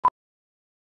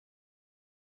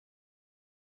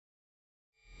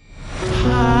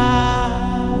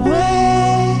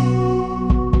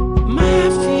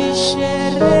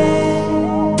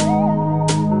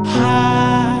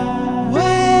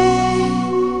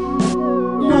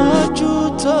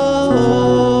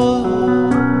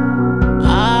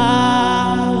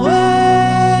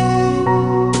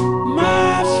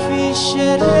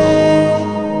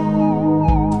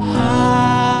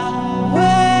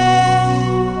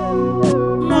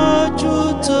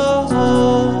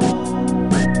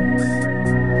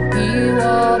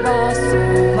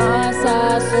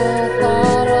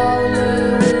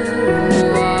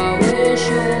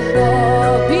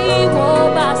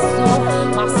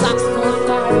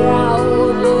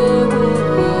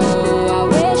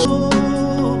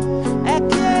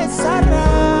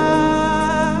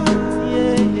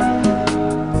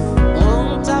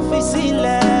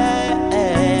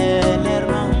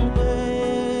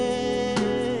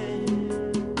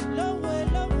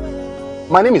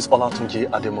My name is Olatunji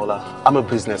Ademola. I'm a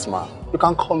businessman. You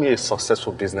can call me a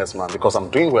successful businessman because I'm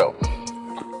doing well.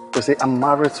 You see, I'm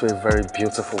married to a very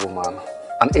beautiful woman.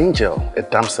 An angel, a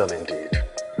damsel indeed.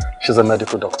 She's a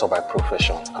medical doctor by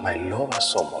profession, and I love her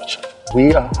so much.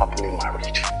 We are happily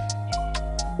married.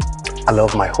 I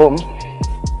love my home,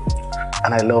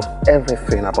 and I love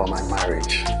everything about my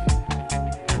marriage.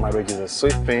 Marriage is a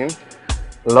sweet thing.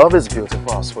 Love is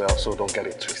beautiful as well, so don't get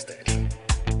it twisted.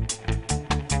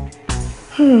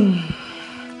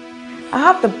 I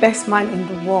have the best man in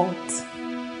the world.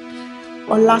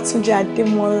 Olatunji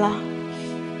Ademola.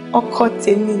 Ọkọ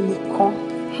tèmi nìkan.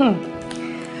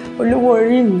 Olúwo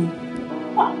orí mi.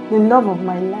 The love of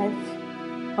my life.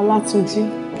 Olatunji.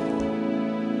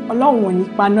 Ọlọ́run ò ní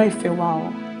paná ìfẹ́ wa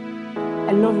o.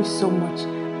 I love you so much.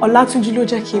 Olatunji ló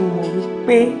jẹ́ kí n mọ̀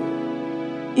wípé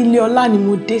ilé ọlá ni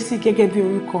mo dé sí gẹ́gẹ́ bí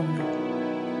orúkọ mi.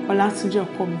 Olatunji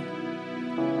ọkọ mi.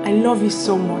 I love you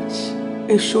so much.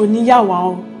 Èṣù oníyàwó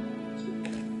o.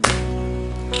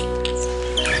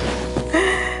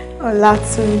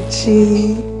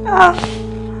 Olatunji.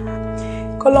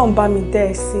 Kọ́lọ́run bá mi dẹ́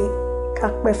ẹ sí. Ká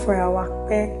pẹ́ fúnra wa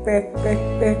pẹ́.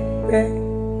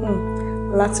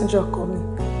 Olatunji ọkọ mi.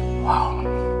 Wow.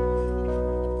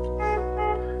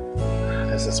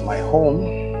 This is my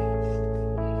home.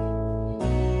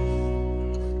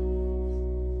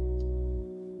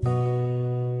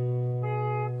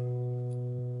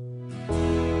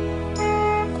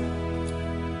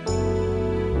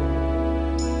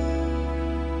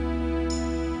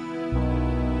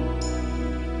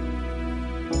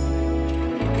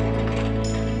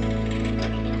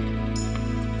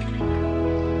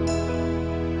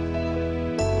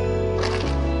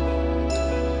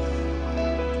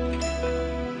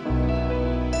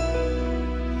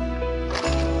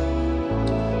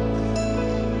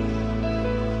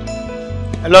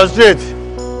 Hello, straight.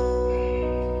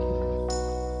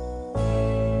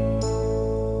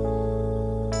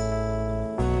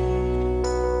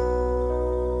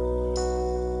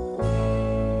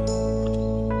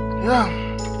 Yeah.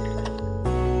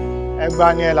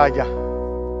 Ẹgbà ni ẹlàjà.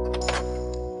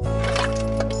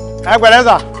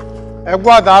 Ẹgbẹ̀lẹ́sà.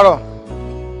 Ẹgbọ́ àtàárọ̀.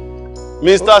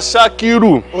 Mr.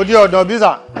 Shakiru. Odi ọ̀dọ̀ bí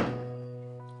sà.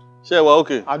 Ṣé ẹ wà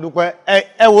okay? Àdúpẹ́.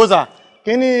 Ẹ wò sà.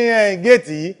 Kí ni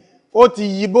géètì yìí? Ó ti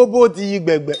yí bóbó, ó ti yí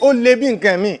gbẹ̀gbẹ̀. Ó lé bí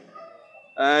nǹkan mi.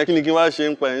 Kí ni kí n wá ṣe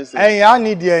ń pa yín sí? Ẹ̀yin á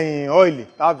nídìí ẹ̀yìn ọ́ìlì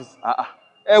táfìsì.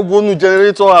 Ẹ wo nu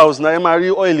generator house náà ẹ máa rí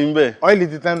ọ́ìlì ń bẹ̀. Ọ́ìlì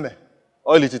ti tán bẹ̀.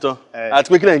 Ọ́ìlì ti tán. Àti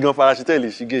pé kí lẹ́yìn gan fara ṣe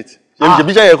tẹ́lẹ̀ sí gate.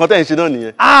 Ṣèbí ṣe ẹ̀kan tẹ́yìn ṣe náà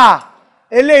nìyẹn.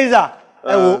 Eléyìí sà.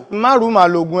 Ẹ wo márùn-ún máa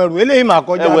lògùn ẹrù. Eléyìí máa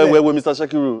kọjá bẹ́ẹ̀. Ẹ wo Mr.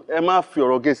 Shakiru. Ẹ má fi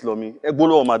ọ̀rọ̀ gate lọ mi. Ẹ gbó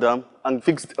lọ́wọ́ madam and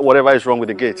fix whatever is wrong with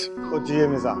the gate. Ó ti yé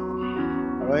mi sà.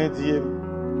 Ọ̀rọ̀ yín ti yé mi.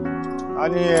 A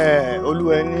ní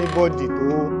olúwẹ ní bọ́dì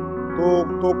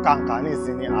tó kàǹkà ní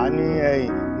ìsinmi. A ní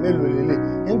ẹ̀yìn mélòó lélẹ̀.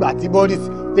 Nígbà tí bọ́dì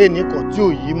tẹ̀ ní kọ̀ tí ò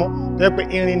yí mọ́. Tó yẹ pé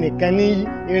irin nìkan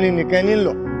ní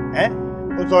lọ.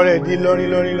 Ó sọ rẹ̀ di lọ́rin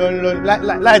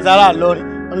láìsára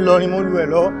lọ́rin mọ́lúwẹ̀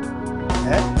lọ́wọ́.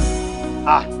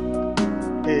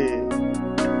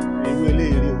 Ẹ̀yìn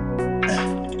eléyìí rí o.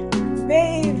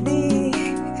 Baby.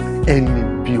 Ẹni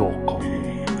bí ọkọ.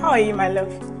 How are you, my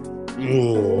love?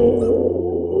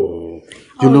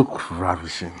 You look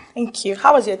ravishing. Thank you.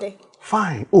 How was your day?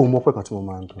 Fine. Oh, mo pẹ́ kan tí mo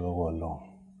máa ń dúró lọ́wọ́ Ọlọ́run.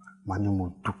 Màá ní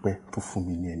mo dúpẹ́ tó fún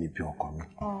mi ní ẹni bí ọkọ mi.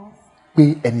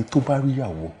 Pé ẹni tó bá rí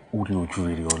ìyàwó ó rí ojú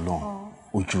rere Ọlọ́run.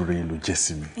 Ojú rere ló jẹ́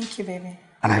sí mi. Thank you, baby.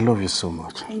 And I love you so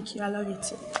much. Thank you. I love you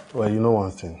too. Well, you know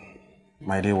one thing.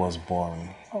 My day was boring.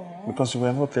 Because you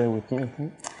were not there with me.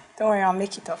 Don't worry, I'll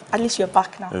make it up. At least you're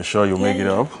back now. You're sure you'll make it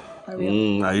up? I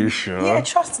will. Are you sure? Yeah,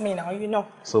 trust me now, you know.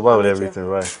 So why with everything,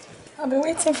 right? I've been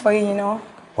waiting for you, you know.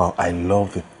 Well, I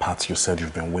love the part you said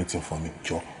you've been waiting for me.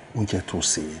 Joe, oúnjẹ tó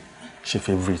ṣe é, ṣe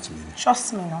favorite me.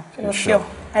 Trust me now. You sure?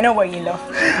 I know what you love.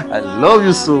 I love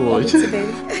you so much. Love you too,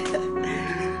 baby.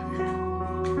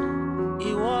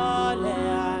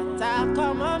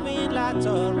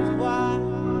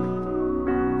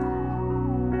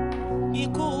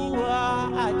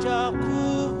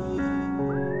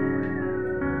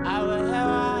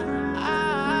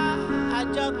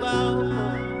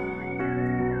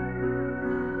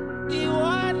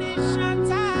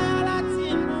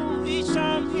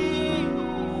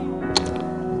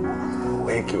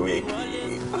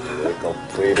 Wake up,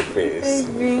 pretty face.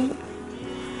 Baby.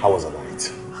 How was the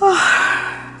night?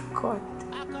 God.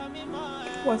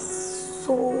 It was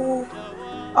so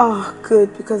good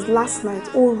because last night,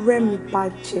 Remy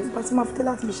budget. But I'm after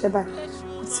that,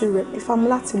 if I'm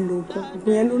Latin logo,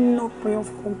 we are not paying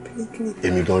off completely.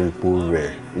 Emi gan report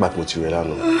rare, back mo ti rẹ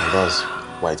lánàá. And that's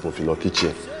why it's mo fi lọ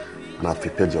kitchen. And I've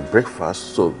prepared your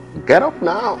breakfast, so get up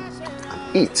now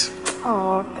and eat.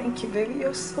 Oh, thank you, baby.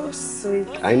 You're so sweet.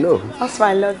 I know. That's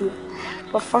why I love you.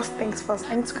 But first things first,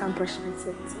 I need to come brush my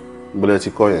teeth. But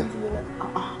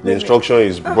the instruction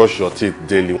is brush your teeth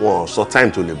daily. Wow, so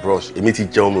time to brush. You need to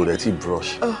tell me that you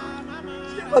brush.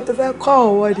 What if I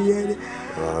call what the end?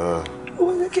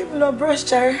 When you keep no brush,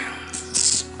 Jerry.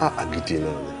 I get you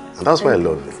now. And that's why I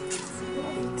love you.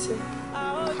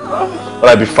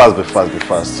 Alright, be fast.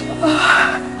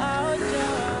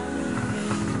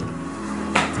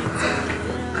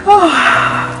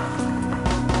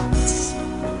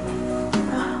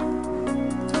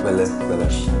 Bele.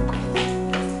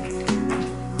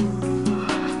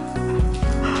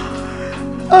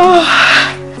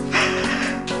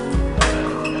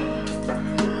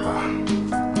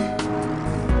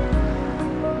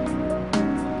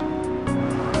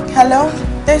 Hello,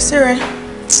 Desiree.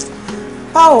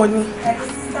 Báwo ni?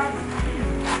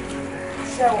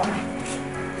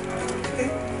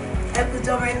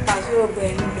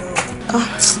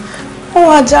 Ó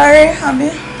wà jàre, àbí?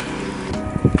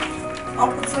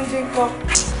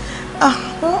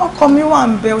 Ọkọ mi wà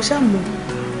ń bẹ̀, ó ṣàmù.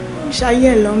 Ó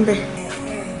ṣayé ẹ̀ lọ ń bẹ̀.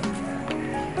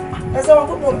 Ẹ sọ wọn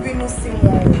pé mo bínú sí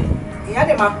wọn. Ìyá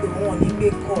dẹ̀ máa pè wọ́n ní gbé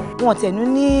kọ́. Wọ́n tẹ̀nu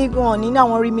ní gan ní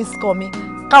àwọn rí miss call mi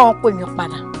káwọn pè mí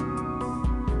padà.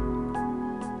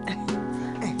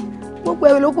 Gbogbo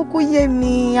ẹ̀ ló kúkú yé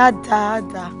mi àdá.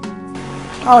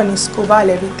 Báwo ni school bá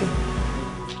everything?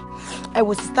 Ẹ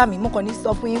wo sister mi, mo kàn ní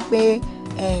sọ fún yín pé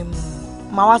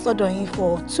màá wá sọ́dọ̀ yín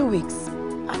for 2 weeks.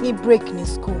 A ní break ní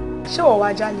school. Ṣé wọ́n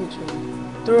wá jálejò?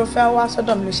 Dúró fẹ́ wá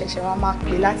sọ́dọ̀ mi ló ṣẹ̀ṣẹ̀ wá máa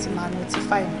pè láti máa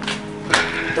notify mi.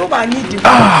 Tó bá ní ìdìbò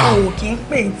òun kì í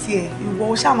pè ní tiẹ̀,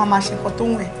 ìwọ ó ṣáà máa ṣe nǹkan tó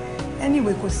ń wẹ̀.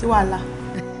 Anyway, kò sí wàhálà.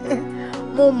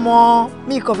 Mo mọ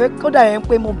mi kàn fẹ́ kódà yẹn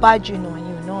pé mo bá jìnnà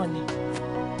yín náà ni.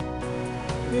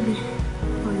 Baby,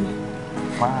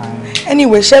 fine.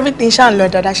 Anyway, ṣé everything ṣá ń lọ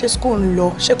dáadáa, ṣé school ń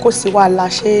lọ, ṣé kò sí wàhálà,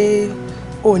 ṣé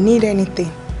o need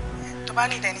anything? Tó bá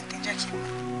need anything, jẹ́ kí n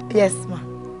mọ̀. Yes, ma.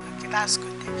 Okay, that's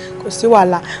good. Kò sí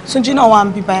wàhálà. Túnjí náà wà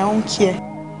ń bí by own care.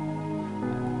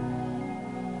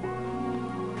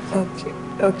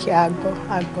 Okay,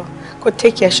 àgbọ̀. Kò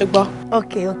take care, ṣùgbọ́n.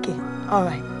 Okay, all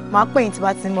right. Màá pè yín tí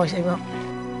bá ti ń bọ̀ ṣẹ́gbọ́n.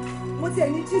 Mo ti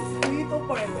ẹni jí sí tó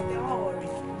pọ̀ rẹpẹtẹ wà wọ̀rí.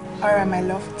 All right, my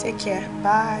love. Take care.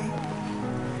 Bye.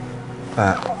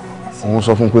 Òun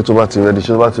sọ fún pé tó bá ti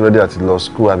ready àti lọ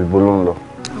school àbí bó ló ń lọ.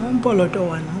 Àwọn ń bọ̀ lọ́dọ̀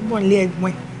wa náà, ń bọ̀ nílé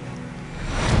ẹ̀gbọ́n ẹ̀.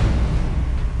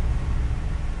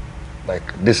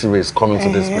 Like this way is coming to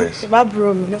this place. Ìbá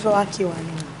bro mi ló fẹ́ wá kí wa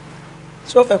ni.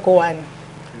 Ṣé ó fẹ́ kó wa ni?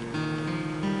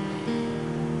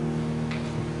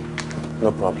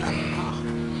 No problem.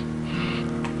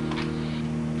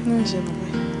 No, je vais.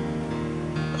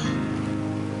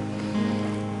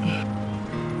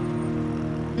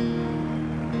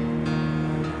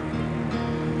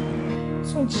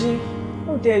 Túnjí,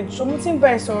 ó dẹ̀ jọ mo ti ń bá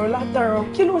ẹ sọ̀rọ̀ látàárọ̀.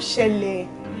 Kí ló ṣẹlẹ̀?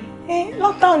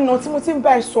 Látàná tí mo ti ń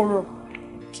bá ẹ sọ̀rọ̀.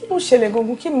 Kí ló ṣẹlẹ̀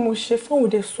gangan? Kí ni mo ṣe fún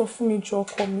òde sọ fún mi jọ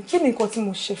ọkọ mi? Kí ni nǹkan tí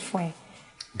mo ṣe fún ẹ?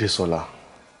 Desola,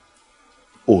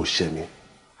 ó ṣe mí.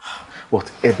 But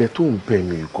ẹ̀bẹ̀ tó ń bẹ̀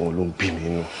mí gan ló ń bí mi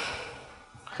nínú.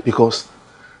 Because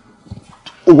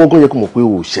ó gbọ́ngàn yẹ kó mọ̀ pé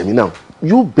ó ṣe mí now.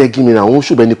 You begging me now, ó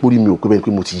ṣùgbọ́n ní pórí mi ò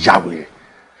pé mo ti yá wèrè.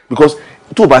 Because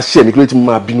tó bá ṣe mí kí ló ti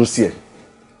máa bínú sí ẹ.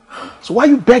 So why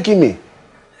you begging me?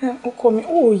 Ọkọ mi,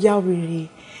 ó yá wèrè.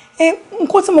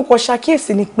 Nǹkan tí mo kàn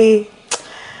ṣàkíyèsí ni pé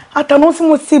àtàná tí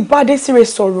mo ti bá Desire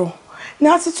sọ̀rọ̀ ní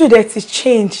attitude ẹ̀ ti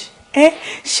change.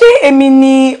 Ṣé èmi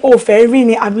ni o fẹ́ rí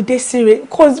ni àbí Desire?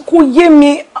 Kò yé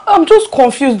mi. I'm just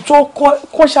confused. Jọ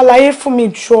kò ṣàlàyé fún mi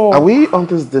jọ. Are we on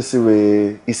this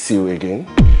Desire issue again?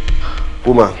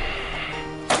 Woman,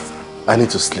 I need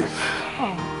to sleep.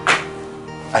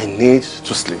 I need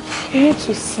to sleep. You need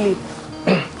to sleep.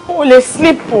 O lè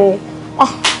sleep o.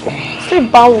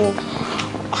 Sleep báwo?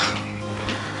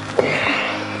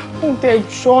 Ǹjẹ́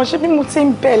jọ ṣé bí mo ti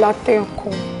ń bẹ̀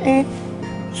látẹ̀kùn?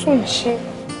 Túnjí.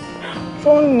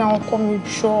 Jọ ń na ọkọ mi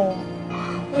jọ.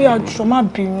 Ó yá jọ má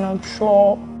bínú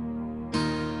jọ.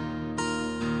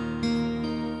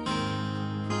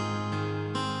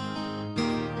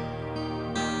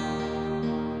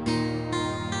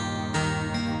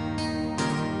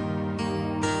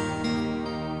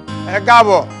 Ẹ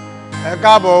káàbọ̀.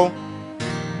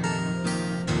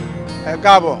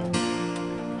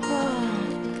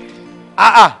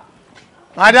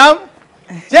 Madam,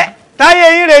 ṣé táyé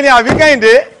yín rè ni àbí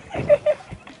Kẹ́hìndé?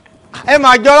 Ẹ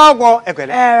máa jọra ọ̀pọ̀ ẹ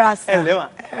pẹ̀lẹ́. Ẹ ra sa.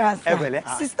 Ẹ pẹ̀lẹ́.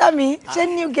 Sister mi, ṣé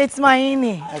new gate máa yín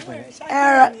ni?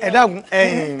 Ẹ dákun,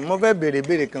 mo fẹ́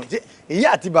béèrè kan. Ṣé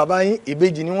ìyá àti bàbá yín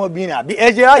ìbejì ni wọ́n bí ni àbí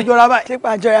ẹ ṣe àjọra báyìí? Ṣé pa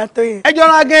àjọra tó yẹ? Ẹ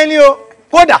jọra gan ni o.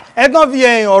 kódà ẹ tán fi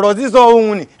ọ̀rọ̀ sísọ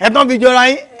ohun ni ẹ tán fi jọra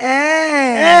yín.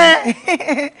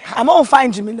 àmọ́ òun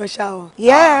fáìn jù mí lọ ṣá o.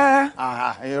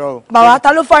 irọ́ o. bàbá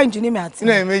ta ló fáìn jù ní mi àti.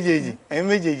 nínú ẹ̀yin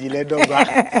méjèèjì lẹ́dọ́gba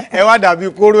ẹ wá dàbí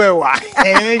kóró ẹ̀wà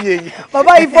ẹ̀yin méjèèjì.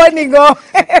 bàbá ifọ̀ ni gan.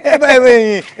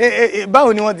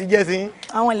 báwo ni wọ́n ti jẹ́ sí yín.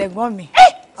 àwọn lẹ̀gbọ́n mi.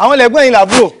 àwọn lẹ̀gbọ́n yín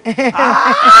làbúrò.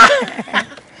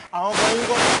 àwọn ọmọ yín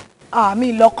kọ́. mi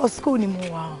lọkọ school ni mo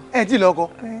wà. ẹ ti lọkọ.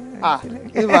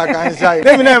 ìbá kan ṣáà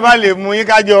lèmi náà bá lè mú yín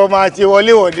kájọ máa ṣe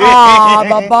wọléwọ̀dé.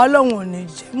 bàbá ọlọ́run ò ní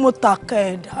jẹ́ mo ta kẹ́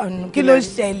ẹ̀ dànù kí ló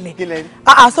ṣẹlẹ̀.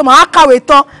 àṣọ màá kàwé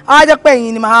tán á jẹ́ pé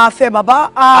ẹ̀yin ni màá fẹ́ bàbá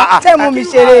tẹ́ mú mi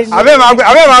ṣeré ni.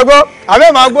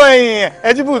 àbẹ́ máa gbọ́ ẹ̀yin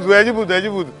ẹjíbùtù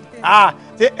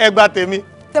ṣé ẹ gba tèmi.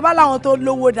 tẹ́ bá láwọn tó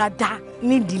lówó dáadáa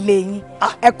nídìílé yín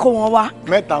ẹ kó wọn wá.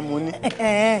 mẹ́ta mo ní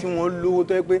tí wọ́n lówó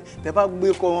tó yẹ pé tẹ́ bá gbé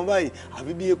kọ́ wọn báyìí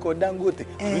àbí bí ekọ Dangote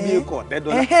àbí bí ekọ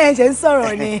Ọ̀tẹ́dọ́lá. ṣe ń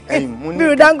sọ̀rọ̀ ni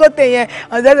bírú Dangote yẹn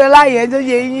Ọ̀tẹ́dọ́lá yẹn tó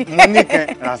yẹ yín. mo ní kan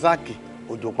Rasaki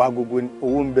òjòpá gbogbo ni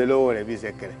owó ń bẹ lọ́wọ́ rẹ̀ bí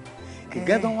ṣẹ̀kẹ̀rẹ̀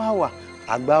ìkẹ́ tó wá wà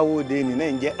àgbáwòde ní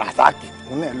náà ń jẹ́ Rasaki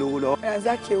òun náà lówó lọ́wọ́.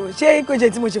 Rasaki o ṣé kò jẹ́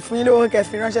tí mo ṣe fún yín lówó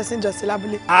kẹfì ránṣẹ́ sí ìjọsìn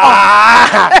lábúlé.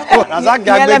 Rasaki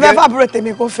agbẹ́jẹ́ ìyẹn lẹ́fẹ́ fàbúrò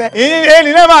tèmi kò fẹ́.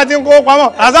 èyí náà máa ti ń kó pamọ́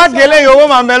Rasaki eléyìí owó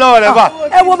máa ń bẹ lọ́wọ́ rẹ̀ fà.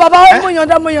 ẹ wo bàbá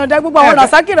mo yànda gbogbo àwọn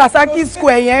Rasaki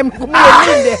square yẹn mi ò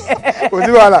ní ilẹ̀. kò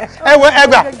sí wàhálà ẹ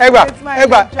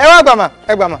wá gbà mà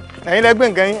ẹ̀yin lẹ gbé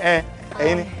nǹkan yín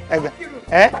ẹ̀yin ni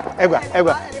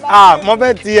ẹgbà mo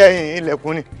fẹ́ ti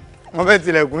ilẹ̀kùn ni mo fẹ́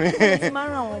tilẹ̀kùn ni.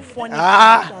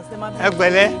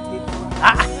 ẹgbẹ̀lẹ́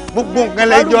gbogbo nǹkan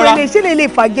lẹ jọra. arúgbó ṣe lè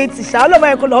fa géètì ṣá ọlọ́mọ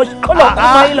yẹn kó lọ kó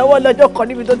máa yín lọ́wọ́ lọ́jọ́ kan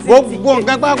níbi tó ti ti. gbogbo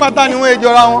nǹkan pátápátá ni wọ́n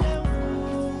jọra wọn.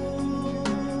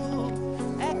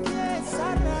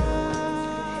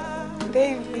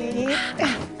 baby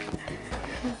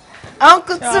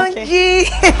uncle Túnjí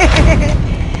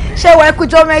ṣé wọ́n ẹ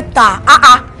kújọ́ mẹ́ta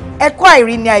ẹ̀kọ́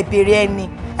àìrí ni àìbèrè ẹni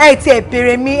ẹ ti ẹ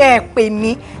béèrè mi ẹ pè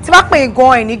mí tí bá pè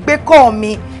gan ẹ ní gbé kọ́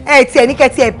mi ẹ ti ẹ ní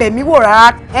kẹtì ẹ bẹ̀ mí wò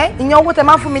rárá ìyẹn owó tẹ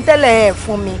máa ń fún mi tẹ́lẹ̀ ẹ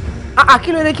fún mi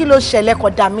kí ló dé kí ló ṣẹlẹ̀ kọ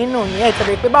dà mí nù ní ẹ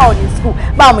tẹ̀lé pé báwo ni school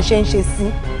báwo mo ṣe ń ṣe sí.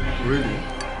 Really?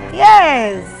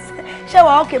 Yes ṣé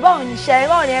wàá okay báwo ni ṣe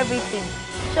báwo ni everything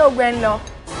ṣé o gbẹ ń lọ.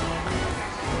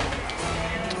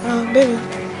 Baby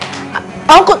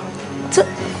uncle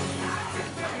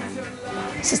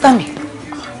sister mi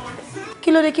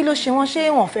kí ló dé kí ló ṣe wọ́n ṣé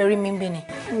wọ́n fẹ́ rí mi bí ni.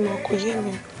 Kò yé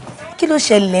mi. kí ló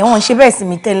ṣẹlẹ̀ wọ́n ṣe bẹ́ẹ̀ sí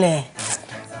mi tẹ́lẹ̀.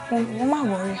 mo má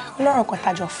wọrí ọlọ́run kan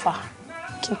tájọ fà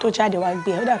kí n tó jáde wá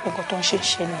gbé ẹ ó dàbí nǹkan tó ń ṣe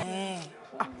ṣẹlẹ̀.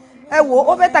 ẹ wo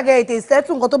ó fẹ́ tàgẹ̀ ètè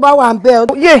ìṣẹ́tù nǹkan tó bá wà ń bẹ́ ọ.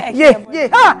 yé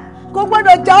kò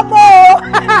gbọ́dọ̀ jábọ̀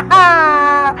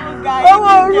o owó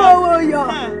orú owó yọ.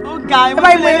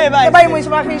 ẹ báyìí mo ṣe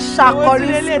máa fi ṣàkọrí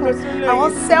sí àwọn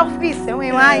selfies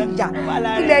ẹ̀wọ̀n máa ń yà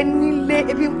kílẹ̀ nílé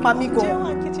ebi ń pa mí gan.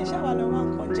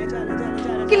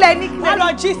 kílẹ̀ ní kílẹ̀. wọ́n lọ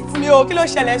gist mi o kí ló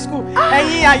ṣẹlẹ̀ school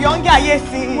ẹ̀yin àyọ̀ǹgẹ̀ ayé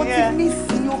sí i. mo ti ní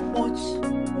sí i ó pọ̀ jù.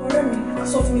 ọ̀rẹ́ mi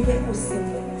sọ fún mi pé kò sí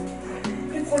mọ́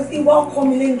because ìwà ọkọ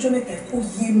mi lẹ́nu ọjọ́ mẹ́ta kò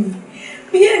yé mi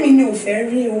bí èmi ni ò fẹ́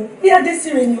rí o bí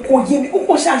Adésírè ni kò yé mi ó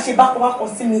kò ṣàṣe bákọ̀bákọ̀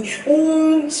sí mi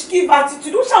òun give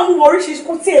attitude ó ṣàwọn oríṣiríṣi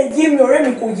kò tí ẹ yé mi ọ̀rẹ́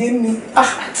mi kò yé mi.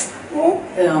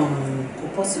 kò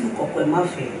pọ́sibú kọ̀ọ̀kan ẹ má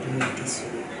fẹ́ rí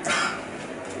Adésírè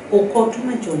ó kọ́ ọdún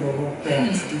mẹ́jọ lọ́rọ̀ pẹ́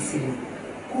àti Adésírè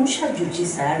kò ń ṣàjòjì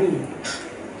sáré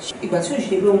ìgbà tí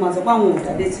òṣèré pé wọ́n máa sọ pé àwọn òdà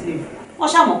Adésírè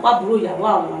wọ́n ṣàmọ̀ pàbúrò ìyàwó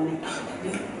àwọn ni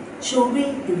ṣé orí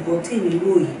ìbọn tèmi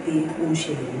ròyìn pé ó ń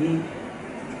ṣẹlẹ̀ ní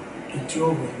ìdí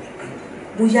ọ̀rọ̀ ẹ̀ pé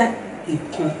bóyá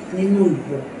ìkan nínú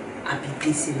ìwọ àbí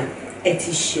Adésírè ẹ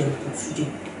ti ṣe nǹkan túnjẹ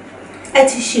ẹ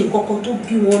ti ṣe nǹkan kan tó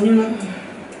bí wọn nínú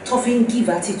tó fi ń give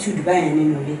attitude báyẹn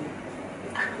nínú ilé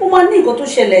ó máa ní nǹkan tó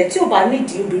ṣẹlẹ̀ tí ò bá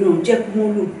nídìí obìnrin òun jẹ́ kú mọ́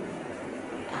lò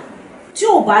tí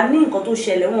ò bá ní nǹkan tó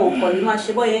ṣẹlẹ̀ wọn kò ní máa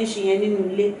ṣe bọ́yẹn ń ṣe yẹn nínú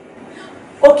ilé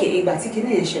ókè ìgbà tí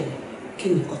kinní yẹn ṣẹlẹ̀ kí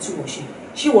ni nǹkan tí wọ́n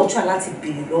ṣé wọ́n try láti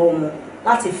béèrè lọ́wọ́ wọn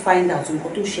láti find out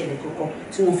nǹkan tó ṣẹlẹ̀ kankan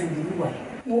tí wọ́n fi burú wà yìí.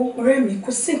 wo ọ̀rẹ́ mi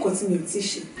kò sí nǹkan tí mi ò ti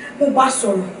ṣe mo bá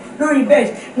sọ̀rọ̀ lórí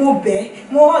bẹ́ẹ̀dì mo bẹ̀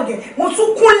mo ọ̀gẹ̀ mo tún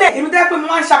kúnlẹ̀ èmi tẹ́ pé mo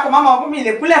máa ń ṣakọ̀ máa ọkọ mi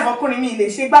lè kúnlẹ̀ fọkùnrin mi lè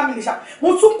ṣe gbá mi lè ṣakọ̀ mo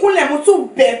tún kúnlẹ̀ mo tún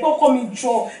bẹ̀ pé ọkọ mi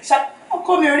jọ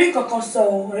ọkọ mi rí kankan sọ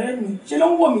ọ̀rẹ́ mi ṣe ló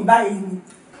ń wò mí báyìí ni.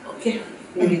 ok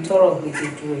níbi tọrọ gbèdé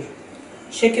dúró yìí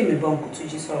ṣé kí mi bá nǹkan tó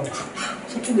jí sọ̀rọ̀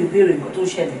ṣé kí mi béèrè nǹkan tó ń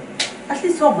ṣẹlẹ̀ at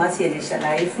least ọba tiẹ̀ lè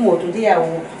ṣàlàyé fún ọ tó déyàwó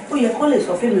ó yẹ kó lè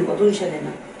sọ fún mi nǹkan tó ń ṣẹlẹ̀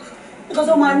náà nǹkan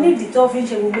tó máa nídìí tó fi ń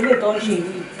ṣe gbogbo ilé tó ń ṣe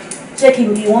yìí ṣé kí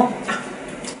n bí wọn.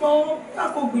 wọ́n á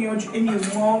kó gbìyànjú èmi ò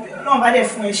mọ náà bá dẹ̀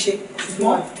fún ẹ ṣe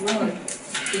ṣùgbọ́n.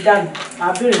 ìdáná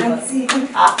àbẹ̀rẹ̀ lọ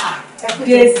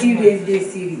Désirè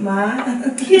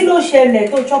kí ló ṣẹlẹ̀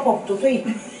tó chop up tó yìí.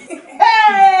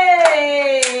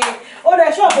 ó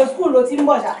rẹ̀ ṣọ́ọ̀bù skul ló ti ń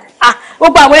bọ̀ ṣá.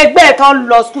 gbogbo àwọn ẹgbẹ́ ẹ̀ tán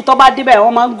lọ skul tó bá débẹ̀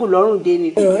wọ́n máa ń gùn lọ́rùn dé ni.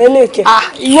 eléèké.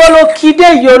 ìwọ ló kí dé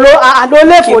yìí àdó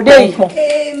lẹ́fọ̀ọ́ dé yìí.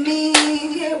 èmi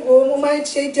wo mo máa ń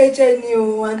ṣe jẹ́jẹ́ ni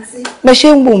o àǹtí. bẹ́ẹ̀ ṣe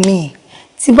ń wò mí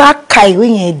tí bá ka ìwé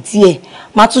yẹn díẹ̀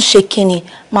máa tún ṣe kíni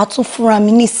máa tún fúnra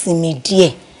mi ní ìsinmi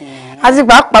díẹ̀. àti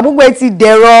pàápàá gbogbo ẹ ti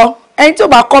dẹ̀rọ ẹni tó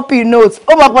bá copy note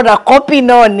ó máa padà copy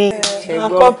náà ni.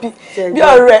 copy bí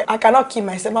ọ̀rẹ́ I cannot kill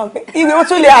myself máa ń pẹ́ ìwé ó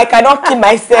tún lè I cannot kill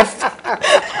myself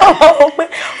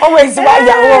ọmọ èsì máa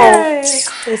yà wọ́n.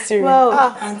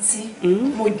 àǹtí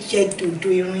mo jẹ dòdò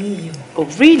irun yìí o. Oh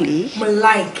really? mo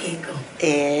like ẹ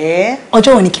gan.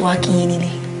 ọjọ́ wo ni kí wá kí yín nílé.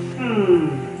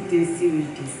 dèsí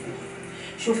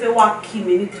ṣó fẹ́ wá kí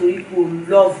mi nítorí pé o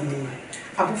love mi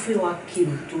àbó fẹ́ wá kí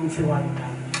mi tó fẹ́ wá dà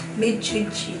mí.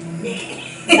 méjèèjì ní.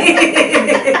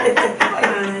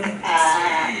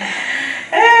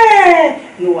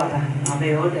 no wàhálà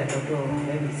àbẹ̀ ọ̀dà dọ́dọ̀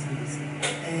ọ̀rẹ́ mi sí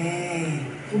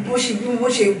i. bó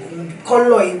ṣe gùn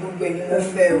kọ́lọ̀ yìí gbogbo ẹ̀ ni mo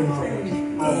fẹ́ o.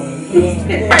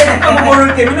 ọmọ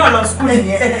orin tèmi náà lọ skúl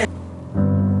yẹn.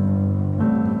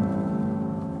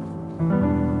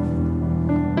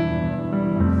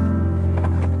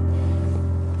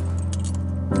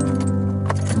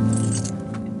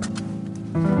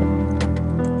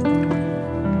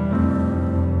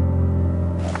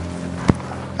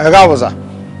 ẹ káàbọ̀ sà.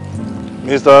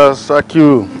 Mr.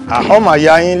 Sakiu. ọmọ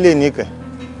ìyá yín lè níkẹ̀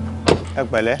ẹ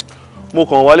pẹ̀lẹ́. mo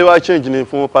kàn wálé wá change ni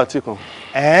fún party kan.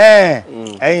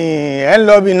 ẹ̀yin ẹ̀ ń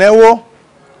lọ bí náwó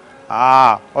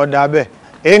ọ̀dà bẹ́ẹ̀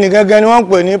èyí ni gẹ́gẹ́ ni wọ́n ń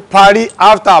pè ní party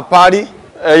after party.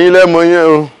 ẹ̀yin lẹ́mọ yẹn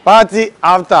o. party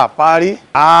after party.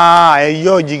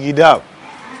 ẹ̀yọ́ jìgìdá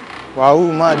wàhù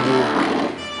má di o.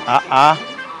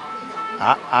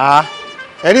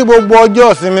 ẹ rí gbogbo ọjọ́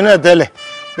ìsinmi náà tẹ́lẹ̀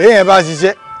bẹ́ẹ̀ yẹn bá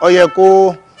ṣiṣẹ́ ó yẹ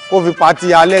kó fi pati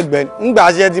alẹ́gbẹ̀ẹ́ nígbà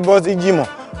ṣe ti bọ́ sí jímọ̀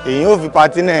èyí ó fi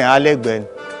pati náà alẹ́gbẹ̀ẹ́ ni.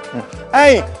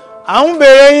 ẹ̀yin à ń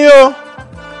béèrè yín o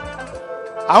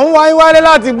à ń wáyé wálé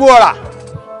láti gbó ọ̀rà.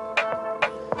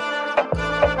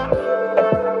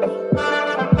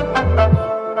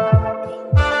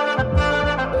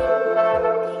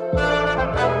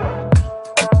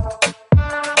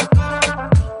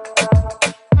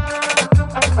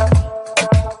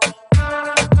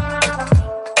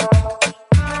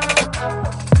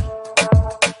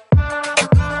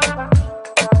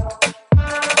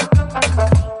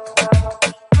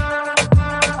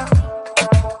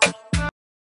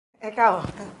 káwọ̀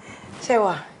ṣe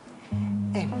wà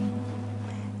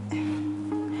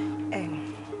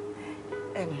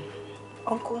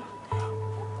ọkọ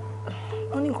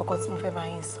ó ní nǹkan kan tí mo fẹ́ bá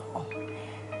yín sọ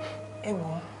ẹ wò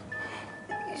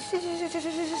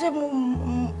ṣé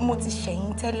mo ti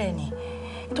ṣẹ̀yìn tẹ́lẹ̀ ni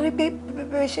nítorí pé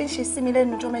bẹ́ẹ̀ ṣe ń ṣe sí mi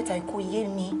lẹ́nu ọjọ́ mẹ́ta kò yé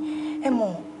mi ẹ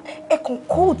mọ̀ ẹkùn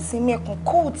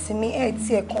kóòtù mi ẹ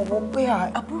ti ẹ̀kan wọ pé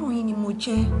àbúrò yín ni mo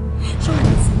jẹ́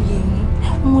ṣọ́ra ti yé yín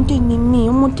ọmọdé ni mí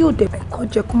ọmọdé ò dẹ̀bẹ̀ kọ́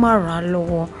jẹ́ kó má rà á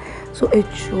lọ́wọ́ so ẹ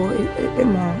jọ ẹ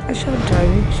mọ̀ ẹ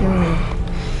ṣàdárí jì mí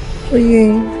ó yé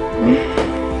yín.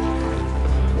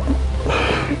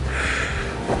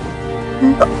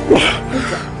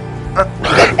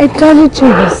 ẹ dárí jì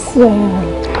mí sí ọmọ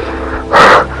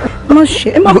má ṣe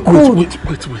ẹ má kó. Wait.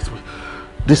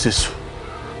 This is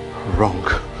wrong.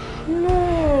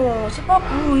 Ṣé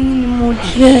bábúrò yín ni mo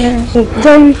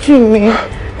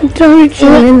jẹ́? Dáríjì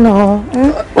mi náà.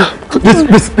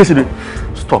 Listen,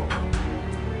 stop.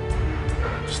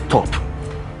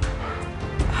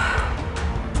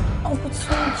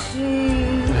 Ọ̀pọ̀túnjì.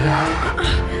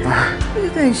 Kí ló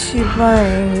dé ń ṣe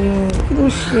báyìí? Kí ló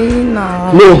ṣe yín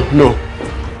náà? No.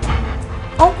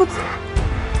 Ọ̀pọ̀túnjì.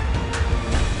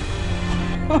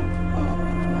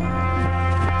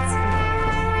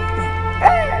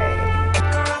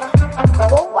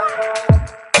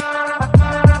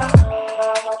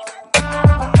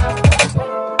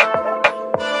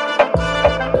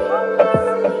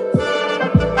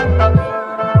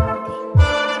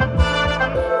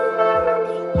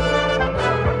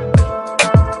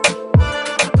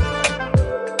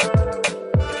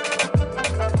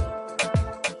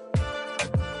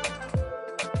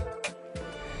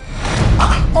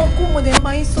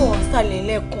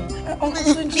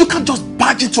 You can't just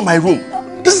barge into my room.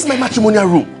 This is my matrimonial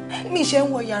room. Mi ṣe ń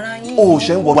wọ yàrá yín. Oh,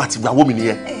 ṣe ń wọ àti ìyàwó mi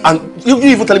nìyẹn. And you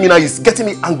even telling me now is getting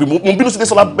me angry. Mo bínú sí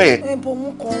Desola bẹ́ẹ̀. Ẹ bọ̀ mo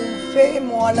kàn fẹ́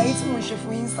mọ àlàyé tí mo ṣe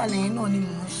fún yín sálẹ̀ yẹn náà ni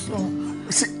mo sọ.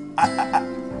 See,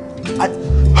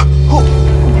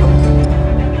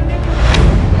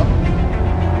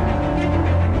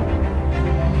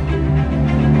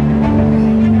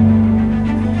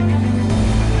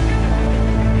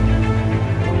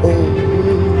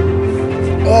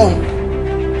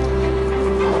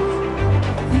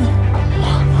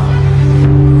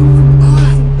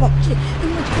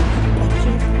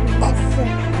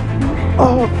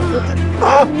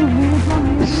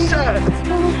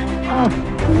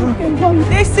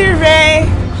 Desire.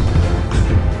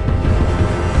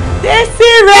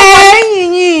 Desire.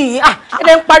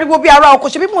 Ẹ ń pariwo bí ara ọkọ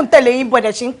ṣe bí mò ń tẹ̀lé yín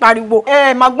bọ̀dẹ̀ ṣe ń pariwo.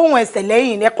 Ẹ máa gbóhùn ẹsẹ̀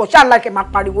lẹ́yìn ẹ kò ṣáà lákẹ́ máa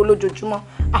pariwo lójoojúmọ́.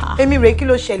 Èmi rèé kí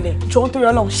ló ṣẹlẹ̀? Jọ̀ọ́ nítorí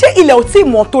Ọlọ́run ṣé ilẹ̀ ò tí ì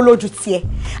mọ́ tó lójú tiẹ̀?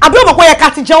 Àbí ó mọ̀ pé ó yẹ ká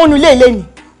ti jẹun nílé ilé ni?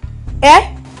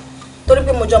 Torí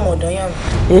pé mo jẹ́ ọmọ ọ̀dọ́ yàn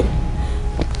rẹ̀.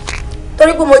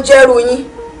 Torí pé mo jẹ́ ẹrú yín.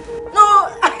 No,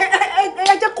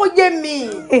 ẹ jẹ́ kó yé mi.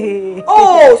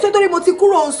 Ṣé torí mo ti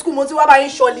kúrò ní school mo ti wá bá yín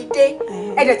ṣọlidé.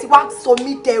 Ẹ dẹ̀ ti wá sọ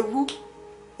mí dẹrú.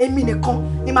 Èmi nìkan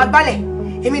ni màá gbálẹ̀.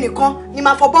 Èmi nìkan ni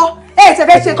màá fọbọ́. Ẹ ṣe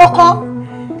fẹ́ ṣe kọ́kọ́.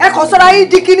 Ẹ kàn sọ́ra yín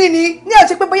di kíní ni. Ní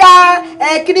ọ̀sẹ̀ pé bóyá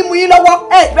kíní mu yín lọ́wọ́.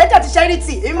 Ìrẹ́jà ti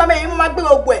charity. Èmi máa gbé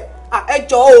gbogbo ẹ̀. Ẹ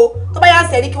jọ̀ọ́ o. Tó bá yá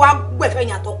sẹ́rí kí wá gbẹ̀fẹ́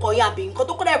yàn àtọkọ yá àbí nǹkan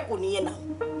tó kọ́ dẹ̀ kù nìyẹn náà.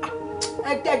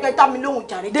 Ẹ dá mi lóhùn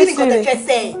jàre. Kí ni nǹkan tẹ fẹ́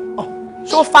sẹ́ ẹ̀?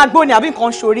 Ṣó fagbó ni àbí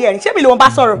nǹkan ṣorí ẹ̀ ni? Ṣé mi ló ń bá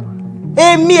sọ̀rọ̀?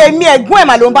 Èmi ẹ̀gbọ́n ẹ̀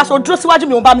mà ló ń bá sọ dúró síwájú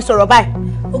mi ló ń bá mi sọ̀rọ̀ báyìí.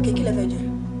 Okay, kí lẹ fẹ́ jẹ?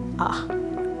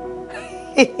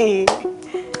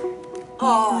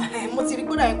 Mo ti rí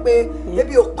gbọ́dọ̀ yẹn pé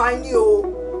ebi ò pa yín o.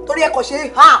 Torí ẹ kàn ṣe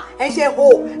ẹ ṣe ho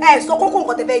ẹ sọ kókó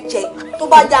nǹkan tẹ fẹ́ jẹ. Tó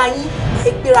bá yá yín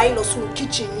ẹ gbéra yín lọ sínú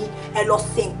kíchìn yín ẹ lọ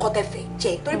ṣe nǹkan tẹ fẹ́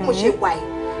jẹ. Torí mo ṣe wà yìí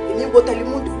èmi ń wo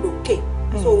tẹlifímùdù lókè.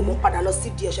 So mo padà lọ sí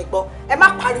di ẹ̀ṣẹ̀ gbọ́. Ẹ má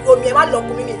pariwo mi ẹ má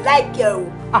lọkùn mi láìkẹ́ o.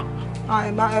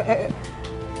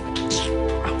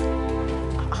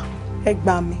 Ẹ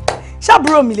gbà mí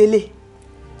ṣàbúrò mi lélẹ̀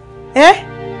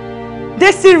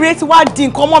Desire ti wá di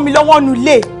nǹkan mọ́ mi lọ́wọ́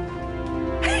nulẹ̀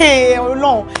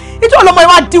Ọlọ́run nítorí ọlọ́mọ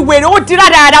ìwà di wèrè ó di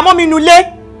rádaràdà mọ́ mi nulẹ̀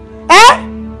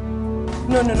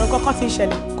no kọ́kọ́ ti ń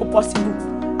ṣẹlẹ̀ kò possible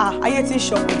ayé ti ń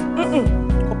ṣọ̀gbẹ́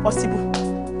kò possible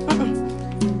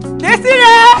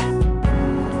Desire.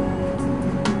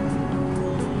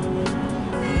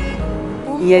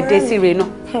 Ìyẹn Desire náà.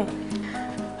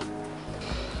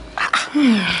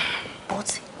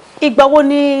 Ìgbà wo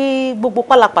ni gbogbo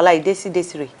pálapàla ìdé sí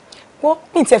Desire? Wọ́n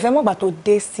mi ti ẹ̀fẹ́ mọ̀gbà tó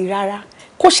dé sí rárá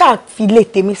kó ṣáà fi lè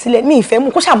tèmi sílẹ̀ mi ìfẹ́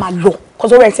mú kó ṣáà máa lọ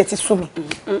kọ́sọ́rọ́ ẹ̀sẹ̀ ti sú mi.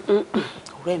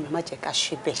 Ọ̀rẹ́ mi má jẹ́ ká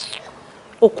ṣe bẹ́ẹ̀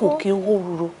okùn kí owó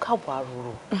rúro káwà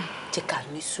rúro jẹ́ ká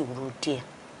ní sùúrù díẹ̀.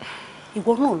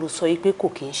 Ìwọ náà ló sọ pé kò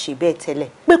kí ń ṣe bẹ́ẹ̀ tẹ́lẹ̀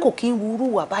pé kò kí ń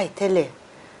wúrú wà báyìí tẹ́lẹ̀.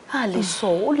 A lè sọ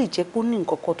ó lè jẹ́ pé ó ní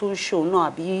nǹkan kan tó ń ṣe òun náà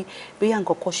àbí bóyá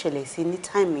nǹkan kan ṣẹlẹ̀ sí ní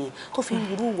táìmù yẹn tó fi ń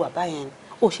wúrú wà báyẹn.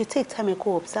 O ṣe take time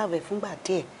kó observe fúngbà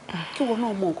díẹ̀ kí wọn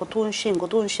náà mọ nǹkan tó ń ṣe nǹkan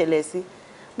tó ń ṣẹlẹ̀ sí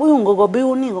bóyá nǹkan bí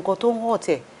ó ní nǹkan tó ń hot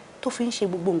ẹ̀ tó fi ń ṣe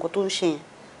gbogbo nǹkan tó ń ṣe yẹn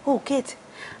o gate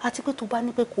àti pé tó bá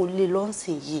ní pé kò lè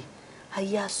lọ́nsìn yìí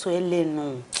ayé aṣọ ẹ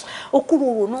lẹ́nu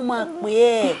okúròrò náà máa pè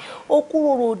ẹ́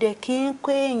okúròrò dẹ̀ kí n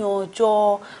pé èèyàn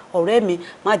ọjọ́ ọ̀rẹ́ mi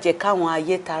má jẹ́ káwọn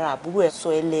ayé tara àbúrò ẹ̀ sọ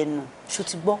ẹ lẹ́nu ṣó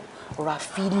ti gbọ́ ọ̀rọ̀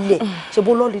àfilẹ̀ ṣe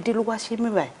bó lọ́ọ́lídé ló wá ṣe mí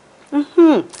báyìí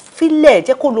filẹ̀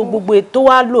jẹ́ kó lo gbogbo ètò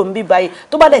wa lò ń bí báyìí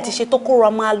tó bá dẹ̀ ti ṣe tó kó ra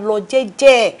máa lọ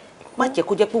jẹ́jẹ́ má jẹ́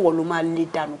kó jẹ́ pé wọ́n ló máa lè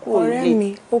dànù kúrò nílé. Ọ̀rẹ́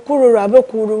mi òkúròrò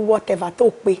àbẹ́òkúrò whatever tó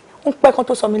pé ń pẹ́ kan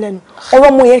tó sọ mí lẹ́nu ọ̀rọ̀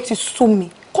ọmọ yẹn ti sú mi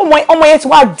kó ọmọ yẹn ti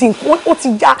wá dín ó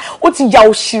ti ya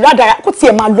òṣì rádàrá kó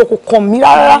tiẹ̀ máa lọ kó kàn mí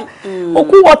rárá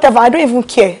òkú whatever I don't even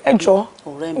care ẹ jọ.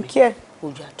 ọ̀rẹ́ mi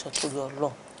ojú àjọ tó yọ lọ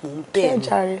mò ń bẹ́ẹ̀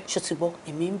ni ṣó ti gbọ́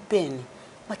èmi ń bẹ́ẹ̀ ni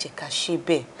má jẹ́ ká ṣe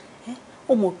bẹ́ẹ̀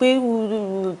ó mọ̀ pé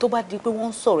tó bá di pé wọ́n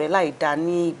ń sọ̀rọ̀ ẹ̀ láì dá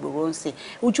ní ìgboro ń sìn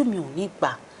ojú mi ò ní gbà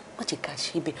má jẹ́ ká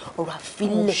ṣe bẹ́ẹ̀ ọ̀rọ̀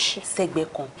àfilẹ̀ sẹ́gbẹ́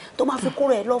kan tó máa fi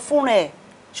kóra ẹ̀ lọ fún rẹ̀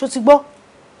ṣó ti gbọ́.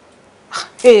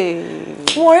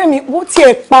 wọ́n ọ̀rẹ́ mi wọ́n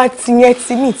tiẹ̀ pa tìyẹn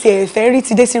tí mi tiẹ̀ fẹ́ rí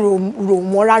ti dé sí rò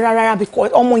mọ́ rárá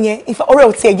because ọmọ yẹn ọ̀rẹ́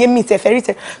ò tiẹ̀ yé mi tiẹ̀ fẹ́ rí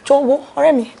tiẹ̀ jọ wo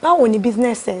ọ̀rẹ́ mi báwo ni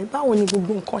business ẹ̀ báwo ni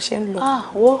gbogbo nǹkan ṣe ń lọ.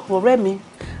 wo ọ̀rẹ́ mi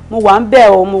mo wà ń bẹ̀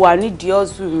o mo wà nídìí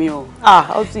ọ̀sùn mi o.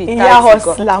 ìyá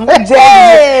ọ̀sìlà mo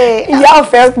jẹ́ ìyá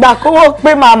ọ̀fẹ́ gbà kówó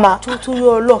pé màmá. tuntun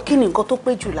yóò lọ kí ni nǹkan tó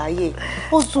pé jù láyé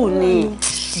ọ̀sùn ni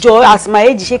jọ as my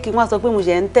age ṣé kí n wá sọ pé mo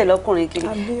ṣe ń tẹ̀ lọ́kùnrin kiri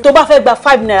tó bá fẹ́ gba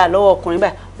 5 naira lọ́wọ́ ọkùnrin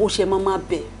báyìí ó ṣe máa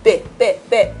bẹ́ẹ̀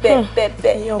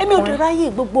èmi ò dé ráyè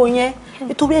gbogbo yẹn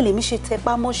nítorí ẹ̀ lèmi ṣe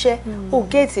tẹpá mọ́ṣẹ́ ó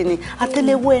géètì ni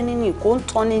àtẹ́lẹwọ́ ẹni ni kò ń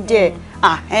tán ní díẹ̀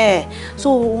so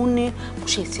òun ni mo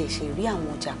ṣe rí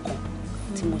àwọn ọjà kan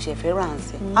tí mo ṣe fẹ́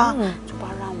ránṣẹ́ tó bá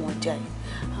rá àwọn ọjà yìí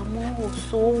àmọ́ kò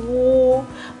sówó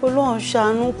Ọlọ́run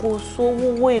ṣàánú kò sówó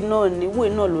wé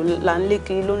náà ló là ń lé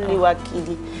kiri ló ń lé wa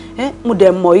kiri mo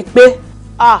dẹ̀ mọ̀ í pé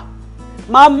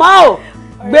màmá ò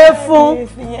gbé fún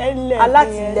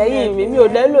alátìlẹ́yìn mi ò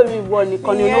lẹ́lò mi wọ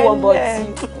nìkan ni olówó bọ́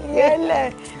tí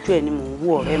ojú ẹ̀ ni mò ń wú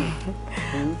ọ̀rẹ́ mi.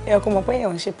 ẹ kò mọ̀ pé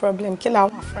èèyàn ń ṣe problem kí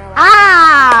làwọn afárá wa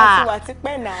àti wà tí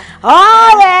pẹ́ náà.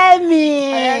 ọ̀rẹ́ mi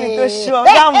ọ̀rẹ́ mi tó ṣú ọ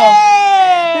dáàmọ̀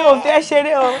mi ò fẹ́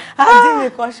ṣeré o àti mi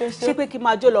kan ṣoṣo. ṣé pé kí n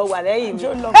máa jó lọ wà lẹ́yìn mi. jó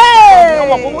lọ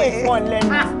ọmọ gbogbo ìfọ̀n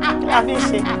lẹ́nu kí la fi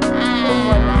ṣe ó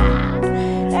mọ̀ náà.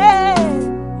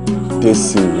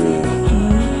 Desiree,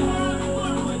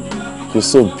 you're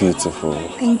so beautiful.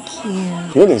 Thank you.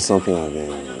 You know, there's something I've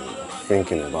been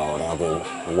thinking about. I've been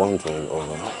wondering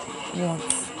over.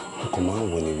 What? Come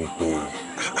on, when you be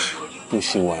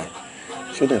why?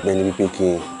 Should have been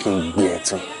king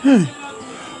better.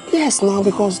 Yes, now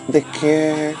because the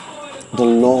care, the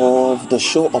love, the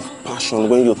show of passion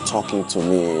when you're talking to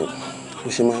me,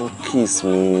 you man kiss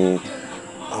me,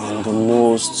 and the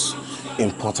most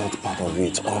important part of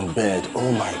it, on bed.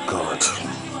 Oh my God.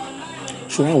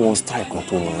 Should I want style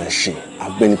control my shit?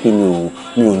 I've been me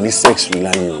only sex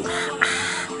relying.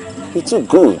 You're too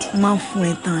good. Man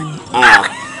fún tani.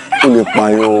 Only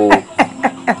payo.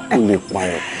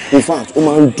 In fact, o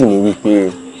man do me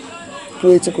wípé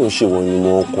kí tí kò ṣe wọ́n ni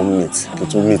mo commit kí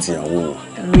tó meet ìyàwó mi.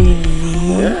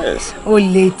 Really? Yes. O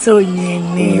lè tó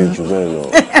yẹn ni. O lè jù bẹ́ẹ̀ lọ.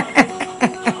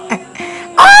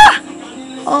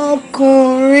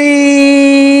 Ọkùnrin.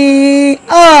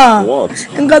 What?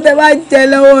 Nǹkan tẹ́ bá jẹ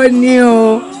lọ́wọ́ ni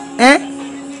o.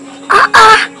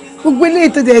 Gbogbo ilé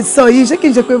ètò tẹ́ sọ yìí ṣé kì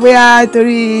í ṣe pé bóyá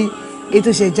torí ètò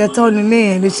ìṣèjọ tọ́nu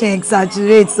lẹ́yìn ló ṣe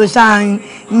exaggerate tó ṣáà ń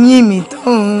yín mi tó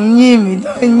ń yín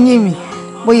mi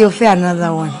bóyá o fẹ́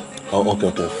another one. Oh,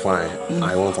 okay, fine.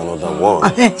 I want another one.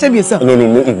 Ṣé bí o sọ? No,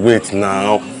 wait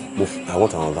now. I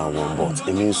want another one, but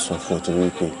èmi sọ fún ẹ torí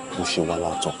pé mo ṣe wá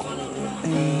látọkàn mi.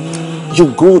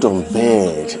 You're good on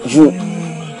bed.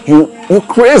 You're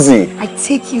crazy. I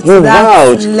take you to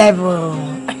that level.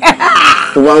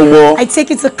 I take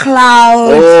you to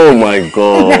cloud. Oh my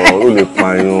God.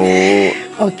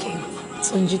 Okay.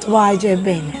 So nji tó bá jẹ́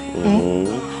bẹ́ẹ̀ ni.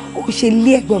 Ó ṣe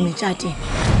lé ẹ̀gbọ́n mi jáde.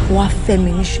 Wọ́n á fẹ́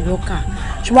mi ní ṣùlọ́kà.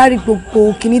 Ṣùgbọ́n rí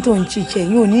gbogbo kíní tó ń jíjẹ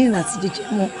yóò ní láti jíjẹ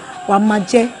mọ́. Wàá máa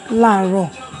jẹ láàárọ̀,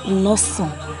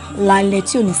 lọ́sàn-án, lálẹ́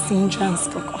tí ò ní sí hindrance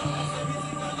kankan.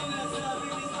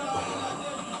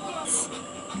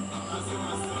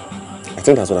 I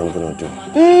think that's what I'm gonna do.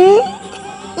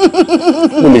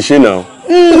 Now.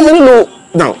 No.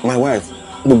 Now, my wife,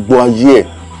 the boy here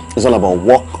is all about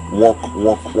walk,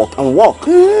 and walk.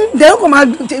 They don't come out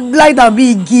like that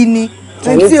big guinea.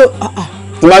 Until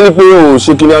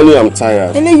I'm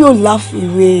tired. And then you laugh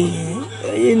away.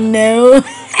 You know.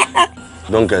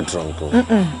 Don't get drunk.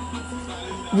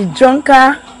 The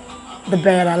drunker, the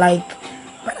better. Like,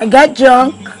 when I get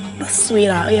drunk, the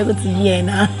sweeter. You're going to be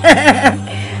now.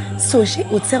 So she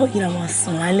would tell you that I'm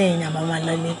smiling. No.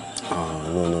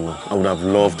 I would have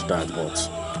loved that, but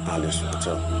Alice would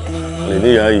tell.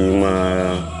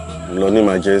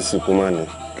 Emergency, so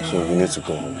we need to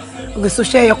go home. Okay, so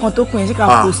share your contact when you can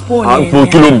postpone.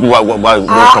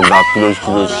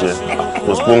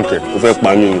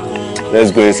 Postpone.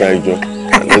 Let's go inside, Joe.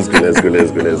 Let's go.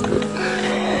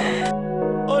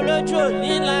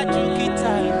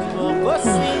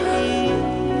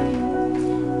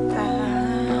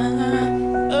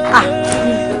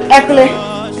 Ekule.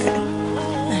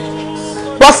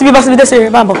 Boss bí dé ṣe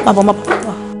má bọ̀.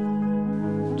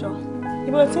 Jọ.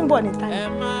 Ibo ló ti ń bọ̀ ní time.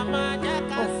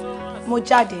 Mo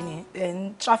jáde ni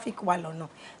traffic wà lọ́nà.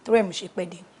 Torí ẹ mo ṣe pẹ́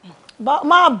dé. Ba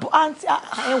ma aunty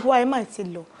ẹ má ti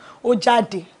lọ. Ó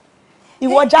jáde.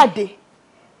 Ìwọ jáde.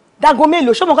 Dago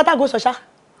mélòó ṣó mọ kan tago sọ ṣá.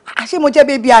 Ṣé mo jẹ́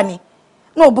baby ani?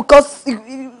 No, because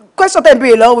question tẹ́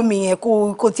béèrè lọ́wọ́ mi yẹn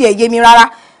kò tiẹ̀ yé mi rárá.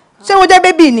 Ṣé mo jẹ́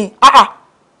baby ni?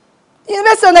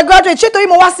 University undergraduate ṣé torí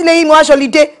mo wá sílé yìí mo wá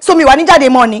holiday so mi wà ní jáde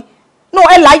mọ́ ni. No,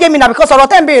 ẹ láyé mi na because ọ̀rọ̀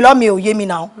tẹ́ ń béèrè lọ́wọ́ mi ò yé mi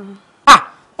now.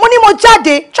 Mo ní mo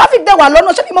jáde traffic dẹ̀ wà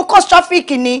lọ́nà ṣé bí mo cause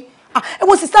traffic ni. Ẹ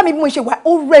wo sister mi bí mo ṣe wà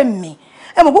ó rẹ̀ mí.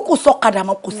 Ẹ mọ̀ pé kò sọ kadà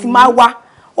mọ́ kò sí máa wá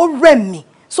ó rẹ̀ mí.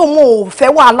 So mo ò fẹ́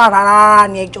wàhálà rárá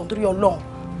ni ẹjọ́ torí Ọlọ́run.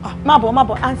 Má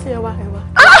bọ̀ aunty ẹ wá.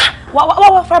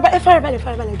 Wá farabalẹ̀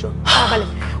jọ. Farabalẹ̀.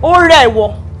 Ó rẹ̀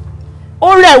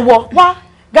wọ. Wá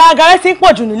gàgàrẹ́ tí ń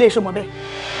pọ̀ jù nílé ìṣọmọ bẹ́ẹ̀.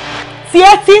 Tí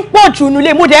ẹ ti ń pọ̀ jù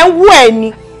nílé mo dẹ̀ ń wú ẹ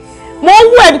ni. Mo ń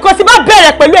wú ẹ because tí bá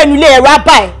bẹ̀rẹ̀ pẹ̀lú ẹnu ilé ẹ̀rọ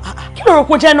abá ẹ̀. Kí ló rò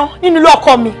pé jẹ́ ná nínú ilé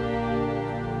ọkọ mi?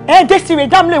 Desire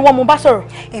dámúlò ìwọ mo bá sọ̀rọ̀.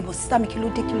 Bọ̀ sísá mi kí ló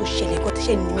dé kí ló ṣẹlẹ̀ kó tí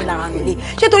ṣe ní mi lára nílé.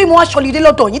 Ṣé torí mo wá ṣọlidé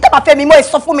lọ́dọ̀ yín tẹ́ bá fẹ́ mi mọ́ ẹ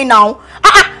sọ fún mi náà.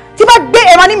 Tí bá gbé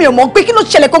ẹ̀rọ ní mi ò mọ̀ pé kí ló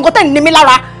ṣẹlẹ̀ gangan tẹ́ ní mi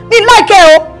lára. Mi láìkẹ́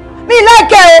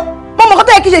o. Mo mọ̀ kó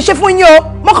tẹ́ yẹ kí ṣe fún yín o.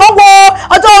 Mo kàn wo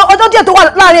ọjọ́ díẹ̀ tó wà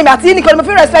láàrin èmi àti yín nìkan ni mo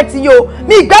fi respect yín o.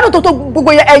 Mi ìgbádùn tó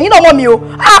gbogbo ẹ̀yin náà mọ̀ mi o.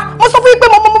 Mo sọ fún yín pé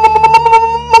mo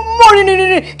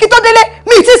rìn kí tó délé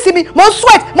mi ì tí sí mi mo ń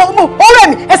sweat ó rẹ̀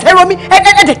mi ẹsẹ̀ ro mi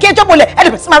ẹ̀dẹ̀ kí ẹjọ́ bolẹ̀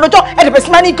ẹ̀dẹ̀ bẹ̀rẹ̀ sí máa rojọ́ ẹ̀dẹ̀ bẹ̀rẹ̀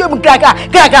sí máa ní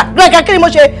gàgà kí ni mo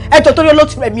ṣe ẹjọ́ torí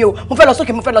olóòtú rẹ̀ mi o mo fẹ́ lọ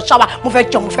sókè mo fẹ́ lọ shower mo fẹ́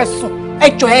jọ mo fẹ́ sùn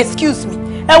ẹjọ́ excuse me.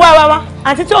 Ẹ wá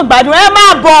àǹtí tí ò gbádùn ẹ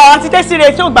máa bọ̀ àǹtí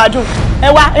Desire tí ò gbádùn ẹ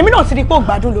wá èmi náà ti rí pé ò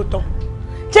gbádùn ló tán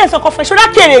jẹ́ ìsọkọ fẹ́ ṣọ́dá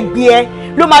kèrè gbé ẹ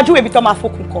ló máa júwèé ibi tó máa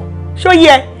fokùn kọ ṣó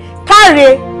yẹ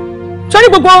káre sórí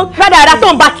gbogbo rádaràdà tó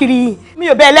ń bá kiri yìí mi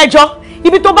ò bẹ ẹlẹ́jọ́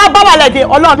ibi tó bá wà lẹ́dẹ̀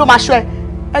Ọlọ́run ló máa ṣọ́ ẹ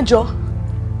ẹjọ́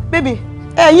baby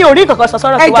ẹ̀yin ò rí nǹkan kan sọ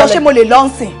sọ́rọ̀ tó wà lẹ́ ẹjọ́ ṣé mo lè lọ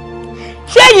nsìn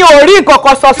ṣé ẹ̀yin ò rí nǹkan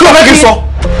kan sọ kí ló fẹ́ kí n sọ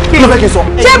kí ló fẹ́ kí n sọ.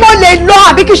 ṣé mo lè lọ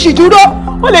àbí kí n ṣì dúró.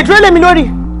 ó lè dúró lé mi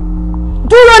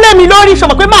lórí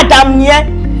ṣọmọ pé madam ni ẹ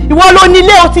ìwọ ló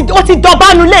nílé ó ti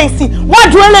dọ̀bánu lé ìsìn wọ́n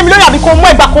dúró lé mi lórí àbí kò mú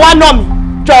ẹgbà kó wá nà mí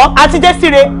jọ àti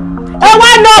Désiré ẹ wá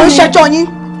nà mí. ṣẹjọ yín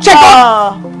ṣẹjọ.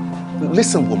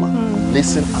 Listen woman,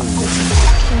 listen and listen.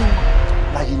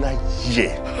 Láyé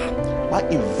why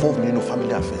involve me in your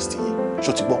family affairs ti yín?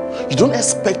 Ṣòtìgbọ́, you don't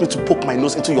expect me to poke my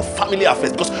nose into your family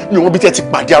affairs because mi ò mọ̀ bí tẹ́ ti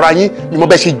pàdé ara yín, mi mọ̀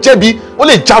bẹ́ẹ̀ ṣe jẹ̀bi, ó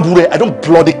lè jábù rẹ̀, I don't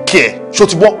bloody care.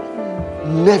 Ṣòtìgbọ́,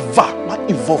 never má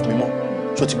involve mi mọ́.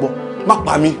 Ṣòtìgbọ́, má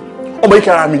pa mí, ọmọ yìí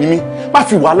kára mi ni mí, má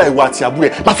fi wàhálà ìwà àti àbúrò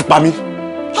ẹ̀, má fi pa mí.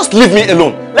 Just leave me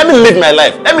alone. Let me live my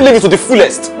life. Let me live it to the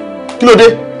fullest. Kí ló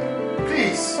dé?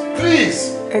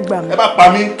 Please. Ẹ gbà mí. Ẹ bá pa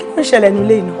mí. Ó ṣẹlẹ̀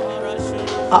nílé iná.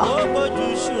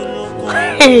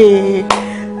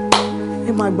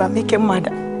 Ẹ máa gbà mí kẹ́ máa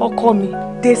dà ọkọ mi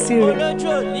Désiré.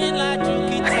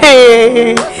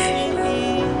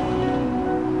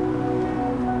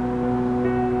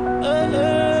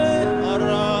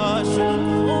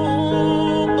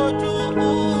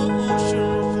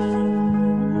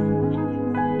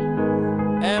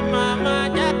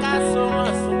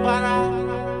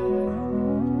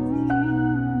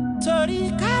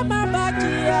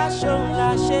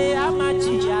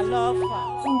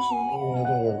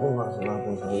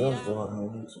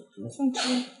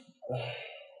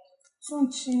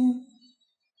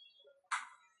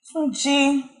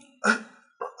 Túnjí.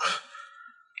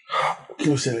 Kí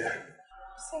ló ṣẹlẹ̀?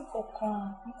 Sí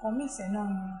nǹkan mí ìṣẹ̀ náà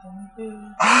ni ìbọn ní pé.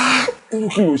 Irú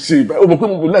kí ló ṣe ìbá? O mọ̀ pé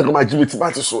mo lẹ́ẹ̀kan máa jí mi tí bá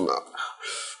ti sùn náà.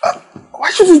 Why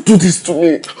should you do this to me?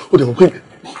 O dẹ̀ mọ̀ pé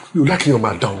mi ò lákìyàn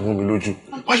máa dá òun mi lójú.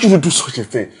 Why should you do such a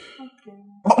thing?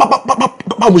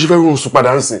 Báwo mo ṣe fẹ́ rún sùn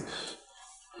padà ń sìn?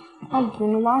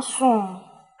 Ọ̀gbìn wá sùn.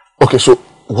 Okay, so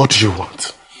what do you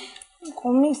want?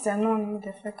 Nǹkan mí ìṣẹ̀ náà ni mo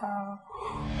dẹ̀ fẹ́ ká.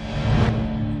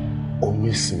 Oh,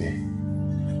 miss me.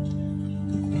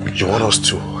 You want us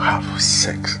to have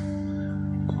sex?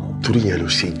 Torí yẹn ló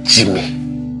ṣe jí mi.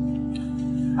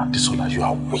 Adesola, you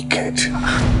are wicked.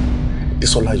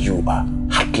 Adesola, you are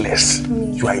heartless.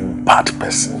 You are a bad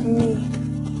person.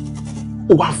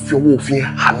 Ó wá fi ọwọ́ òfin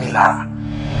há mi lára.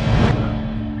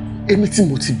 Èmi tí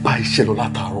mo ti bá iṣẹ́ lọ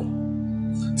látàárọ̀.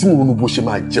 Tí mo ronú bó ṣe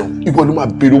máa jẹun. Ìwọ ló máa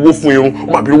béèrè owó fún irun,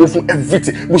 ó máa béèrè owó fún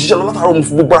everything. Mo ṣiṣẹ́ lọ látàárọ̀ mo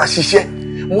fi gbogbo ara ṣiṣẹ́.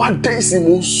 Mo wá dé ìsìn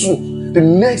mo ń sùn. The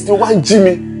next day one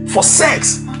Jimmy for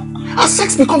sex. And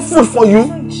sex become food for you.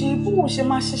 Túnjí, bó ṣe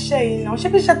máa ṣiṣẹ́ yìí náà. Ṣé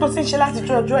bí iṣẹ́ tó ti ń ṣe láti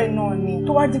ọjọ́ iná ni?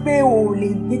 Tó wá di pé o lè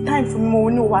ní time fún mi mo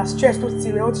ní wà stress tó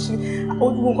ti rẹ̀ ó ti ṣe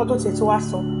gbogbo nǹkan tó tiẹ̀ tó wá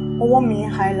sọ. Ọwọ́ mi ń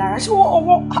ha ẹ lára. Ṣé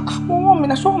ọwọ́ mi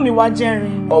náà ṣé ọwọ́ mi wá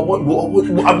jẹ́rìn?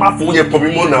 Ọwọ́ a máa fún yẹn pọ̀ mi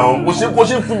mọ́ náà. Bó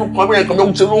ṣe fi pọ̀ mi yẹn kan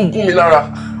mi ṣe ló ń gún mi lára.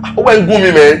 Ó wá ń gún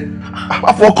mi mẹ́.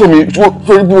 A fọ́ ọkọ mi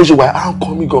torí bí mo ṣe wà á ń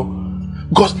kọ́ mi gan.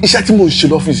 Because iṣẹ́ tí mo ń ṣe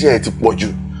lọ́fíìsì yẹn ti pọ̀ jù.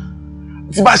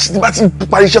 Tí bá ti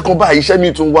parí iṣẹ́ kan báyìí iṣẹ́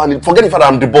mi tún wá ní forget the fact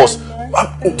that I'm the boss.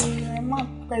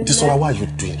 Adesola, why are you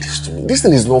doing this to me? This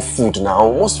thing is not food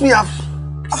now. Must we have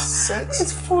sex?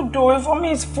 It's food though. For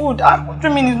me it's food. What do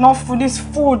you mean it's not food? It's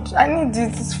food. I need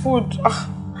it. It's food.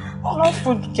 Not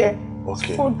food, okay?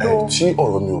 Okay. Food though. Tí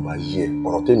ọ̀rọ̀ mi ò bá yé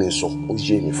ọ̀rọ̀ tèmi sọ ó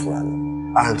yé mi fúnra mi.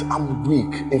 And I'm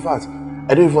weak. In fact,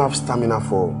 I don't even have stamina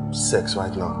for sex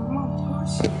right now.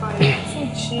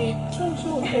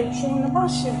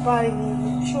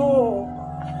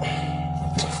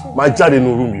 Má jáde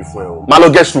nínú room yìí fún ẹ o. Má lọ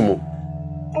guest room o.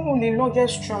 Oh, lè lọ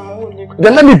guest room o lè.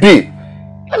 Then let me be.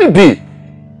 Let me be.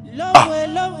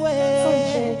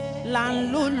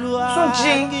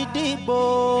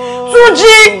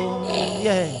 Túnjí.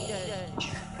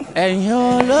 Ẹ̀yin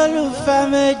olólùfẹ́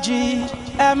méjì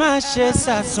ẹ má ṣe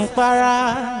ṣàsùnpara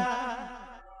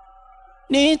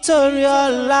nítorí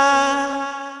ọ̀la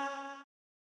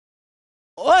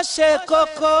ó ṣe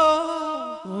kókó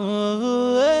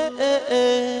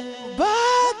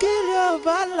báàgìrì ò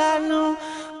bá lanu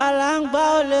aláǹgbá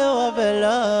ò lè wọbẹ̀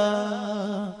lọ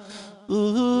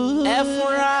ẹ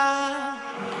fúnra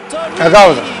torí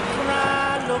ìfúnra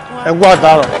lókun ẹ kú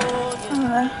àtàrọ̀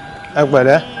ẹ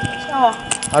pẹ̀lẹ́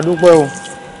adúpẹ́ o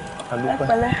adúpẹ́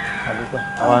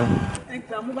àwa ni. ẹ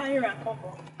gbà mú bá yín ra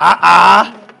kọ́kọ́.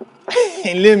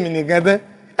 ilé mi nìkan tẹ́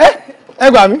ẹ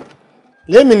gbà mí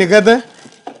lémi nìkan tẹ́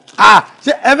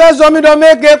ṣé ẹ fẹ́ sọ mí dán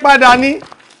méke padà ní.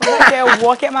 kẹ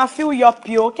wọ kẹ máa feel your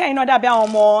pio kẹyìn náà dàbí àwọn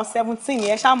ọmọ 17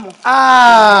 yẹn ṣàmù.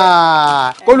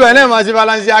 kólú ẹ náà máa ṣe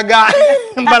Balenciaga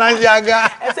Balenciaga.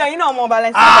 ẹsẹ yín náà mọ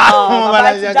Balenciaga.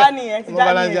 Balenciaga Tijani yẹn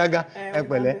Balenciaga ẹ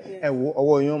pẹ̀lẹ́ ẹ wo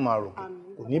ọwọ́ yín ó máa rò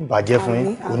kò ní bàjẹ́ fún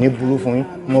yín kò ní burú fún yín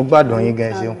mo gbádùn yín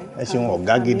gan ẹ ṣeun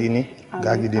ọ̀gá gidi ní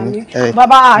ọ̀gá gidi ní.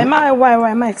 bàbá ẹ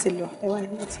má ti lọ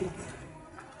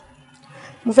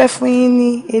mo fẹ́ fún yín ní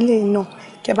eléyìí náà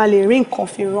kẹ́ bá lè rí nǹkan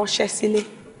fi ránṣẹ́ sílé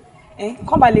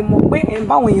kán bá lè mọ̀ pé ẹ̀ ń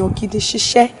báwọn èèyàn gidi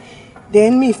ṣiṣẹ́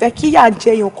then mi ìfẹ́ kíyà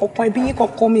jẹ èèyàn kankan ẹbí yín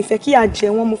kankan mi ìfẹ́ kíyà jẹ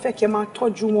wọn mo fẹ́ kẹ́ máa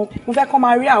tọ́jú wọn mo fẹ́ kán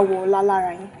máa rí àwọ̀ ọ̀la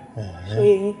lára yín so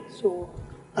yẹn so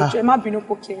ẹjọ́ ẹ má bínú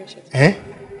pé kéré ṣe.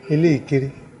 eléyìí kéré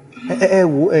ẹ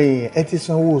wo ẹ ti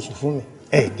san owó oṣù fún mi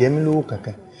ẹ jẹ mí lówó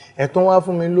kankan ẹ tún wá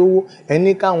fún mi lówó ẹ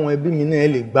ní káwọn ẹbí mi náà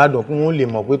lè gbádùn kí wọn lè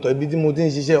mọ̀ pé tọ ibi tí mo ti ń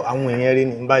ṣiṣẹ́ àwọn èèyàn rẹ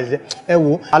ní ń bá ṣiṣẹ́ ẹ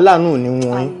wo aláàánú ò ní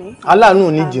wọn yín aláàánú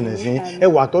ò ní jìnnà sí yín ẹ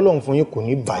wà tọ́lọ́run fún yín kò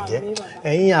ní bàjẹ́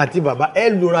ẹ̀yin àti bàbá ẹ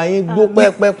lura yín gbó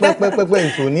pẹ́pẹ́pẹ́pẹ́pẹ́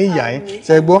ìṣò ní ìyá yín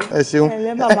ṣe gbọ́ ẹ ṣeun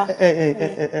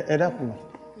ẹ dákun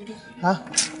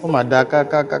ó mà dáa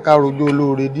ká rojọ́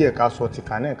olóore díẹ̀ ká sọ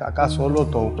tìkà náà ká sọ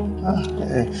lọ́tọ̀ o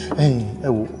ẹ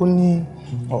wò ó ní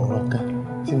ọ̀rọ̀ kan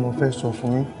tí mo fẹ́ sọ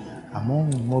fún yín àmọ́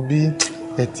mo bí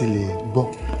ẹ ti lè gbọ́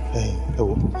ẹ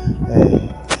wò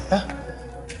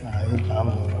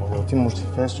ìbámu ọ̀rọ̀ tí mo sì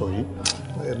fẹ́ sọ yìí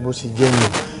bó ṣe jẹ́ mi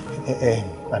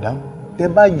madam tẹ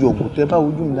bá yọ̀gò tẹ bá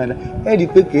ojú mi dáadáa ẹ rí i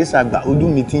pé kìí ṣàgbà ojú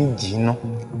mi ti ń jìnnà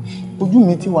ojú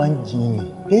mi ti wà ń jìnnà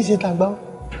kìí ṣe tàgbà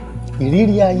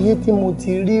ìrírí ayé tí mo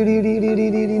ti rí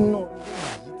náà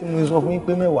tí mo sọ fún yín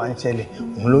pé mẹ́wàá ń ṣẹlẹ̀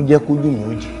òun ló jẹ́ kójú mi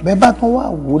ó jì bẹ́ẹ̀ bá tán wà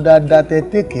wò dáadáa tẹ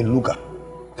tèkè lùkà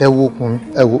ẹ wo okùn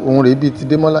ẹ wo ohun rèé bíi ti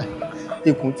Démọ́lá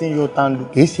ikùn tí ń yọ tandu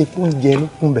kìí ṣe kó ń jẹ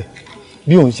lókun bẹ̀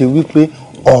bí òun ṣe wí pé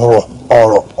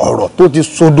ọ̀rọ̀ tó ti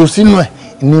sodo sínú ẹ̀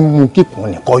ní mú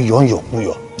kíkùn nìkan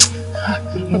yọ̀ǹyọ̀kúyọ̀.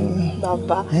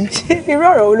 bàbá ṣé irú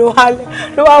ọ̀rọ̀ wo ló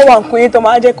wá wà nǹkan yín tó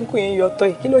máa jẹ́ kúkú yín yọ̀tọ̀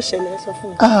yìí kí ló ṣẹlẹ̀ sọ fún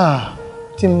mi.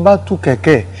 tí n bá tú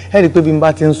kẹ̀kẹ́ ẹ rí i pé bí n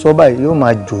bá ti ń sọ báyìí yóò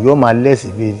máa jò yóò máa lẹ́sì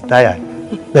bíi táyà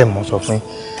bẹ́ẹ̀ mo sọ fún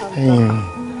yín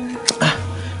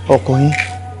ọkọ yín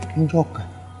níjọ́ kan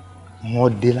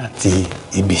wọ́n dé láti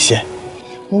ibi iṣẹ́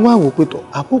wọ́n wá wò pé tó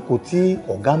àkókò tí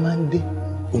ọ̀gá máa ń dé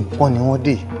nǹkan ni wọ́n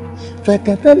dé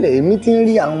fẹ̀kẹ̀tẹ̀lẹ̀ èmi ti ń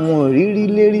rí àwọn ìrírí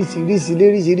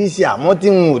léríṣiríṣi àmọ́ tí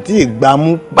wọn ò tí ì gbámú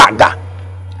gbàgà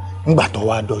nígbà tó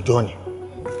wá dọjọ́ ni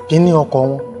kí ní ọkọ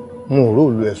wọn ò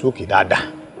róòlù ẹ̀ sókè dáadáa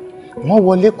wọ́n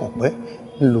wọlé kọ̀pẹ́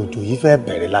ńlòjò yìí fẹ́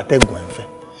bẹ̀rẹ̀ látẹ̀gùn ẹ̀fẹ́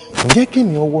ǹjẹ́ kí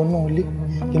ni ọwọ́ náà lé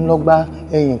kí n lọ gba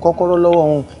ẹ̀yìn kọ́kọ́rọ́ lọ́wọ́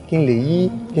wọn kí n lè yí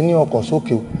kí ní ọkọ̀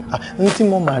sókè o ní tí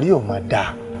mo máa rí ọ̀ máa dáa.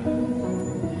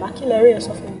 bákílẹ̀ rí ẹ̀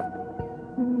sọ fún mi.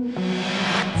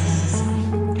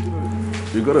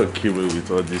 You gotta kill me with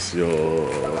all this your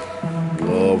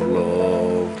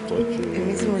love, touching.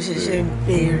 Èmi tí mo ṣẹ̀ṣẹ̀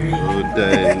bẹ̀rẹ̀. Oh,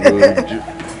 damn, lójú.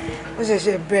 Mo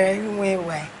ṣẹ̀ṣẹ̀ bẹ̀rẹ̀ nínú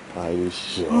ẹwà ẹ̀. Are you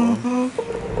sure? Now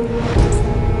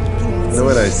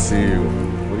when I see you,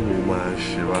 what do you mean, man?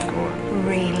 Shiva, come on.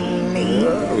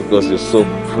 Really? Because you're so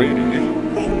pretty.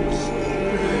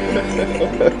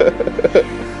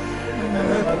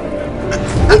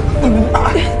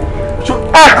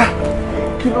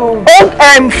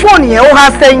 Fóònù yẹn ó há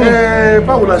sẹ́yìn.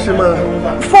 Báwo la ṣe máa.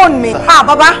 Fóònù mi.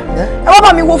 Bàbá ẹ wá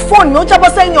bá mi wo fóònù mi ó jábọ́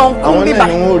sẹ́yìn ọ̀nkún bíbá. Àwọn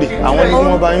náà ni wọ́n rí àwọn ni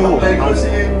wọ́n bá yín wò.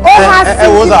 Ó há sí ẹ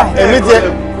wo sà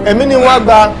èmi ni wọ́n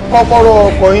gba kọ́kọ́rọ́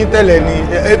ọkọ̀ yín tẹ́lẹ̀ ni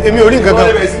èmi ò rí nǹkan kan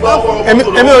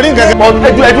èmi ò rí nǹkan kan.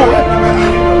 ẹjọ́ ẹ̀rú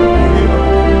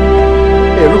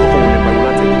kọ̀ọ̀kan wọn nípa ìwà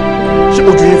tẹ̀lé ṣé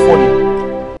ojú yín fọ́ ni.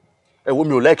 ẹ wo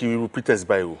mi ò like irú pretext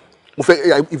báyìí o mo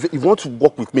fẹ́ if you want to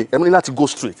work with me ẹ ní láti go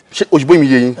straight ṣé òyìnbó mi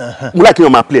yé yín mo like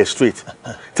yín máa play straight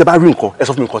tẹ bá rí nǹkan ẹ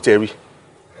sọ fún mi nǹkan tẹ rí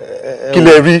kí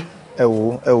lẹ rí. ẹ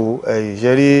wo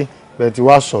ìṣẹ́rí bẹ́ẹ̀ tí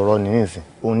wàá sọ̀rọ̀ nìyẹn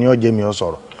òun ni ọ̀jẹ̀ mi ò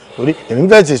sọ̀rọ̀ torí èmi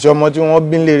fẹ́ ṣèṣe ọmọ tí wọ́n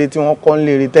bí ń léèrè tí wọ́n kọ́ ń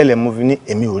léèrè tẹ́lẹ̀ mo fi ní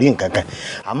èmi ò rí nǹkan kan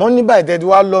àmọ́ ní báyìí tẹ́ ti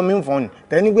wá lọ mí fọ́ọ̀nù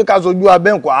tẹ́ni pé ká sojú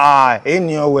abẹ́ǹkọ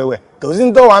ènìyàn wẹ̀wẹ̀ kò sí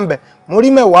ń tọ́ wa ń bẹ̀ mo rí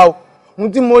mẹ́wàá o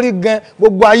ohun tí mo rí gan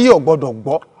gbogbo ayé ò gbọ́dọ̀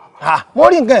gbọ́ mo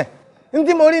rí nǹkan ohun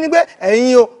tí mo rí ni pé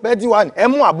ẹ̀yin o bẹ́ẹ̀ ti wà ní ẹ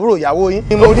mú àbúrò ìyàwó yín.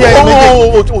 mo rí ẹ̀yin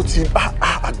méjèèjì. o ti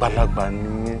àgbàlagbà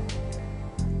ni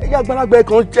ẹ̀yin àgbàlagbà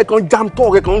ẹ̀ kan jam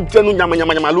tọ́ ẹ̀ kan jẹ́nu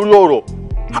yamayama lórí ọ̀rọ̀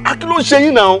kí ló ń ṣe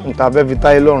yín náà. n ta fẹ́ fi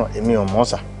táyé lọ́rùn èmi ò mọ̀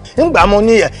sà nígbà mo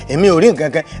ní èmi ò rí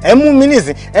nǹkan kan ẹ mú mi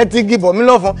nísìn ẹ ti gibọ̀ mí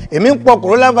lọ́fun èmi ń pọ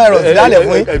coronavirus dálẹ̀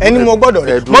fún yín ẹni mo gbọ́dọ̀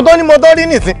rí mọ́tọ́ rí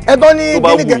nísìn ẹ tọ́ ní kíníkẹ́. tó bá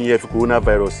wù yín ẹ fi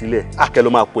coronavirus sílẹ̀ akẹ́ ló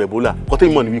máa pọ̀ Ebola kọ́tẹ́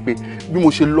ìmọ̀ ni wípé bí mo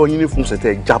ṣe lọ yín ní fún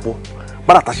ṣẹ̀tẹ̀ jábọ́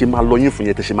bára ta ṣe máa lọ yín fún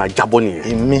yẹn tẹ ṣe máa jábọ́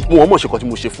nìyẹn mo wọ́n mọ̀ ṣe kọ́ tí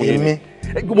mo ṣe fún yín ni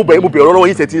mo bẹ̀rẹ̀ ọ̀rọ̀ lọ́wọ́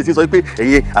yín tẹ̀ tí sọ pé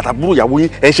ẹ̀yin àtàbúrò ìyàwó yín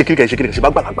ẹ̀ ń ṣe kíríkà ṣe bá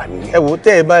gbàlagbà nìyẹn. ẹ wò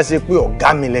tẹ́ ẹ bá ṣe pé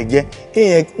ọ̀gá mi lẹ jẹ́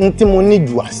kéèyàn ń tí mo ní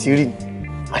ju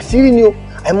àṣírí ni o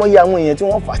àìmọye àwọn èèyàn tí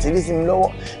wọ́n fàṣírí sí mi lọ́wọ́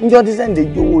níjọ́ tí Sunday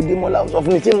jowó Démọ́lá sọ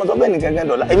fún mi tí mo sọ bẹ́ẹ̀ ní kankan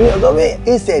dọ̀la èmi ọ̀sọ́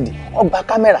bẹ́ẹ̀ AZ ọgbà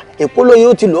kámẹ́rà èkó lóye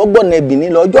ó ti lọ gbọ̀nà ẹ̀bì ní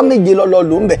lọ ọjọ́ méje lọ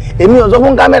lò ń bẹ̀ èmi ọ̀sọ́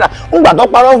fún kámẹ́rà ńgbà tó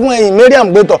parọ́ fún ẹ̀yìn Mariam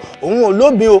gbẹ́tọ̀ òun ò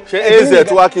lóbi o. ṣé AZ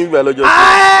tí wàá kí n gbà lọ́jọ́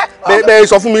sí bẹ́ẹ̀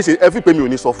sọ fún mi ẹ fi pé mi ò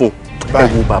ní sọ fún ẹ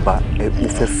wo bàbá mo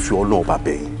fẹ́ fi Ọlọ́run bá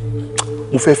bẹ̀ yín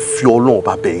mo fẹ́ fi Ọlọ́run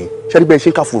bá bẹ̀ yín ṣẹ́ni bẹ́ẹ̀ ṣe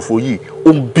ń ká fòfò yìí ó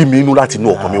ń bí mi inú láti inú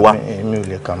ọkàn mi wá. èmi ò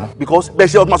lè kà mọ́. because bẹ́ẹ̀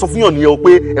ṣe ọdún máa sọ fún yàn nìyẹn o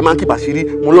pé ẹ máa ń kípa sírí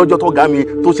mo lọ́jọ́ tó ga mi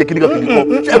tó ṣe kíníkan kíníkan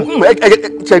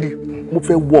ṣẹ́ni mo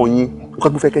fẹ́ wọ̀ yín nǹkan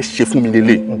tí mo fẹ́ kẹ́ ṣe fún mi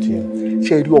lélẹ̀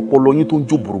ṣe rí ọpọlọ yín tó ń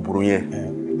jó bòròbòrò yẹn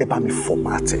ẹ bá mi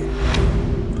format ẹ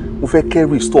mo fẹ́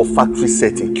kẹ́ restore factory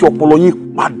setting kí ọpọlọ yín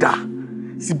padà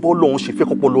sí bọ́ọ̀lù ọ̀hún ṣe fẹ́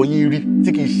kọ́pọlọ yín rí tí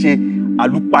kì í ṣe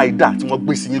àlùpàìdà tí wọ́n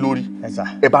gbé sí yín lórí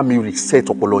ẹ bá mi reset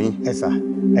ọpọlọ yín. ẹ sà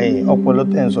ẹ̀yin ọpọlọ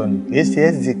tẹ́ ń sọ ni kì í ṣe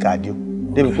sd card o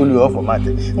débi kó lè ọ̀fọ̀ máa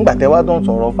tẹ̀ nígbà tẹ́ wá tó ń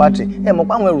sọ̀rọ̀ fátìrì ẹ mọ̀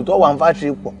pé àwọn ẹrù tó wà ń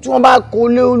fátìrì pọ̀ tí wọ́n bá kó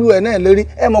lé olú ẹ̀ náà lérí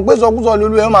ẹ mọ̀ pé sọkúsọ lé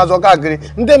olú ẹ̀ máa sọ káàkiri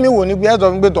ní tẹ́mi wò ní pé ẹ sọ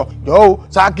fún gbẹ́tọ̀ jọ̀ọ́ o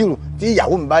Sákìrù tí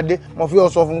ìyàwó mi bá dé mo fi ọ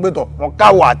sọ fún gbẹ́tọ̀ wọn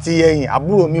káwọ àti ẹ̀yìn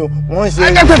àbúrò mi o wọ́n ń ṣe.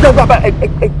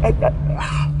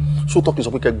 sótọ́ kì í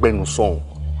sọ pé kẹ́ gbẹnu sọ̀hún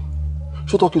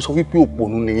sótọ́ kì í sọ wípé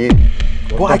òpònú nìyẹn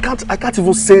but I can't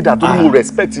even say that don't mo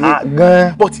respect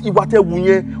yín but ìwà tẹ́ wù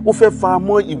yẹn ó fẹ́ fa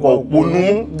mọ́ ìwà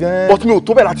òpònú but mi ò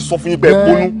tó bẹ́ẹ̀ láti sọ fún yín pé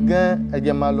òpònú. ẹ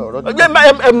jẹ́ máa lọ ọ̀rọ̀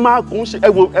ẹ máa kò ń ṣe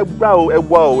ẹ gbá o ẹ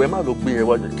wá o ẹ má lọ gbé ẹ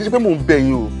wá kì í ṣe pé mò ń bẹ̀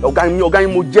yín o ọ̀gá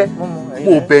yín mo jẹ́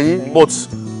mo bẹ̀ yín but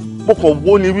mo kàn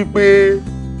wó ni wípé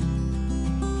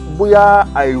bóyá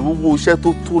àìrówó iṣẹ́ tó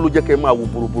ló jẹ́ kẹ́ máa wò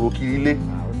bòròbòrò kiri ilé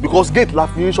because gate la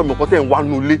fi ń ṣọmọ kan tẹ̀ ń wá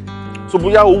nulẹ̀ so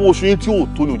bóyá owó oṣù yín tí ò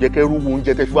tó ní ò jẹ́ kẹ́ rú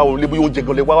oúnjẹ tẹ́ fi wá wọlé bóyá oúnjẹ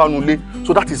gan lè wá nulẹ̀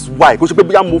so that is why kò ṣe pé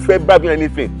bóyá mo fẹ́ bribe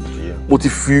anything mo ti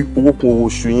fi owó kún owó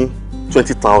oṣù yín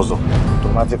 20,000.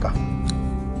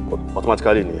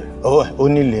 automatically nìyẹn. ó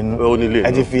nílé nu ó nílé nu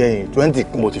ẹ ti fi ẹ̀yìn 20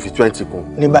 kún. mo ti fi 20 kún.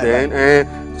 ní báyìí then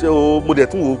ṣé o mo dẹ̀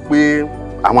tún wò pé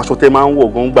àwọn aṣọ tẹ́ máa ń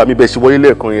wọ̀ gan gbà mí bẹ́ẹ̀ ṣe wọlé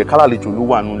lẹ́ẹ̀kan yẹn kálàlejò ló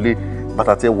wà nulẹ̀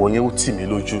bàtà tẹ́ wọ̀ yẹn ó tì mí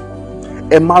lójú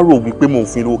ẹ má rò wípé mò ń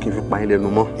fún yín lówó kí n fi pa yín lẹ́nu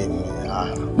mọ́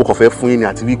mo kàn fẹ́ fún yín ni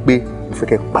àti wípé mo fẹ́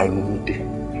kẹ́ pa inú mi dé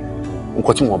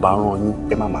nǹkan tí wọ́n bá rán yín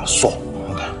ẹ má máa sọ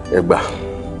ẹ gbà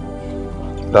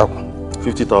dákun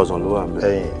 50,000 ló wà ńbẹ̀.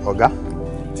 ẹ̀yin ọ̀gá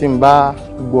tí n bá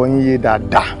gbọ́ yín yé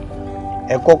dáadáa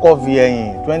ẹ kọ́kọ́ fi ẹ̀yìn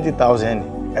 20,000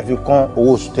 ẹ fi kún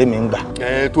owó oṣù tèmi ń gbà.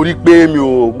 torí pé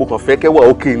mo kàn fẹ́ kẹ́wà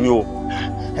òkè ni o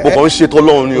mo kàn ń ṣe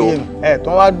tọ́lọ́run ni o. ẹ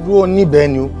tán wá dúró níbẹ̀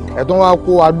ni o ẹ tán wá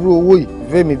kó adúró owó yìí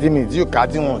fẹ́mi tí mi tí yóò ká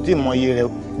tí wọn tí mọ iye rẹ o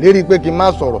lérí pé kí n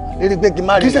má sọ̀rọ̀ lérí pé kí n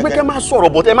má rí. kì í ṣe pé kẹ́ má sọ̀rọ̀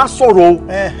but ẹ má sọ̀rọ̀ o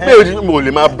bẹ́ẹ̀ mo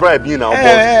lè máa bribe yín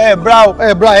náà.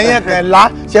 bra ẹ̀yìn kan lá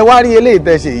ṣe wá rí eléyìí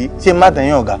tẹ́ ṣe yìí ṣe má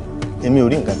tẹ̀yìn ọ̀gá èmi ò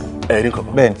rí nǹkan kan. ẹ rí nǹkan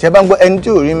kan. bẹ́ẹ̀ ṣe bá ń gbọ́ ẹni tí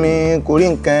ò rí mi kò rí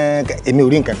nǹkan kan èmi ò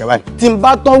rí nǹkan kan báyìí. tí n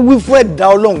bá tán wí fún ẹ̀dá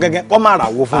Ọlọ́run gẹ́gẹ́ kọ́ máa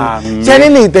ràwọ̀ fún mi. ṣé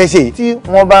nínú ìtẹ̀ṣe tí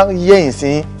wọ́n bá yẹ̀yìn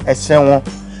sí ẹsẹ̀ wọn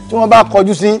tí wọ́n bá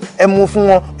kọjú sí ẹ mú fún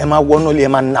wọn ẹ máa wọnú ilé ẹ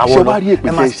máa náwó lọ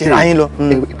ẹ máa ṣe ayín lọ.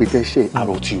 ìpètè iṣẹ́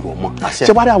àrò ti rọ̀ mọ́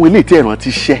ṣé wá rí àwọn eléyìí tí ẹ̀ràn ti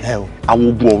ṣẹ́ àwọn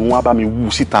ogun ọ̀run wa bá mi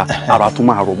wú síta àrò àtún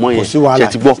máa rọ̀ mọ́ yẹn ṣe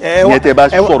ti gbọ́ ìyẹn tẹ́ bá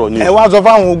sọ̀rọ̀ ni. ẹ wá sọ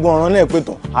fáwọn ogun ọ̀run náà pé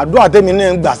tọ̀ àdúrà tèmi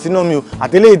náà ń gbà sínú mi o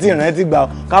àtẹlẹ́yìn tí ìrìn ti gbà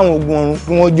káwọn ogun ọ̀run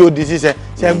kí wọ́n jó di ṣíṣe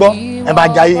ṣe gbọ́ ẹ bá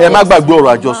jayé. ẹ má gbàgbé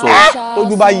ọ̀rọ̀ àjọsọ.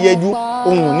 tójú bá yẹjú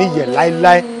ohun ò ní yẹ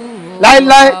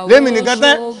láéláé lémi nìkan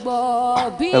tẹ́.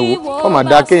 ẹ wo kọ́ máa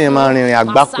dá kéèyàn máa rìnrìn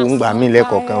àgbákò ń gbà mí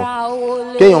lẹ́kọ̀ọ̀kan o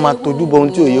kéèyàn máa tojú bọ ohun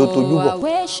tí òye ó tojú bọ̀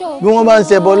bí wọ́n bá ń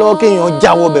ṣẹbọ lọ́wọ́ kéèyàn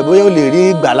jáwọ́ bẹ̀ bóyá ó lè rí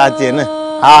ìgbà láti ẹ̀ náà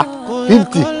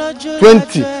 50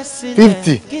 20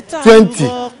 50 20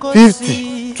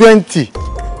 50 20.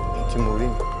 tí mo rí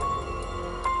ni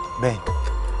bẹ́ẹ̀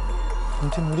ni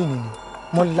tí mo rí ni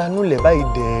mo lanú lẹ̀ báyìí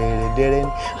dẹ̀rẹ̀dẹ̀rẹ̀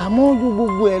ni àmọ́ ojú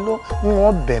gbogbo ẹ lọ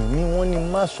wọ́n bẹ̀ mí wọ́n ní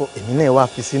má sọ èmi náà wá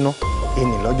fi síná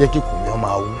ẹnì lọ́jẹ́ kíkù mi ọmọ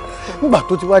àwù nígbà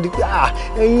tó ti wá di pé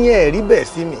ẹ̀yin ẹ̀ rí bẹ́ẹ̀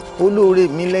sí mi olóore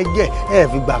mi lẹ́jẹ̀ ẹ̀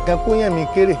fìgbà kan kó yẹn mi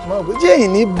kéré máa gbé tí èyí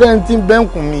ní bẹ́ńtì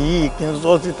bẹ́ńkùn mi yìí kí n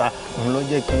sọ síta òun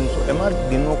lọ́jẹ́ kí n sọ ẹ má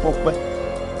gbinú pọ́pẹ́.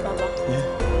 bàbá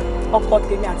ọkọ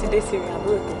tèmi àti dẹ́sẹ̀ rìn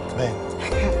àbúrò tèmi. bẹ́ẹ̀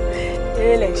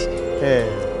eré lẹ̀ ṣe.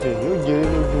 yóò jèrè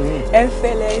lójú yín. ẹ ń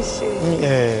fẹ́ lẹ́ ṣe.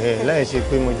 láì ṣe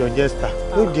pé mo jọ jẹ́sítà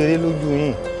yóò jèrè lójú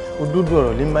yín òdodo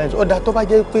ọ̀rọ̀ lè máa ń sọ ọ̀dà tó bá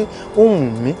jẹ́ pé ohun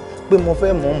mi pé mo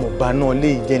fẹ́ mọ̀ ọmọ ọba náà lé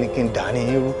ìjẹ́ ni kí n dà ní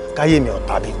irú káyé mi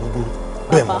ọ̀tá bí gbogbo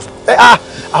bẹ́ẹ̀ mọ̀ sọ.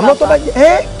 àmọ́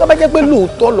tó bá jẹ́ pé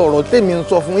lóòótọ́ lọ̀rọ̀ tèmi ń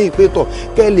sọ fún yín pé tọ̀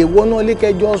kẹ́ lè wọná lé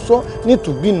kẹjọ sọ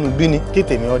nítùbínúbí ni kí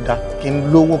tèmi ọ̀dà kí n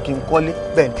lówó kí n kọ́lé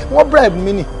bẹ́ẹ̀ ni wọ́n bribe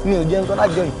mi nì ní òjẹ́ ń sọ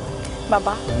lájọ yìí.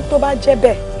 bàbá tó bá jẹ́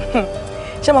bẹ́ẹ̀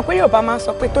ṣe mọ̀ pé Yorùbá máa ń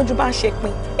sọ pé tójú bá ń ṣe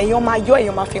pin èèyàn máa yọ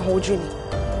èèyàn máa fi hàn ojú ni.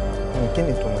 kí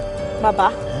ni ìtumọ̀?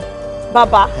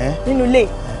 bàbá nínú ilé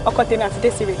ọkọ tèmi àti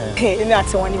Désiré èmi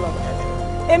àti wọn ni bàbá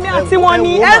èmi àti wọn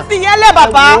ni ẹ fi yẹn lẹ̀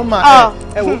bàbá.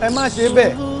 ẹ má ṣe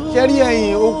bẹ́ẹ̀ ṣe rí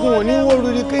ẹ̀yin okun òní wó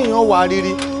riri kéèyàn wà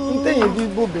riri téèyàn bí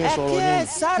bóbìnrin sọ̀rọ̀ nínú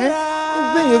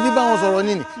téèyàn bí bá wọn sọ̀rọ̀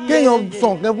nínú kéèyàn sọ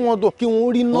nǹkan fún wọn tó kí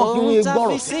wọ́n rí náà kí wọ́n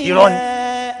gbọ́rọ̀ sí irọ́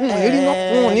ni wọn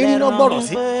ò ní rí náà gbọ́rọ̀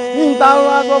sí ní ta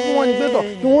wá sọ fún wọn ní pẹ́tọ̀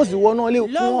kí wọ́n sì wọnú ilé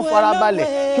kí wọ́n farabalẹ̀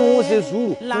kí wọ́n ṣe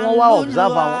sùúrù kí wọ́n wá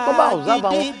observe àwọn tó bá observe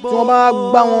àwọn tí wọ́n bá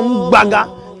gbá wọn mú gbága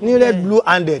ní red blue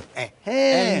handed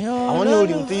àwọn ní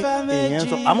orí tí èèyàn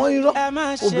sọ àmọ́ irọ́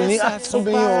obìnrin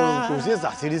ọ̀rọ̀ kò sí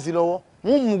ìsàṣírí sí lọ́wọ́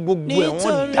wọ́n mú gbogbo ẹ̀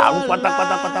wọ́n dàrú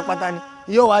pátápátá ni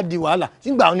yóò wá di wàhálà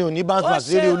nígbà wọn ni òní bá ń sọ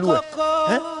àṣírí olúwẹ̀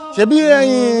ṣebí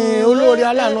ẹ̀yin olórí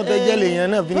aláàánú tẹ jẹ́ lèèyàn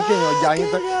náà fi ní kéèyàn ọjà yín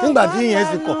tán nígbà tí ìyẹn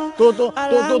sì kọ̀ tó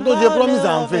ṣe promise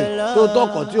and fail tó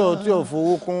tọkọ̀ tí ò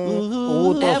fowó kún owó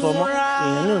tó sọ mọ́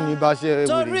èèyàn náà ní bá ṣe wèrè jẹ́.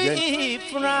 torí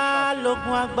ìfúnra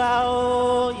lógun àgbà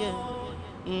òye.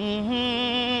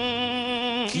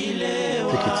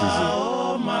 Take it easy.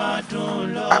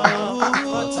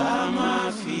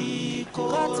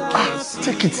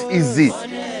 Take it easy.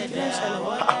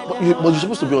 But you're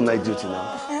supposed to be on night duty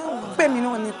now. Pé mi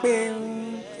náà ni pé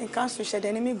nǹkan ṣe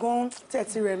ṣẹ̀dẹ̀ ni mí gan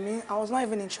tẹ̀tí rẹ̀ mí. I was not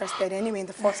even interested anyway in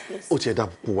the first place. Ó tiẹ̀ dá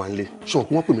kó wá nílé. Ṣé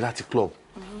wọ́n pè mí láti club?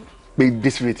 Pé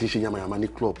Desiree ti ń ṣe yamayama ní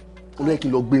club. Olóyè kí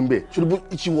n lọ gbé ń bẹ̀.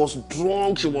 She was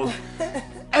drunk, she was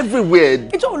everywhere.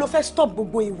 Ìjọ́ wo ló fẹ́ stop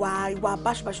gbogbo ìwà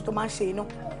báṣubàṣu tó máa ń ṣe iná?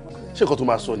 Ṣé nǹkan tó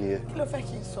máa sọ nìyẹn? Kí ló fẹ́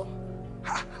kí n sọ?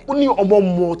 Ó ní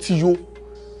ọmọ tí yó.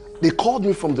 They called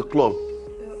me from the club.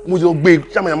 Mo jọ gbé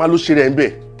yamayama ló ṣe rẹ̀ ń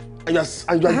bẹ̀.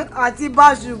 Àti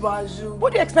báṣubàṣu.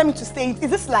 What do you expect me to say?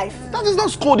 Is this life? That is not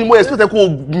scolding. Mo expect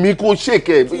kó shake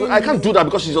her. I can't do that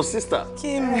because she's your sister.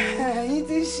 Kí mi? Yín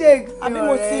ti shake. Àbí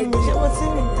mo ti mi? Ṣé mo ti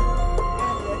mi?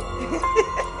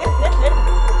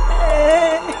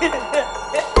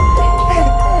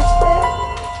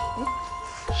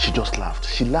 She just laughed.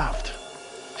 She laughed.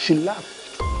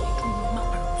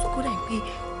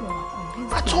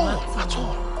 At all.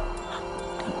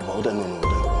 Well, no.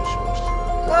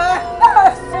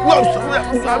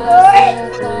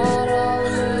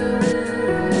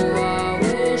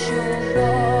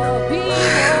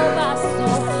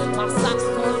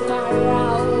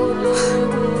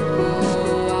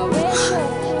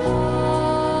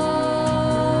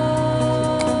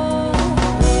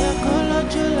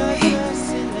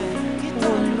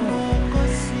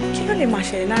 Lè máa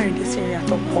ṣẹlẹ̀ láàrin Desiree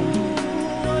àtọkọ mi.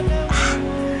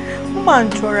 Wọ́n máa ń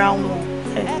jọra wọn.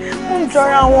 Wọ́n ń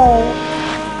jọra wọn o.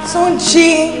 Túnjí.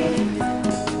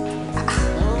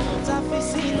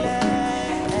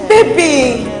 Bébì.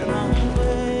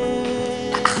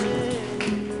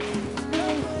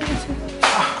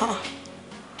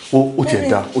 Ó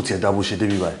tiẹ̀ dá bó ṣe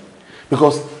débi báyìí.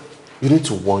 Because you need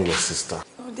to warn your sister.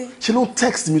 She don't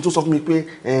text me to sọ fún mi pé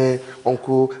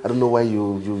uncle, I don't know why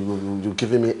you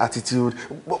giving me attitude.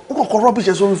 What rubbish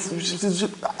is so.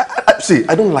 See,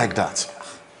 I don't like that.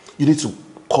 You need to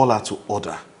call her to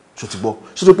order. Ṣòtìgbọ́.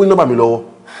 Ṣé tó pín nọ́mbà mi lọ́wọ́?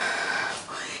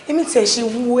 Èmi tẹ̀ ṣe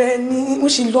wú ẹ ní mo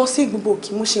ṣe lọ sí gbogbo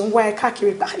kí mo ṣe ń wá ẹ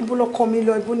káàkiri gbà ibo lọ kọ́ mi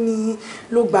lọ ibo ni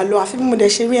ló gbà lọ àfi bí mo dẹ̀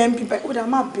ṣe rí ẹ ń bí báyìí ó dà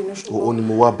má bínú ṣùgbọ́n. Ó ní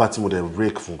mo wá bá tí mo dẹ̀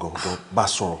break fún gangan bá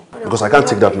sọ̀rọ̀ because I can't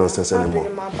take that nonsense anymore.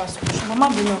 Ṣùgbọ́n má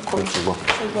bínú ọkọ mi. Ṣùgbọ́n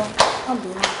má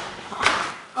bínú.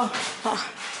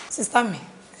 Sista mi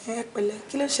ẹ pẹ̀lẹ́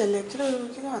kí ló ṣẹlẹ̀ kí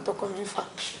ló àtọkọ mi fà.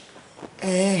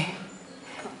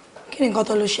 Kí ni nǹkan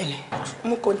tó ló ṣẹlẹ̀?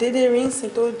 Mo kò déédéé rí nsìn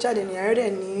tó jáde ní àárẹ̀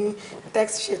ní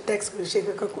text kò ṣe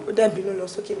kankan kó dẹ̀ bínú lọ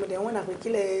sókè mo dẹ̀ wọ́n nà pé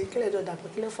kílẹ̀ jọ dàpọ̀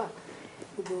kílẹ̀ fà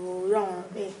gbogbo orí àwọn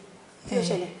bẹ́ẹ̀ kí ló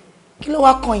ṣẹlẹ̀. Kí ló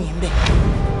wá kan yín bẹ́ẹ̀?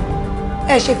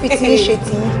 Ẹ ṣe fi tí ń ṣe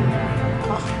tí yín.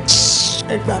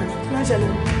 Ẹ gbà mí kí ló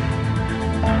ṣẹlẹ̀.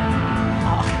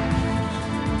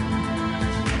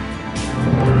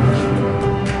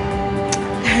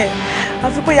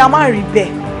 Àfi pé ya má rí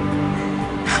bẹ́ẹ̀.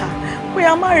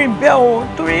 Bóyá má rí bẹ́ẹ̀ o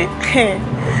torí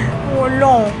wọ́n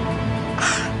lọ́hùn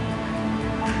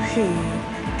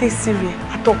Desiree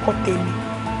àtọkọ tèmi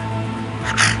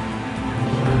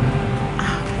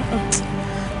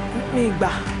mi gbà.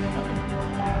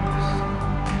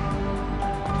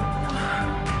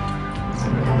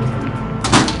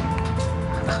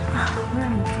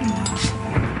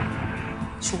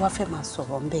 Ṣé wàá fẹ́ máa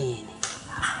sọ̀rọ̀ ń bẹ̀ yẹn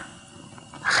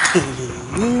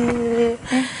ni?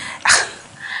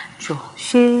 Jọ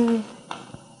ṣé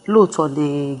lóòótọ́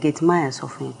ni gate man sọ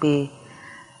fún yín pé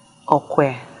ọkọ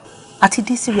ẹ̀ àti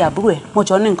Desiree àbúrò ẹ̀ wọ́n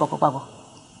jọ ní nǹkan kan papọ̀?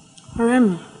 Ọ̀rẹ́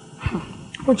mi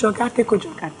kò jọ gàtẹ́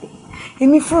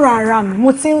èmi fúnra ara mi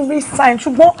mo ti ń rí sign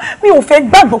ṣùgbọ́n mi ò fẹ́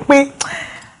gbàgbọ́ pé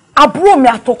àbúrò mi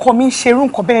àtọkọ mi ń ṣerú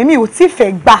nǹkan bẹ́ẹ̀ mi ò tí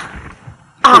fẹ́ gbà.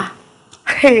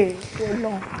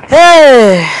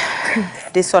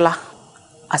 Desola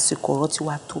àsìkò ọ̀rọ̀ ti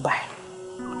wá tó báyìí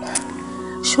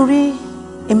Ṣorí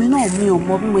èmi náà mi ò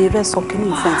mọ bí mo fẹ́ sọ kíní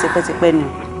ìfẹ́ tipẹ́tipẹ́ ni.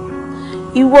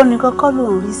 Ìwọ nìkan kọ́ ló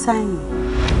ń rí sáyìn.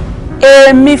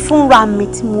 Èmi fúnra mi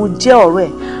tí mo jẹ́ ọ̀rẹ́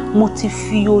ẹ̀, mo ti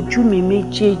fi ojú mi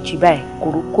méjèèjì báyìí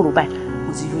kòrókòrò báyìí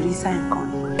mo ti rí sáyìn kan.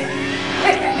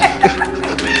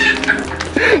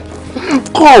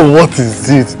 God, what is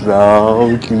it now?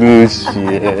 Kí ló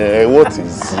ṣe? What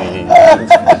is it?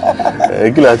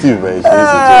 Kí la ti bẹ̀rẹ̀ ṣe?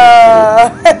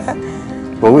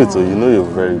 But wait, you know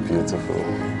you're very beautiful.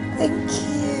 Thank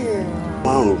you.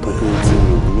 Máa rò pé kí n tí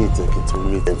mo meet ẹ kí n tó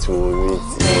meet ẹ tí mo meet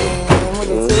ẹ. Mo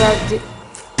lè ti wá dé.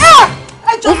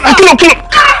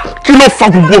 Kí ló fa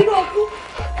gbogbo?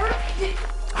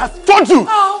 I told you,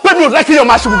 pé mi ò like your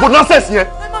machine gbogbo nonsense yẹn.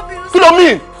 Kí ló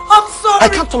mean? I'm sorry. I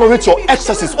can't tolerate your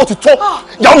excesses. Ó ti tó.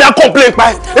 Ìyàwó mi á complain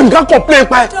pa ẹ́. Èmi kan complain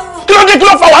pa ẹ́. Kí ló dé kí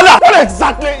ló fa wàhálà? What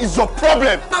exactly is your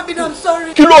problem? Mami, I'm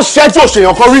sorry. Kí ló ṣe tí o ṣe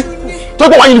èèyàn kan rí? Tó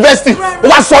gbọ́ wá university, ó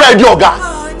wá sọ̀rọ̀ ẹ̀ di ọ̀gá.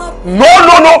 No.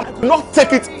 Do not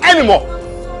take it anymore.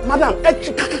 Madam,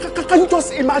 can you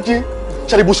just imagine?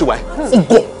 Ṣé bó ṣe wà ẹ́?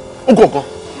 Ó gọ̀ gan.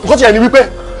 Nǹkan tí yẹn ni wípé,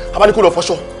 àbáni kó lọ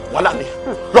fọṣọ, wàhálà ni.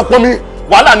 Lọ pọn mi,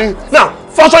 wàhálà ni. Now,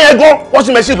 fọṣọ yẹn gan,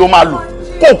 washing machine ló máa lò.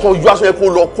 Kó o kàn yọ aṣọ yẹn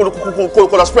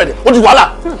kó lọ spread ẹ̀. Ó di wàhálà.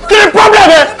 Kí ni problem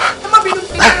ẹ? Ẹ má bínú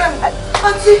sí ẹ.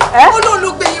 Àǹtí,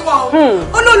 Ọlọ́run gbé yín wá o.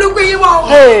 Ọlọ́run gbé yín wá o.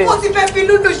 Wọ́n ti fẹ́ fi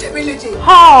lúdò ṣe mí léṣe.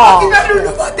 Wọ́n ti fẹ́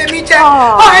lúdò bá tèmi jẹ́.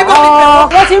 Ẹ bá mi bẹ̀ wọ́n.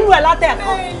 Wọ́n ti ń rú ẹ̀ látẹ̀kọ́.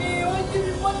 Bẹ́ẹ̀ni, wọ́n ti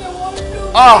fi mọ́lẹ̀ wọ́n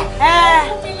lò.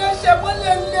 Mi lè ṣe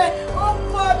mọ́lẹ̀ lẹ̀, wọ́n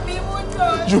pa mi mú jọ.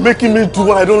 You're making me do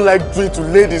what I don't like doing to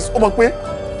ladies. Ó mọ̀ pé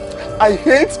I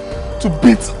hate to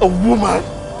beat a woman.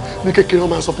 Ní kékeré wọ́n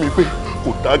máa sọ fún mi pé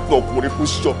kò dágbà ọkùnrin kò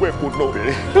ṣe ọ̀pọ̀ ẹ̀kọ́ náà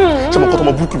rẹ̀. Ṣé mo kọ́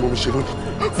tọmọ burúkú ni mo ṣe lónìí?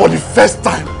 For the first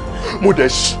time, mo dẹ̀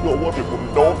ṣí ọwọ́ mi kò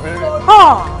ná obìnrin.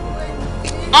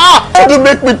 You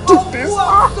make me do this.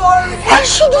 I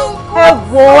shouldn't.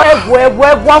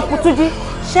 Ẹ̀wọ̀ Kutuji.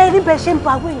 Ṣé rí bẹ́ẹ̀ ṣe ń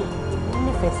ba wẹ̀yìn?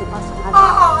 Nífẹ̀ẹ́ sí pásítọ̀.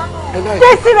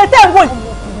 Désiré tẹ̀ ń wò yìí.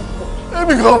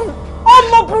 Ẹ̀mí kan.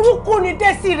 Ọmọ burúkú ni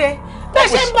Désiré. Bẹ́ẹ̀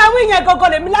ṣe ń ba wẹ̀yìn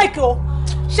gangan lèmi láìkí o.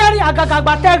 Ṣé rí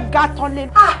àgàgàgbà tẹ́ ga tán lé?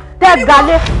 Tẹ́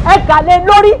gàlé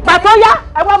lórí. Gbàtọ́ yá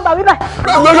ẹ wá ń bà wíbẹ̀.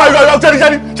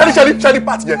 Ṣẹ́rí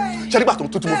pàtì yẹn. Ṣẹ́rí pàtì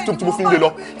tí mo fi ń lé lọ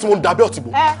tí mo ń da bẹ́ẹ̀ ọ̀tí bò.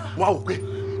 Wọ́n á wò pé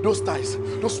those thighs,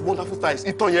 those wonderful thighs,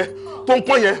 ìtàn yẹn, tó ń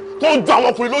pọ́n yẹn, tó ń ju àwọn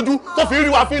ọkùnrin lójú, tó fi rí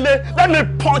wa fi lé. Let me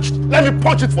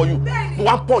punch it for you. Mo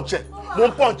wá ń punch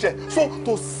ẹ̀. So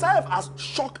to serve as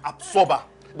shock absorber.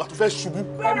 Ìgbà tó fẹ́ ṣubú.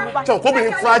 Ṣé òkú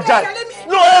obìnrin fragile?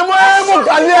 No, mo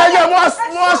gàlẹ́ ẹyẹ, mo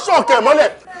wá shock ẹ̀ mọ́lẹ̀.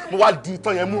 Mo wá di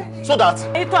ìtàn yẹn mú so that.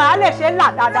 Ìtàn á lè ṣe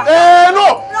là dáadáa. No,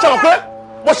 ṣe mọ̀ pé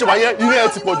bó ṣe wà yẹn ilé ẹ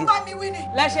ti pọ̀ jù.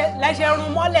 Lẹ́ṣẹ̀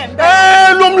rún mọ́lẹ̀ ń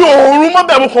bẹ̀. No, mi ò rún mọ́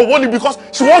bẹ́ẹ̀ mo kàn wọ́n ni because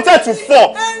she wanted to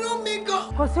fall.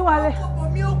 Kò sí wàhálà.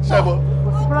 Ṣẹ́bọ̀. Kò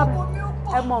sí problem.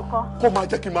 Ẹ mọ nǹkan. Kó máa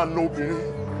jẹ́ kí n máa ná obìnrin.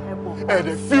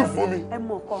 Ẹ̀ẹ́dẹ̀ fíìl fún mi. Ẹ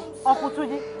mọ nǹkan. Ọkùnrin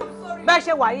Túnjí. Bẹ́ẹ̀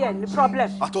ṣe wà yìí ẹ̀ ní problem.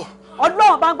 Àtọ̀.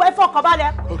 Ọlọ́run bá ń gbọ́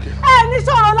ìfọ̀kànbalẹ̀. Ẹ ní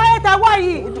sọ̀rọ̀ láyé tẹ wá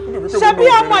yìí. Ṣé bí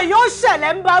ọmọ yìí ó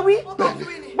ṣẹlẹ̀ ń bá wí?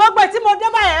 Gbogbo tí mo dé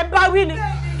báyẹn ń bá wí ni.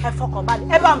 Ẹ fọkànbalẹ̀,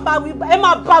 ẹ bá ń bá wí, ẹ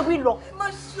máa bá wí lọ.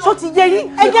 Ṣó ti yé yín?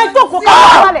 Ẹ jẹ́ jókòó ká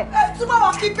wá balẹ̀. Ẹ túbọ̀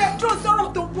wá fi petrol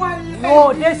sọ̀rọ̀ tó wá yẹn.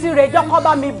 Mo Désiré jọ́kọ́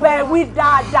bá mi bẹ wí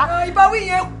dáadáa. Ìbáwí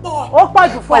yẹn pọ̀. Ó pọ̀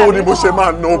jù fún ẹ. Báwo ni mo ṣe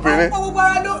máa ná obìnrin? Gbogbo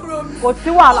ara ló rò mí. Kò sí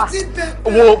wàhálà.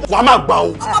 Wàá máa gbà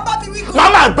o. Wàá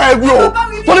máa gbà ewì o.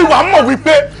 Torí wàá mọ̀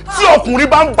wípé tí ọkùnrin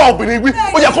bá ń bá obìnrin wí,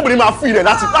 ó yẹ kóbìnrin máa fi rẹ̀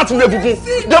láti ilé egungun.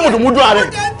 Dé mùdùmúdù rẹ̀.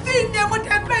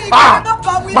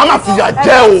 Màmá fìyà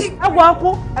jẹ o. Ẹ wọ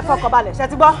ọkú, ẹ fọkànbalẹ̀, ṣe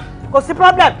ti gbọ́? Kò sí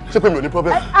problem. Ṣé pé mi ò ní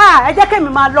problem? Ẹ jẹ́ kémi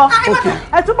máa lọ.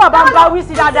 Ẹ túbọ̀ bá ń bá wí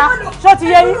sí dáadáa. Ṣó ti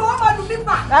yé yín?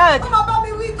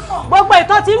 Gbogbo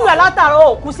ìtọ́ ti ń rẹ̀ látàrọ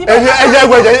òkú sí.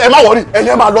 Ẹ má wọrí,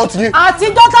 ẹ̀yin ẹ máa lọ tiyín.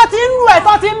 Àtijọ́ tó ti ń rẹ̀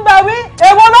tó ti ń bẹ wí,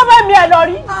 èwo ló fẹ́ mi ẹ̀ lọ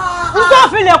rí? Nítorí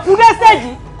òfin lè kú dé stage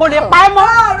kò lè pa ẹ́ mọ́.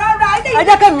 Ẹ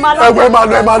jẹ́ kémi máa lọ. Ẹ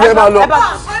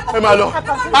máa lọ.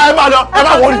 Ẹ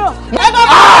má wọrí.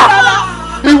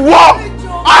 Ìwọ!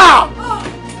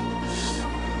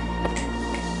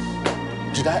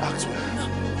 Did I act well?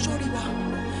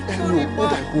 No, ó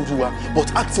dà ìkójú wa, but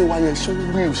acting wa yẹn ṣé ó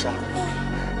rí ìṣá.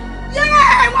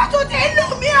 Wọ́n tún ti ń lù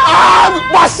mí o.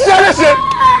 Wà á ṣe é léṣe!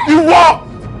 Ìwọ!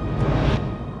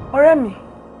 Ọ̀rẹ́ mi,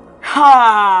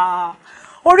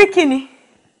 orí kìíní,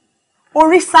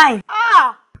 orí sign.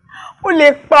 O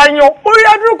lè pààyàn, orí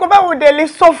adúrú kan báwo dẹ̀ lè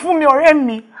sọ fún mi ọ̀rẹ́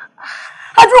mi.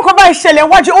 Adúrú kan bá ìṣẹ̀lẹ̀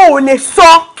wájú o ò lè sọ.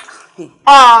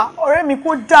 Ọ̀rẹ́ mi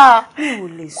kò dáa. Mi ò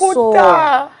lè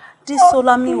sọ.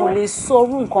 Dísọ́lá mi ò lè sọ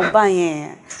orú nǹkan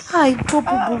báyẹn. Àìtó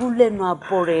búburú lẹ́nu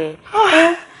àbọ̀ rẹ̀.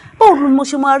 Báwo ni mo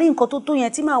ṣe máa rí nǹkan tó tó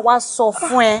yẹn tí màá wá sọ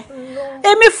fún ẹ?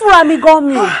 Èmi fúnra mi gan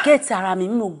mi ò gẹ́ẹ̀tì ara mi,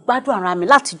 mi ò gbádùn ara mi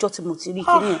látijọ́ tí mo ti rí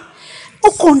kíní yẹn. Ó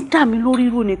kàn ń dà mí lórí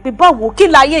irú ni pé báwo kí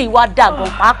láyé ìwà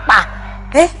dàgbọ̀n pàápàá.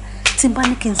 tí n bá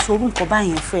ní kí n sọ orúkọ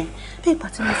báyẹn fẹ́ bí ìgbà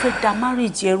tí mo fẹ́ da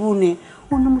marriage ẹrú ni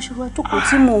ó ní mo ṣe wá jókòó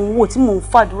tí mò ń wò tí mò ń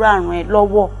fàdúrà ràn ẹ́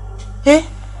lọ́wọ́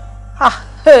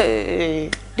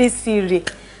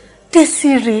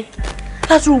Desire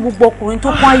láti gbogbo ọkùnrin tó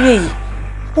pọ́n ayé yìí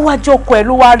ó wá jẹ́ ọkọ ẹ̀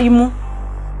ló wá rí mú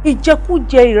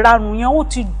ìjẹkújẹ ìranù yẹn ó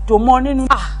ti dùn mọ́ nínú.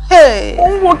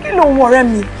 òun wo kí ló ń ọ̀rẹ́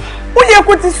mi ó yẹ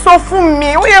kó ti sọ fún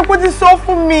mi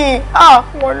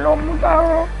wọ́n lọ mú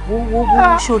dárò. wo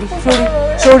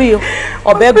sórí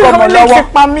ọ̀bẹ gbọ́mọ lọ́wọ́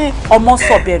ọmọ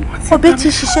sọ̀bẹ̀nù ọ̀bẹ tí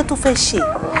ṣiṣẹ́ tó fẹ́ ṣe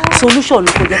solution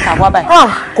kò jẹ́ ká wá báyìí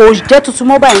kò jẹ́ tuntun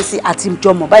mọ́ báyìí sí àti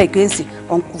ìjọmọ̀ báyìí kéèsì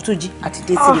ọ̀nkú tó jí àti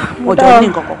dé sílẹ̀ ọjọ́ ní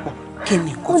nǹkan kan pọ̀ kí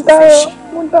ni nǹkan tó fẹ́ ṣe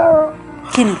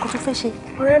kí ni nǹkan tó fẹ́ ṣe.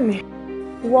 ọ̀rẹ́ mi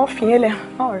ìwọ fìyẹn lẹ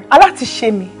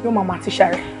alátiṣe mi yóò máa ti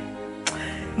ṣàrẹ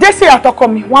Jésì àtọkọ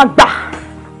mi wọ́n gbà.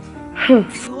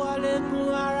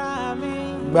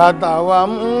 Gbàtà wa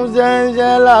mú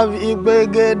ṣẹ́ńṣẹ́ la fi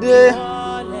gbégede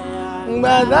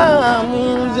gbàtà wa mú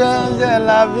ṣẹ́ńṣẹ́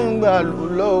la fi gbàlú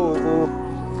lọ́wọ́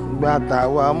gbàtà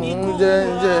wa mú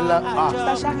ṣẹ́ńṣẹ́ la.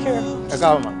 ẹ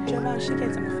káàbọ̀ mà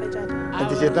ẹ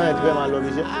ti ṣe tán ẹ ti fẹ́ máa lọ bí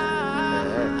iṣẹ́.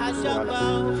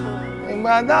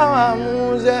 Gbàtà wa mú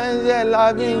ṣẹ́ńṣẹ́ la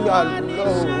fi gbàlú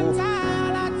lọ́wọ́.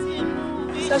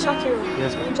 Ṣáṣákìrò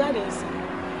mo jáde ẹ̀sìn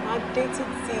máa dé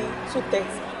títí 2:30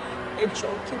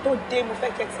 ẹjọ́ kí n tó dé mo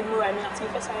fẹ́ kẹ́ ti múra mi àti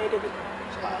ìfẹ́ sáré débi kan.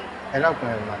 ẹ dákun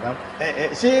ẹ madam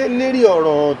ṣé lérí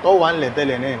ọ̀rọ̀ tó wà ńlẹ̀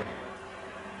tẹ́lẹ̀ náà ni.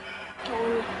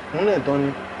 òun náà tán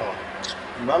ni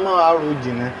bá máa ro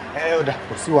jìnnà ọ̀dà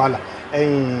kò sí wàhálà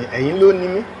ẹ̀yin ló ní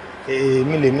mí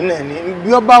èmi lèmi náà ní bí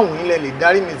ọba òun yín lẹ lè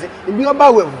darí mi sí bí ọba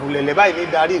wẹ̀fù lẹ̀lẹ̀ báyìí ní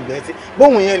darí ìgbẹ́ sí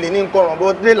bóun yẹn lè ní nkọràn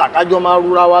bọ́ dé làkájọ́ máa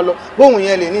rúra wa lọ bóun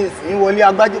yẹn lè ní ìsìn wọlé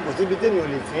agbájé kò síbi tèmi ò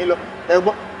lè sìn lọ ẹ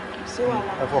gbọ́. sí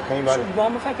wàhálà ẹ fọkàn yín balẹ̀. ṣùgbọ́n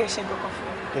mo fẹ́ kẹ́ ṣe nǹkan fún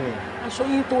mi. kí ni. aṣọ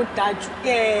yín tó dáa jù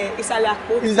ìsàlẹ̀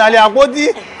àpótí. ìsàlẹ̀ àpótí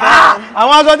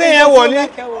àwọn aṣọ tí yẹn wọ̀ ní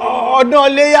ọdún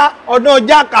léyà ọdún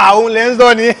jákà òun lẹ́ ń sọ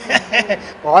ni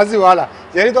kò wá sí wàhálà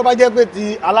ṣẹ́rí tó bá jẹ́ pé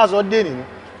ti aláṣọ dé nìyí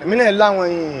èmi náà láwọn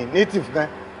native kan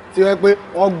tí wọ́n pé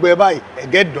wọ́n gbẹ báyìí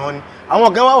ẹ̀gẹ́ dán ni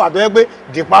àwọn kan wà tó yẹ pé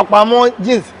dìpapamọ́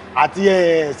jeans àti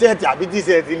ṣẹ́ẹ̀tì àbí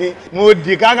tíṣẹ́ẹ̀tì ni mo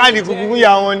dì káká ní kúkú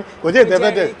ya wọn ni kò tí ì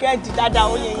tẹ́fẹ́tẹ́. kẹ́ẹ̀dì dáadáa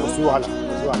ó yẹ yín. kò sí wàhálà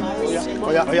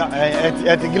ọ̀yà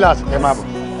ẹ ti gíláàsì ẹ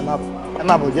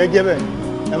máa bọ̀ jẹ́jẹ́ bẹ́ẹ̀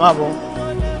ẹ máa bọ̀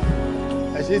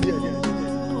ẹ ṣe díẹ̀ díẹ̀.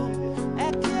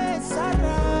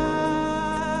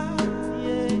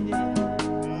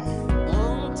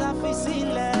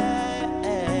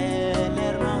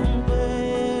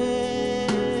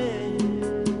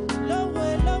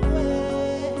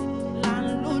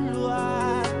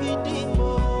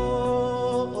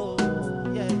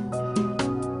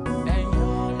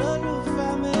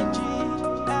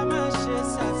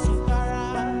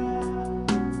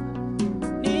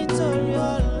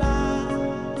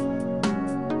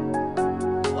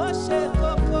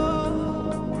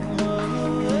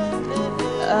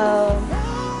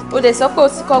 O dẹ̀ sọ pé o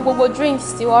ti kọ gbogbo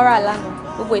drinks tí wọ́n rà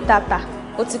lánàá gbogbo ìtàtà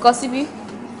o ti kọ síbí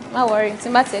má worry tí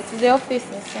n bá tiẹ̀ ti dé ọ́fíìsì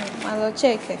nísìnyí máa lọ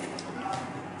check ẹ̀.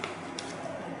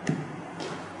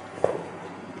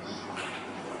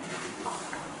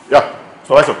 Yeah,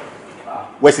 supervisor.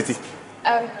 Where city?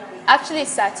 Actually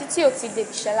sir títí ò ti dé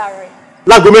ibiṣẹ́ láàárọ̀ yìí.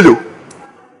 Láago mélòó?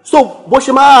 So bó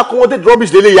ṣe máa accommodate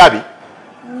rubbish lélẹ̀ yá bí?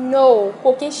 No,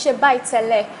 kò kí n ṣe báyìí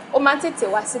tẹ́lẹ̀. Ó máa ń tètè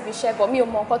wá síbi iṣẹ́ but mi ò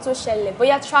mọ nǹkan tó ṣẹlẹ̀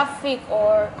bóyá traffic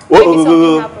or maybe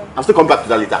something happened. I'll still come back to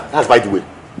that later. That's by the way.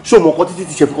 Ṣé o mọ nǹkan títí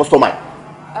ti ṣe fún customer?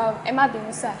 Ẹ má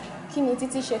bínú sir. Kí ni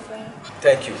títí ṣe fún yín?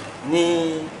 Thank you.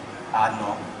 Ní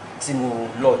àná tí mo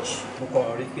lodge, mo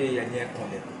kàn rí pé ẹni ẹ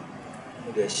kanlẹ̀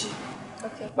mo dẹ̀ ṣí.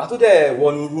 Gbà tó dẹ̀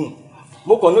wọnú room,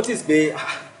 mo kàn notice pé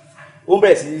ó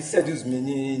bẹ̀rẹ̀ sí seduce mi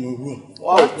nínú room.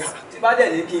 Tí bá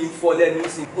dẹ̀ ní kí n fọ́ lẹ́nu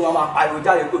sí kó wọn máa pariwo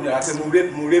jáde kó nira pé mo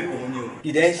rape òun ni o.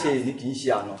 Kìdẹ́ ń ṣe èyí kì í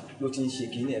ṣe àná ló ti ń ṣe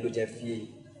kìíní ẹ̀ ló jẹ́ fi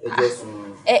ẹjọ́ sùn.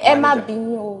 Ẹ má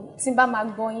bínú o tí n bá máa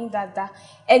gbọ́ yín dáadáa.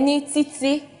 Ẹni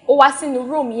títí ó wá sínú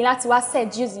room yín láti wá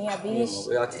seduce yín àbí.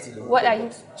 What are you?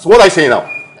 So what are you saying now?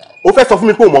 O fẹ́ sọ fún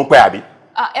mi pé o mọ̀ ń pẹ́ àbí?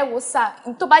 Ẹ wò sá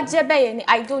tó bá jẹ́ bẹ́ẹ̀ yẹn ni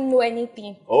I don't know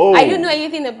anything. I don't know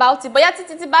anything about it bóyá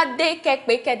títí tí bá dé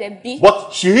kẹ́pẹ́ kẹ́dẹ̀ bí.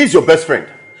 But she is your best friend.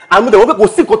 Àmọ́ dẹ̀ wọ́n fẹ́ kó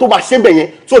sí nǹkan tó máa ṣe bẹ̀ yẹn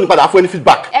tí ò ní padà fún ẹni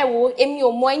feedback. Ẹ wo èmi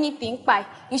ò mọ anything pa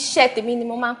iṣẹ́ tèmi ni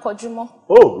mo máa ń kọjú mọ́.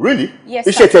 Oh really? Yes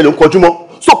iṣẹ́ tẹ̀ ló ń kọjú mọ́.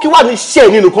 So kí wàá ní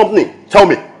iṣẹ́ nínú company? Tell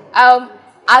me.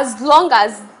 As long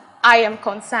as I am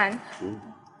concerned,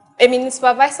 èmi ni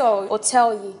supervisor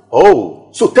hotel yìí. Oh,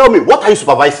 so tell me what are you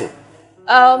supervising?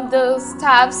 The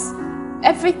staffs,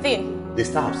 everything. The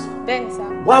staffs? Then sir.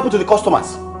 What happened to the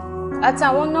customers?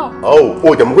 Àtàwọn náà.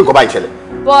 Oh, dẹ̀ mọ̀ pé nǹkan báyìí ṣẹlẹ̀.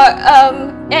 But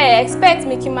expect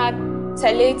me kí n máa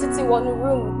tẹ̀lé títí wọnú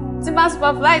room tí bá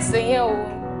supervise yẹn o.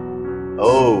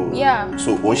 Oh. Yeah.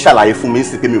 So on ṣàlàyé fún mi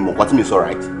sí pé mi mọ̀ nǹkan tí mi sọ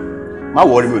right. Má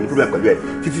worry mi ò ní problem pẹ̀lú ẹ̀.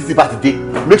 Títí tí bá ti dé,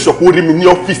 make sure kó rí mi ní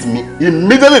ọ́fíìsì mi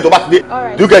immediately tó bá ti dé. All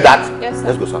right. Do you get that? Yes, sir.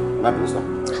 Let's go, sir. Má bínú, sir.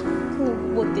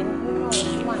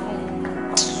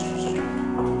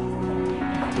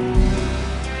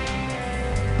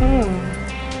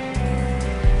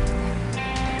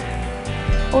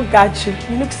 Oh, got you.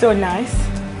 You look so nice.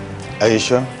 Are you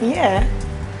sure? Yeah.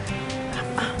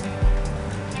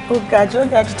 Oh, got you.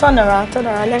 Turn around,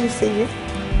 let me see you.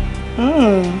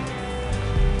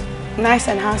 Nice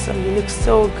and handsome. You look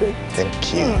so good.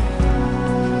 Thank you.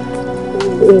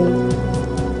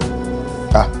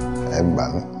 Ẹ gbà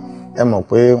mí. Ẹ mọ̀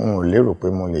pé n ò lérò pé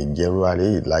mo lè jẹ́rú ayé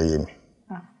yìí láyé mi.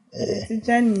 Ti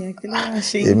jẹ́ nìyẹn kí ló wá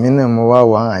ṣe. Èmi náà mo wá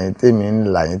wá àyín tèmi ń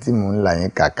là yín tí mò ń là yín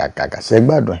kàkàkàkà ṣe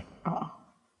gbádùn ẹ̀.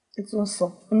 Ẹ tún sọ,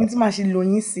 èmi tí màá ṣe lò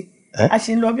yín sí. A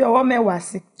ṣe lọ bí ọwọ́ 10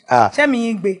 sí. Ṣé mi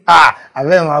yín gbé?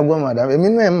 Àbẹ́ máa gbọ́ madam, èmi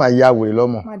náà máa ya wèrè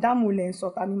lọ́mọ. Màdámù lẹ̀ ń sọ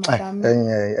ta ni màdámù.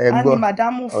 Ẹ gbọ́. A ní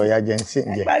màdámù fún. Ọ̀ya jẹ́nsìn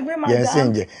jẹ́. Jẹ́nsìn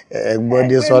jẹ́. Ẹ gbọ́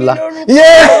dé sọ́lá.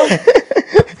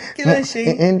 Kí ló ń ṣe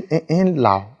yín?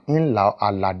 ń la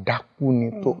àlàdákú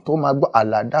ni tó máa gbọ́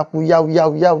àlàdákú yáwó.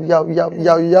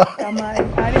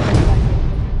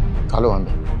 Ta ló wà ń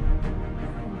bẹ̀?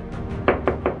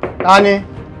 Ta ni?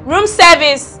 Room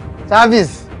service.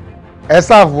 Service. Ẹ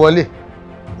sáàfù wọlé.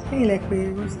 Ilẹ̀ pé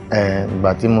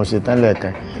ìgbà tí mo ṣe tán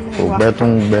lẹ́ẹ̀kan ògbẹ́ tó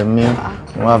ń gbẹ mí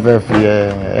wọ́n á fẹ́ fi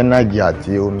ẹ́nájì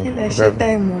àti omi. Kí lẹ ṣe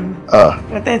táìmù mi?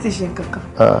 Pẹ̀tẹ́ ti ṣe nǹkan kan.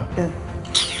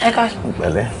 Ẹ ká.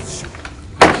 Pẹ̀lẹ́.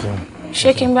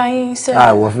 Ṣé kí n bá yín sẹ́?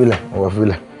 Wọ fílẹ̀.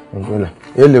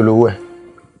 Èlé olówó ẹ̀?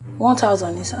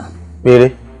 1,000 ní sá.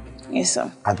 Péré? Yes sir.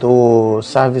 Àtò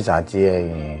service àti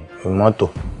mọ́tò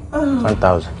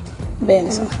 1,000. Bẹ́ẹ̀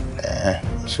ni sá.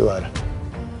 Ṣé wàá rẹ̀?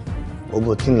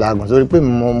 Obo tí ń laagun sórí pé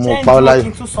mo pa ọ́ láyé. Ṣé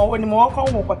ìdí tún sanwó ni mo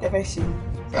kọ́kọ́ wò kọ́ tẹ́ fẹ́ ṣe?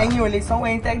 Ẹ̀yin ò lè sanwó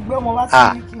ẹ̀yin tẹ́ gbé ọmọ wá sí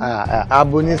ní kí.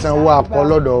 Abonísanwó akọ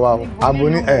lọ́dọ̀ wa o.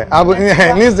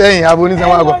 Nísẹ̀yìn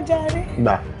abonísanwó akọ.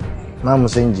 Gbà má mú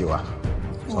sẹ́ńjì wá.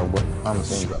 Ọgbọ́n má mú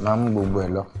sẹ́ńjì wá. Má mú gbogbo ẹ̀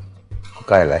lọ.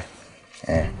 Ọ̀ká ẹ̀ láì.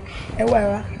 Ẹ wá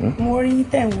mo rí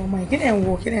tẹ̀ ń wọ ọmọ yìí kí lẹ̀ ń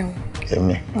wọ.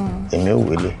 Èmi ò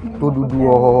wélé. Tó dúdú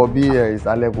ọ̀họ̀ bí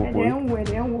ìsàlẹ̀ kòkó.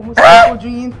 Ẹ̀dẹ̀ ń wò mo sì fojú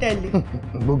yín tẹ̀lé.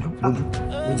 Gbójú.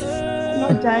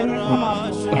 Lọ́jà yín kọ́ máa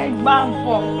bọ̀ ẹ gbá ń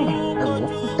bọ̀.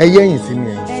 Ẹ yẹ́yìn sí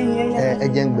mi ẹ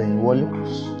jẹ́ ń gbẹ̀yìn wọlé.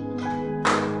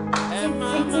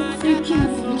 Kí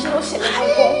ni ṣe ó ṣẹlẹ̀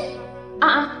kankan?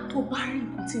 Tó bá rí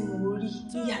nǹkan tí mo rí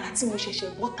ní yàrá tí mo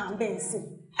ṣẹ̀ṣẹ̀ bọ́ tá ń bẹ̀ ń sìn.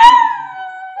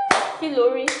 Kí ló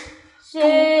rí? Ṣé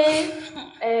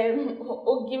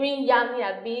ògiri ń ya ni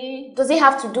àbí? Does it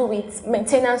have to do with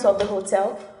maintenance of the hotel?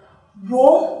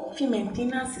 Wo fi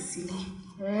maintenance sílẹ̀.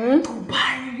 Tó bá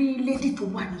rí lady tó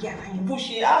wà ní yàrá yẹn bó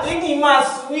ṣe lady máa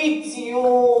sweet o.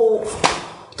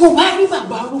 Tó bá rí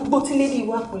bàbá arúgbó tí lady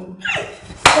wà pẹ̀lú.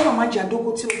 Ọlọ́run má jẹ́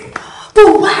àdógó tí ó tó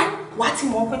bá wá tí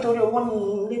mo pé torí ọwọ́ ni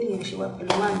lady yẹn ṣe wà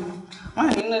pẹ̀lú wà ní. Wọ́n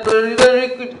ní lórí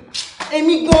kúrò.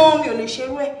 Èmi gan mi ò lè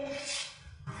ṣerú ẹ̀.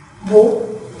 Wo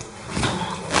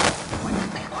wọ́n ní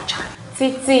pẹ́ kọjá.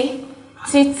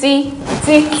 Títí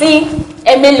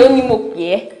ẹ̀mélòó ni mo pè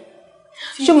é?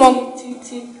 Ṣùgbọ́n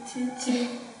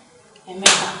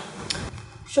ẹ̀mẹ́ta.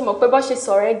 Ṣùgbọ́n pé bó ṣe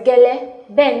sọ̀rọ̀ ẹ gẹ́lẹ́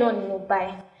bẹ́ẹ̀ náà ni mo bá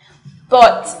ẹ.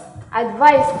 But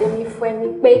advice tèmi fún ẹ ni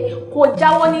pé kò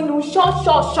jáwọ́ nínú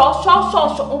ṣọ́ṣọ́ṣọ́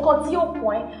nǹkan tí yóò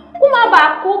pọ̀ ẹ́ kó má bàa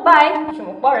kó bá ẹ.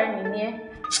 Ṣùgbọ́n pọ̀ rẹ̀ mi ni ẹ́.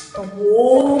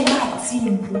 Owó máa ti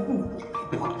bùkún.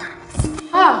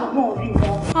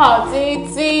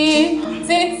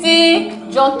 Títí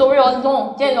jọ torí Ọlọ́run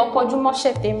jẹ́ lọ kọjú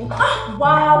mọ́ṣẹ́ tèmi.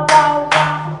 Wá.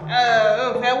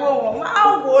 Fẹ́ wò wọ́n, máa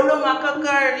wò ó ló máa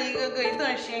kọ́kọ́ rí gbogbo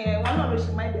ìtàn ṣe yẹn, wọ́n náà ló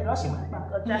ṣe máa bẹ̀rẹ̀ lọ́sì máa gbà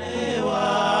kọjá. Ẹwà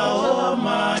ó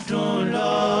máa dùn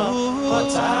lọ,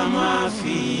 kọ́tà máa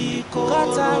fi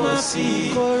kóró sí,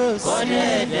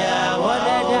 kọ́dẹ̀dẹ̀ àwa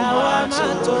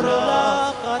máa tó lọ,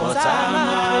 kọ́tà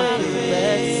máa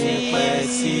pẹ́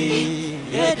sí.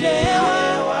 Èdè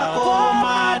wa kó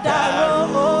máa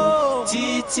dàrú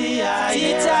títí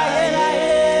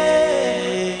ayérayé.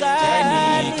 Kẹ́ni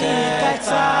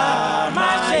kẹta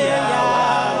máa ṣe yà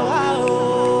wá o.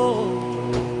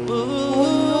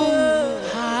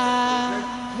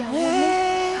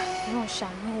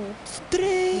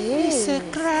 Three is a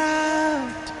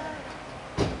crowd.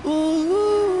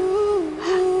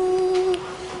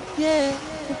 Yeah.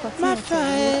 Má fà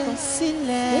ẹ́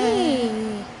sílẹ̀.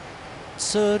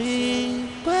 Sórí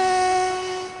pé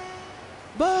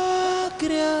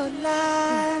bọ́kìrì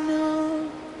ọ̀lànà.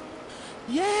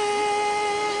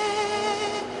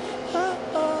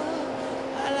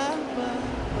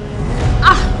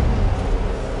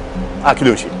 Kí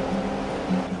ló ń ṣe?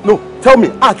 No, tell me,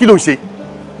 kí ló ń ṣe?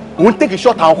 Òun take a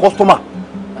shot àwọn customer.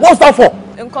 What's that for?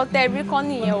 Nǹkan tẹ́ rí kọ́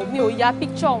nìyẹn o, mi ò ya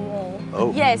picture wọn o.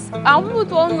 Oh. Yes, àwọn people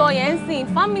tó ń lọ yẹn ń sìn,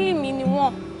 family mi ni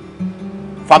wọ́n.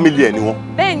 Family ẹ ni wọ́n?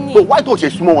 Bẹ́ẹ̀ni. So why tó ṣe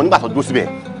súnmọ́ wọn nígbà tó dúró síbẹ̀?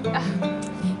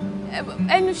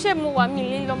 Ẹnu iṣẹ́ mo wà mí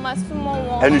lè lọ máa súnmọ́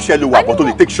wọn. Ẹnu iṣẹ́ ló wà but tó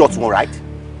lè take shots wọn, right?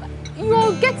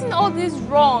 You're getting all this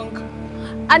wrong.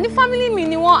 And the family mi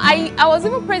ni wọ́n, I was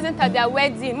even present at their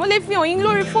wedding. Mo lè fi hàn yín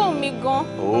lórí fóònù mi gan.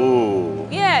 Oh.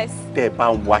 Yes. Tẹ́ ẹ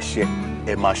bá ń wáṣẹ́,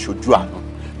 ẹ máa ṣojú àná.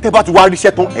 Tẹ́ ẹ bá ti wá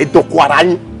ríṣẹ́ tán, ẹ dọ̀kọ̀ ara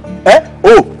yín.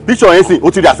 Oh, picture yẹn sìn,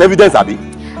 ó ti rí as evidence àbí?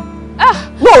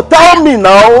 No, tell me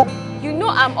now. You know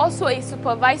I'm also a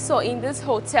supervisor in this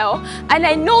hotel and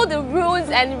I know the rules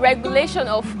and regulation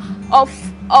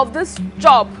of this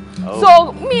job. Oh.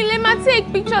 So me let me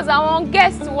take pictures àwọn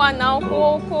guests wa now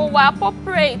ko wa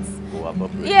appropriate.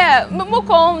 Yeah, mo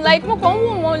kàn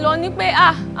wò wọ́n lọ ní pé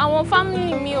àwọn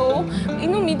family mi o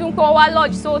inú mi dùn pé wá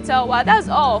lodge so hotel wa, that's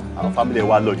all. Our family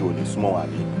wa lodge o ní small wa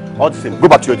bí. All the same, go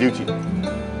back to your duty.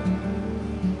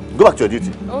 Go back to your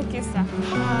duty. Okay, sir.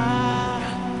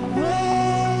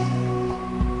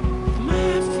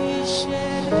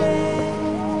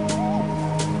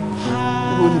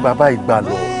 Ó ní bàbá ìgbà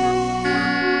lọ.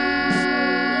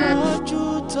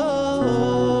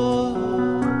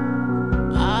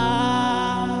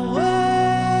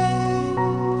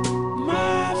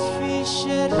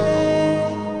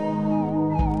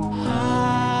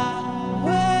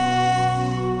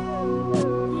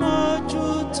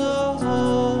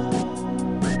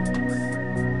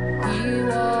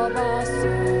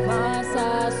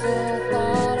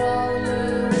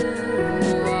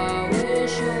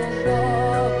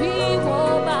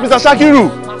 Mr. Shakiru!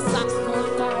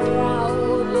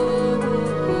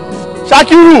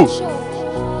 Shakiru!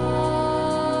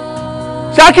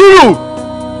 Shakiru!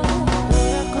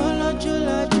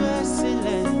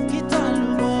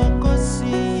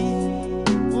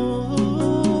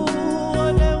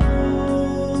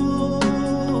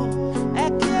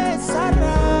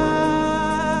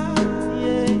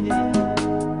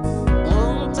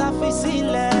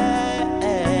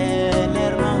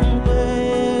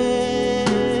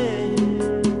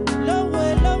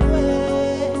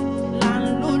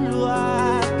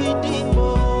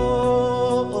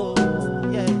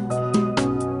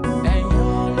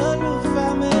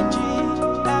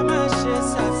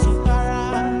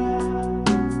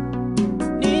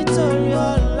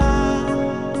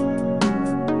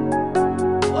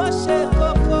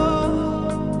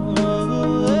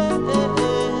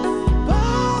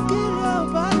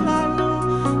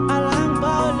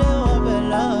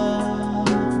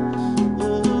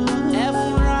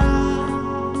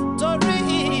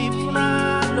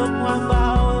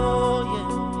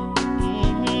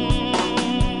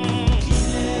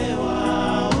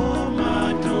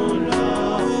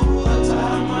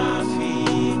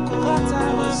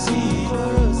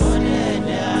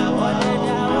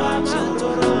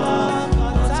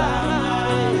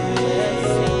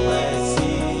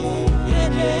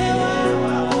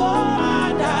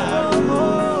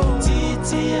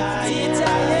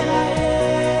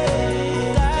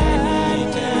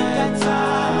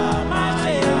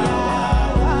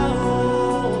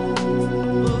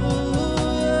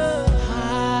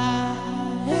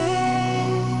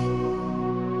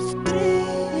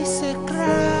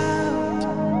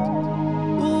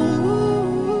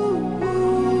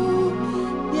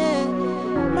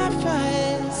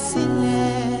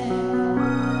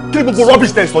 Gbogbo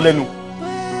rubbish tẹ́ sọ lẹ́nu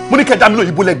mo ní kẹjá mi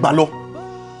lóyìn bó lẹ gbà lọ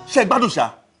ṣe gbádùn ṣá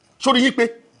sórí yín pé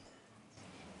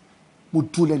mo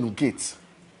dúró lẹ́nu gate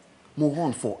mo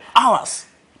run for hours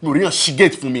mi ò ríyàn ṣí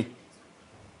gate fún mi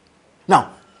now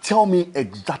tell me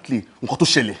exactly nǹkan tó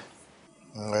ṣẹlẹ̀.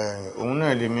 òun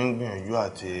náà lè mí gbìyànjú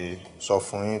àti sọ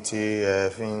fún yín tí ẹ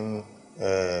fi ń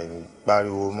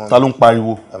pariwo mọ́. Ta ló ń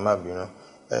pariwo? ẹ má bínú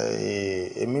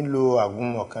èmi lo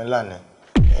àgúnmọ̀ kan lánàá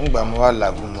nígbà mo wá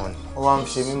làgúnmọ̀ ni wọ́n wá ń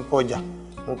ṣe mí pọ̀jà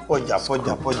mo pọ̀jà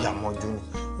mọ́jú ni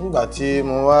nígbà tí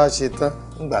mo wá ṣe tán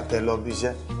nígbà tẹ́ lọ bí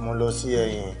iṣẹ́ mo lọ sí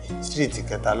ẹ̀yìn street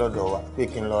kẹta lọ́dọ̀ wa pé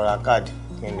kí n lọ ra káàdì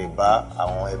kí n lè bá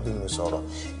àwọn ẹbí mi sọ̀rọ̀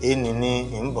èyí ní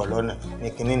ìbọ̀ lọ́nà ní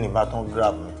kíní ní bá tán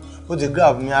grab mi ó ti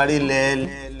grab mi aré lẹ́ẹ̀lẹ́.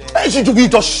 ẹ ṣe ju bí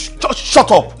just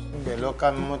shut up. ibẹ̀ lọ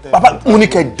ká mi mọ́tẹ́. bàbá mo ní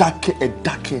kẹ́ ẹ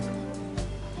dákẹ́.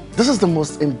 This is the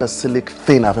most imbecilic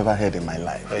thing I've ever heard in my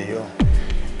life.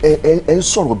 ẹ ń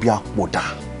sọ̀rọ̀ bí àpòdà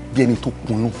bí ẹni tó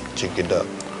kunú. Chikida.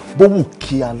 bó wù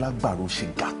kí alágbàro ṣe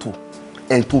ga tó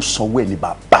ẹni tó sanwó ẹ ní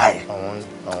bàbá ẹ.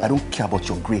 I don't care about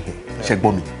your grey hair. ṣe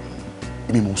gbọ́ mi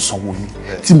èmi mo sanwó yín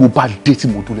tí mo bá dé tí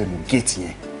mo tó lẹ́nu géètì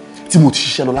yẹn tí mo ti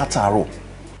ṣiṣẹ́ lọ látàárọ̀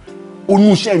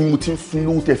oyún iṣẹ́ mi mo ti ń fún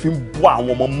lówó tẹ fi ń bọ́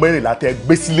àwọn ọmọ mẹ́rìnlá tẹ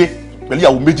gbé sílé pẹ̀lú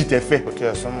ìyàwó méjì tẹ fẹ́. kò tí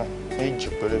ẹ sọmọ méjì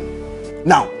péré mi.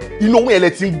 Now inú owó yẹn lẹ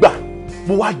ti ń gbà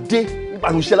mo wá dé nípa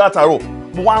ìṣẹ́ látàárọ̀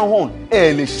mo wá ń hàn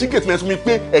ẹ lè ṣí gate mẹ́sàn-án mi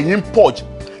pé ẹ̀yin ń purge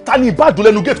ta ni ìbádùn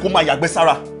lẹ́nu gate kó máa yàgbẹ́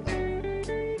sára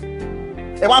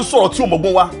ẹ wá ń sọ̀rọ̀ tí ò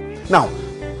mọ̀gbọ́n wá now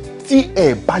tí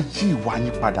ẹ bá yí ìwà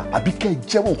yín padà àbí kẹ́ ẹ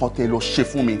jẹ́wọ́ nǹkan tẹ́ ẹ lọ ṣe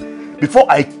fún mi before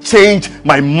I change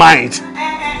my mind.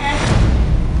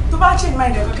 tó bá change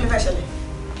mind ẹ̀ kí ló fẹ́ ṣẹlẹ̀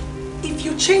if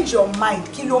you change your mind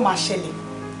kí ló máa ṣẹlẹ̀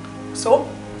so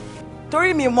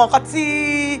torí mi mọ nǹkan tí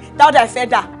Dáúdà fẹ́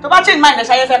dà tó bá change mind ẹ̀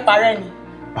ṣayé fẹ́ parẹ́ ni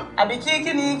àbí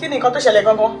kí ni nǹkan tó ṣẹlẹ̀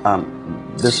gangan.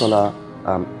 Desola,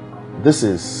 this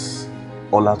is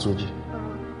Olatunji,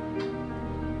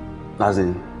 as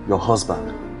in your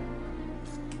husband.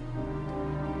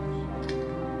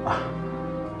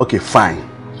 Okay, fine.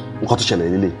 Nǹkan tó ṣẹlẹ̀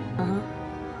nílé.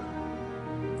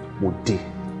 Mo dé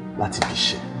láti bí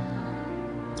iṣẹ́.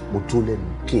 Mo dúró lẹ́nu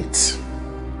gate.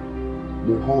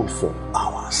 Mo hung for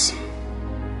hours.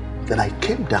 Then I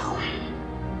came down.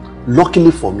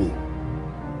 Luckily for me,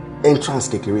 entrance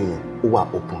kékeré yẹn ó wà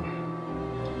open.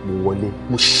 Mo wọlé,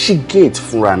 mo ṣí gate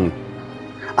fúnra mi,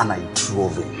 and I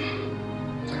drove in.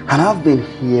 And I've been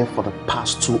here for the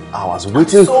past 2 hours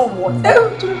waiting. So what?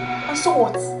 And so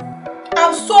what?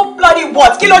 I'm so bloody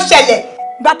what? Kí ló ṣẹlẹ̀?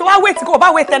 Ìgbà tó wá wait kó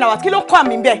bá wait 10 hours. Kí ló kàn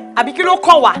mí ńbẹ̀? Àbí kí ló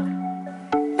kàn wá?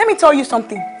 Let me tell you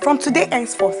something. From today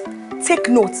henceforth, take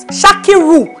note.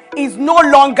 Shakiru is no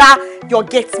longer your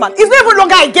gate man. He's not even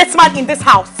longer a gate man in this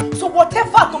house. So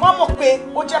whatever tó bá mọ̀ pé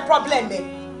ó jẹ́ problem ẹ,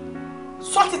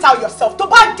 sort it out yourself. Tó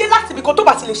bá dé láti ibi kan tó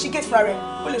bá ti lè ṣí gate fúnra rẹ̀,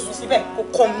 ó lè sùn síbẹ̀ kó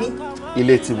kàn mí.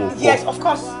 Ilé tí mo kọ́. Yes, of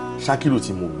course. Shakiru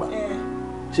tí mo gbà.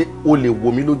 Ṣé o lè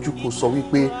wo mi lójú kó sọ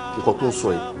wípé nǹkan tó ń sọ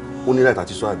yìí ó ní right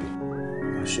àti sọ àbí?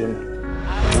 Ṣé mi?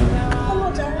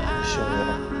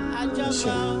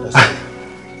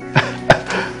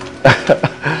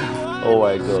 Oh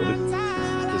my God,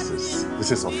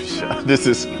 this is official. This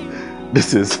is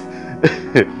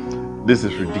this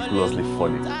is ridiculously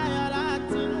funny.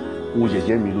 Oh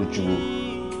yeah, mi lójú.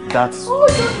 That's.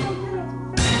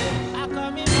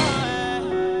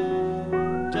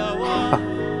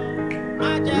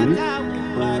 Really?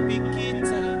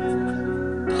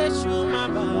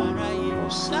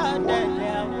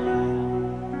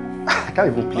 I can't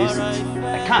even place it.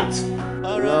 I can't.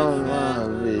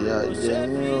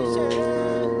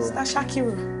 Mr.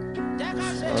 Shakiru.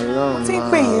 Mo ti ń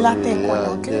pè yín látẹ̀kọ̀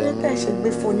lọ kí ló tẹ̀ ṣe gbé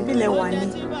fóònù bílẹ̀ wà ní.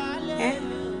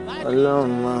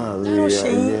 Ọlọ́run máa rí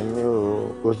ayé mi o,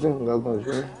 kò sí nǹkan kan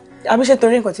ṣe. Àbí ṣe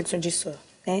torí nǹkan tí Túnjí sọ,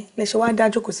 lè ṣe wá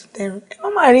dájú kò sí tẹ́rù. Ẹ má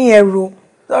máa rí yẹn ro.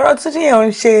 Ọ̀rọ̀ Túnjí yẹn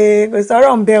ń ṣe kò sí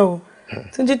ọ̀rọ̀ ń bẹ o.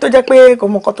 Túnjí tó jẹ́ pé kò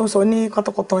mọ nǹkan tó ń sọ ní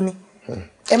kọ́tọ́kọ́tọ́ ni.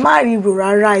 Ẹ má rí ro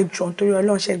rárá ìjọ nítorí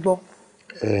Ọlọ́run ṣe gbọ́.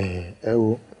 Ẹ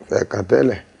wo ẹ̀ka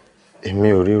tẹ́lẹ̀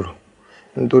èmi ò ríro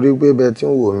nítorí pé bẹ́ẹ̀ tí ń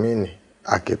wò mí ni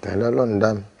àkìtàn lọ́lọ́run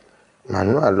dá mi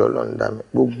Manuel lọ́lọ́run dá mi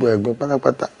gbogbo ẹ̀gbin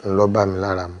pátápátá ń lọ bá mi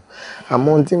lára mu àmọ́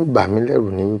ohun tí ń bà mí lẹ́rù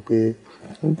ni wípé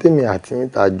ń tèmi àti yín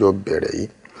tá a jọ bẹ̀rẹ̀ yìí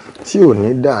tí ò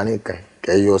ní dáàrin kan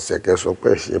kẹyọ ọ̀sẹ̀ kẹsọ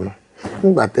pẹ́ ṣe mọ́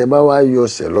nígbà tẹ bá wá yọ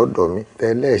ọ̀sẹ̀ lọ́dọ̀ mi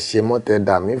tẹ́lẹ̀ ṣe mọ́ tẹ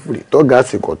dà mí fìrì tọ́gà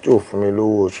àsìkò tí ò fún mi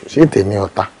lówó oṣù sí tèmi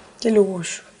ọ̀tá. Kí lówó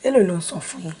oṣù? Èló ló ń san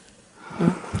fún yín?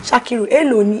 Shakiru,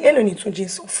 èló ni Túnjí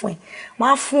san fún ẹ?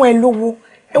 Máa fún ẹ lówó.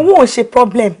 Ẹ̀wọ̀n ò ṣe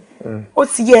problem. Ó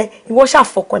ti yẹ ìwọ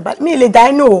ṣàfọkàn ẹ balẹ̀. Mi lè dá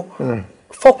inú o.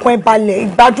 Fọkàn ẹ balẹ̀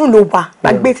ìgbádùn ló bá.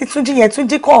 Gbàgbé tí Túnjí yẹn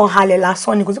Túnjí kàn halẹ̀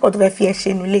lásán ni kò sí kan tó fẹ́ fi ẹ ṣe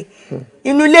inú ilé.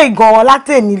 Inú ilé gan-an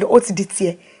látẹ̀ni ó ti di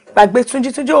tiẹ̀. Gbàgbé Túnjí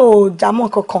ò jámọ́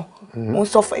kankan. Mo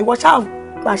sọ fún ìwọ ṣáà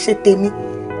máa ṣe tèmi.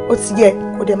 Ó ti yẹ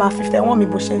kó dẹ̀ máa fífẹ́ wọ́n mi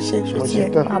bó ṣe ń ṣe. Ṣó ti yẹ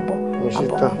máa bọ̀.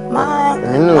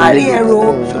 Má rí ẹ̀rọ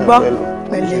ṣùgbọ́n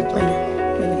pẹ̀lẹ́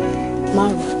máa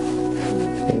rò.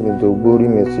 Èmi tó gbórí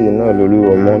mi sí iná lórí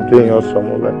ọmọ tó yàn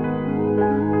sọmọ báyìí.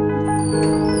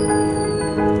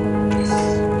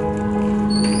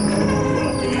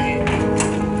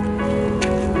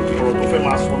 Ọ̀rọ̀ tó fẹ́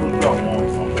máa sọ lójú àwọn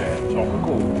ìfọ̀nbẹ̀ ṣọ̀kan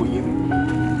kò kò yé mi.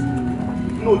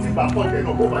 Inú ti gbà pọ̀ jẹ́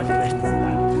náà bó bá ṣe lẹ́yìn sí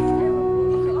i.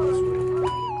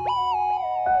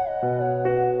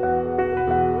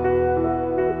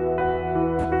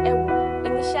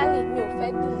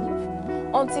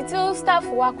 Until tí staff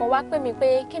wa kan wá pè mí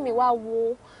pé kémi wá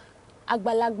wo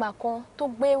àgbàlagbà kan tó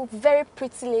gbé very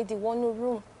pretty lady wọnú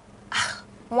room.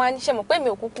 Wọ́n á ṣe mọ̀ pé mi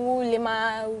ò kúkú lè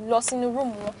máa lọ sínú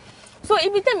room wọn. So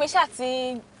ibi tèmi ṣá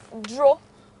ti dúró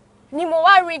ni mo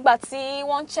wá rí ìgbà tí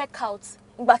wọ́n check out.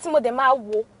 Ìgbà tí mo dẹ̀ máa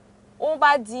wò ó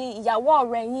bá di ìyàwó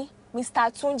ọ̀rẹ́ yín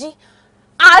Mr. Túnjí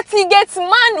àti gate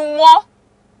man wọn.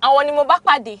 Àwọn ni mo bá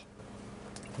pàdé.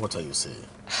 What are you saying?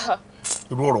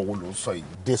 Irú ọ̀rọ̀ wo ló ń sọ yìí?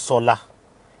 Desola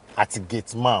àti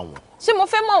gate man wọn. Ṣé mo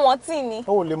fẹ́ mọ̀ wọ́n tì ni?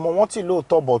 O lè mọ̀ wọ́n tì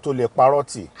lóòótọ́ bọ̀ tó lè parọ́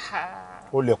tì.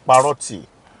 O lè parọ́ tì.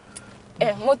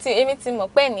 èmi ti mọ̀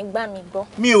pé ní gbà mí gbọ́.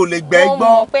 Mi ò lè gbẹ́ gbọ́. Mo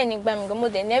mọ̀ pé ní gbà mí gbọ́, mo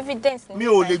dẹ̀ ní evidence. Mi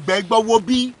ò lè gbẹ́ gbọ́ wo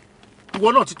bí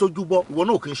ìwọ náà ti tójú bọ́, ìwọ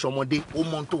náà kì í ṣọmọdé, ó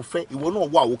mọ ohun tó fẹ́, ìwọ náà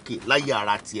wà òkè láyé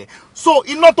ara tiẹ̀. So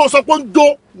iná tó sọ pé ń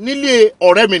jó nílé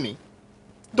ọ̀rẹ́ mi ni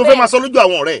tó fẹ́ máa sọ lójú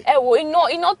àwọn ọ̀rẹ́. Ẹ wo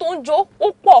iná tó ń jó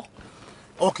ó pọ̀.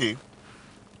 Okay.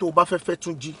 Tó o bá fẹ́ fẹ́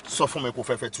Túnjí sọ fún mi kó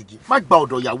fẹ́ fẹ́ Túnjí má gba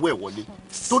ọ̀dọ̀ ìyàwó ẹ̀ wọlé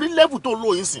torí level tó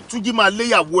lóyún sìn Túnjí máa lé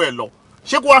ìyàwó ẹ̀ lọ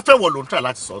ṣé kó wá fẹ́ wọ̀ ló ń tà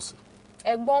láti sọ sí.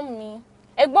 ẹ̀gbọ́n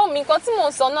mi nǹkan tí mò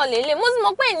ń sọ náà lélẹ̀ mo sì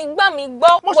mọ̀ pé nígbà mi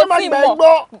gbọ́ mo ti mọ̀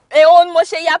èèwọ̀ ni mo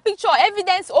ṣe ya picture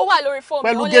evidence ó wà lórí fóònù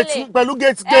ó lélẹ̀ pẹ̀lú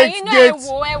gate. ẹ̀yin náà ẹ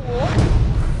wò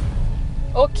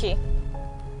ok.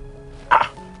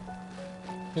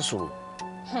 nísòro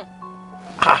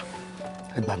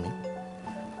ẹ gbà mí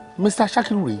Mr.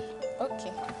 Shakiru rèé.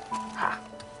 Okay.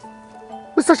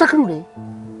 Mr. Shakiru ni.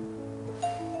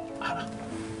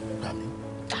 Dami.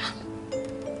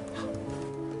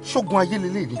 Ṣógun ayé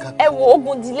lélẹ̀ ní ká. Ẹ wo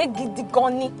ogun ìdílé gidi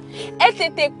gan ni. Ẹ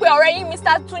tètè pe ọ̀rẹ́ yín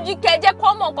Mr. Túnjí kẹ́ jẹ́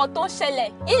kó mọ̀ nǹkan tó ń ṣẹlẹ̀.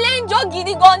 Ilé ń jó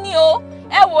gidi gan ni o.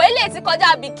 Ẹ wo eléyìí ti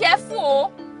kọjá be careful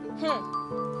o.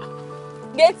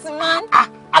 Gateman.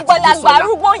 Àgbàlagbà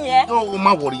arúgbó yẹn. Ó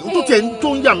má worry. Ohun tó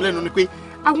ń yà mí lẹ́nu ni pé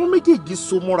àwọn méjèèjì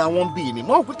so mọ́ra wọn bí ni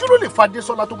mo kí ló lè fa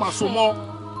Désọ́lá tó máa so mọ́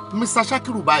Mr.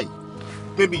 Shakiru báyìí.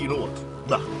 Baby, you know what?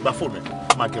 Gba phone ẹ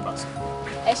máa gẹ bá sí.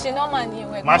 Ẹ ṣe normal ni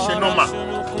ìwé. Má ṣe normal.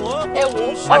 Ẹ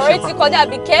wo ọ̀rẹ́ ti kọjá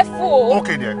be careful o.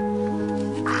 Okay there.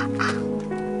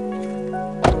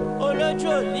 Olójú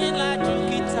òní lajú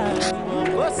kìtà ìwọ̀n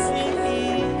kó sí ní.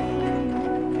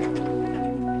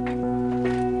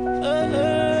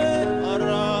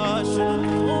 Ọ̀rọ̀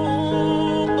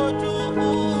ṣùgbọ́n ojú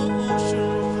ṣù.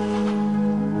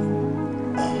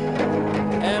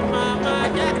 Ẹ máa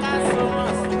jẹ́ ká sọ̀rọ̀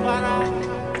sípàrà.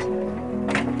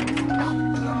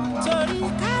 Torí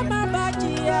ká má bá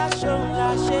jìyà ṣòun la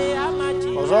ṣe á má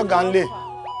jìyà. Ọ̀gá ń lè.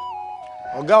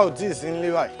 Ọ̀gá ò tí ì sí nílé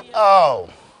báyìí.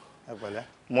 Ẹ pẹ̀lẹ́.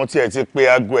 Mo tiẹ̀ ti pe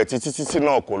aago ẹ̀ títí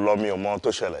náà kò lọ mi ò mọ ohun tó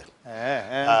ṣẹlẹ̀.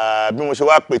 Bí mo ṣe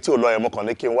wá pè tí ò lọ yẹn mo kàn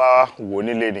ní kí n wá wò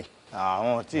nílé ni.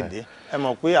 Àwọn tí ì dé. Ẹ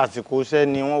mọ̀ pé àsìkò iṣẹ́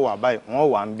ni wọ́n wà báyìí, wọ́n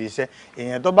wà ń bi iṣẹ́.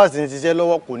 Èèyàn tó bá sì ń ṣiṣẹ́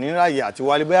lọ́wọ́ kò ní ráyè àti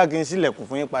wálé bóyá kí n sílẹ̀kùn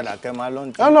fún yín padà kẹ́ máa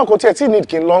lọ́n tí. Náà kò tiẹ̀ tí need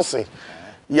kí n lọ sìn.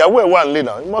 Ìyàwó ẹ̀ wà nílé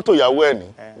náà, mọ́tò ìyàwó ẹ̀ ní.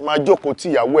 Máa jókòó tí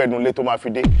ìyàwó ẹ̀ nulẹ̀ tó máa fi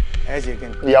dé. Ẹ ṣe kí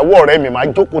ni. Ìyàwó ọ̀rẹ́ mi máa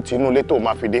jókòó tí nulẹ̀ tó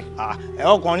máa fi dé. Ẹ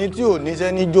ọkùnrin tí ò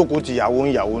níṣẹ́ ní jókòó tìyàwó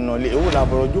ìyàwó náà lé. Èwo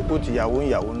làbọ̀rọ̀ jókòó tìyàwó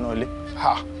ìyàwó náà lé.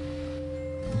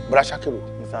 Bọ́dá Shakiru.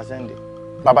 Mr. Sunday.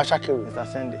 Bàbá Shakiru. Mr.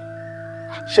 Sunday.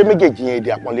 Ṣé méjèèjì yẹn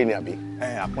èdè àpọ́nlé ni àbí?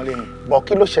 Àpọ́nlé ni. Bọ̀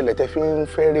kí ló ṣẹlẹ̀ tẹ́ fi ń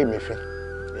fẹ́ rè mí fín?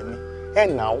 Èmi.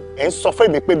 Ẹ ń sọ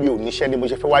fún mi pé mi ò níṣẹ́ ni mo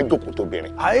ṣe fẹ́ wá jókòó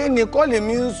tóbìnrin. Àyè ni kọ́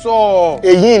lèmi ń sọ.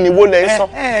 Èyí ni wo lẹ ń sọ?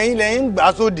 Ẹ̀yin lẹ́yìn ń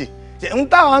gbà sódì. Ń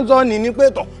táwọn sọ ní pé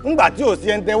tọ̀ ńgbà tí ò sí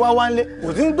ẹntẹ wá wálé kò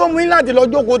sí tó mú yín láti lọ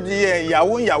jókòó ti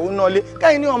ìyàwó náà lé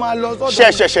kẹ́yìn ní ọmọ lọ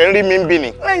sọ́dọ̀. Ṣẹ̀ṣẹ̀ ń rí mi ń bì ni.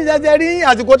 Ẹ̀yin ṣẹ̀ṣẹ̀ rí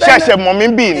àsìkò tẹ́lẹ̀. Ṣẹ̀ṣẹ̀ mọ̀ mi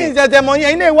ń bì ni. Ẹ̀yin ṣẹ̀ṣẹ̀ mọ̀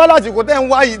yẹn ilé ìwá lásìkò tẹ́ ń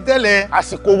wá yìí tẹ́lẹ̀.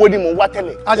 Àsìkò owó ni mo wá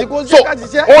tẹ́lẹ̀. Àsìkò ṣe ká ti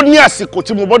ṣe. Ó ní àsìkò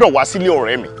tí mo gbọ́dọ̀ wá sílé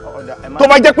ọ̀rẹ́ mi. Tó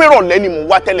bá jẹ́ pé ìrọ̀lẹ́ ni mo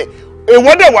wá tẹ́lẹ̀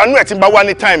èèwọ̀ dẹ̀ wà nú ẹ̀ tí n bá wá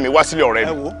ní táìmì wá sílé ọ̀rẹ́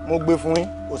mi. Ẹ wo mo gbé fún yín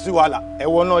kò sí wàhálà ẹ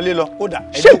wọ náà lé lọ kódà.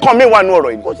 Ṣé nǹkan mi wà nú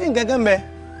ọ̀rọ̀ yìí? Kò sí nǹkan kan bẹ́ẹ̀.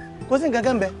 Kò sí nǹkan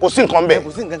kan bẹ́ẹ̀. Kò sí nǹkan bẹ́ẹ̀.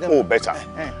 Kò sí nǹkan kan bẹ́ẹ̀. O bẹ́tà.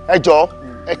 Ẹ jọ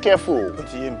ẹ kẹ́fù o.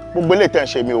 Gbogbo ilé tẹ̀ ń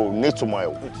ṣe mi ò ní ìtumọ̀ ẹ̀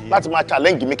o. Láti máa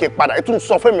challenge mi kí n padà. Ẹ tún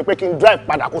sọ fún mi pé kí n drive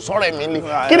padà kó sọ́rọ̀ ẹ̀ mi lé.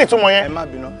 Kí ni ìtumọ̀ yẹn? Ẹ má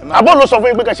bínú. Àbọ̀ ló sọ fún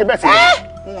yín pé kẹ́ ṣe bẹ́ẹ̀ sí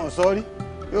mi. Wọ́n sọ rí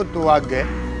yóò tó àgẹ́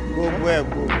gbogbo ẹ̀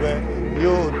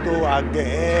yóò tó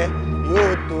àgẹ́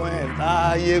yóò tó ẹ̀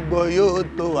láàyè gbọ́ yóò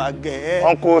tó àgẹ́.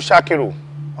 Uncle Shakiru.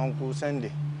 Uncle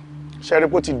Sunday. Ṣẹ́rí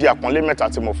pé ó ti di àpọ́nlé mẹ́ta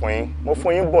tí mo fún yín. Mo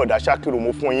fún yín bọ̀dá Shakiru,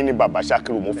 mo fún yín ní bàbá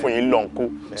Shakiru, mo fún yín lọ́nkú.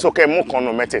 Sókè mú kan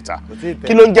nù mẹ́tẹ̀ẹ̀ta.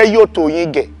 Kí ló ń jẹ́ yóò tó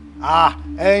yín gẹ̀?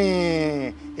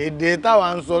 Ẹ̀yin èdè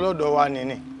táwa ń sọ lọ́dọ̀ wa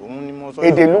nìní. Òun ni mo sọ.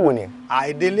 Èdè ìlú wo ni?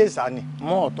 Èdè Iléṣà ni,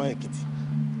 mọ́ Ọ̀tún Èkìtì.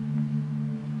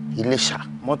 Iléṣà.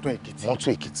 Mọ́tún Èkìtì.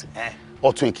 Mọ́tún Èkìtì.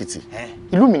 Ọ̀tún Èkìtì.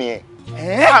 Ìlú mi nìyẹn.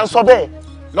 À ń sọ bẹ́ẹ̀.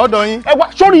 Lọ́dọ̀ yín. Ẹ wá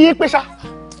sórí yín pé ṣá.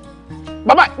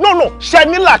 Bàbá no ṣe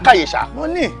ní làákàyè ṣá. Mo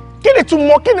ní. Kí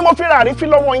ni mo fi ra àrífín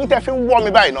lọ́wọ́ yín tẹ́ fi ń wọ́ mi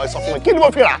báyìí náà ẹ sọ fún mi kí ni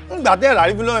mo fi ra. Ńgbà tẹ́ ra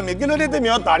àrífín lọ́wọ́ mi kí ló dé tèmi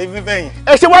ọ̀ tà àrífín fẹ́ yín.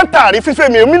 Ẹ ṣe wá ń ta àrífín fẹ́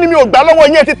mi èmi ni mi ò gbà lọ́wọ́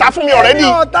yín ẹ ti ta fún mi already.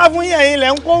 Ẹ ta fún yín ẹ̀yin lẹ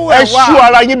ń kó wẹ̀ wá. Ẹ ṣú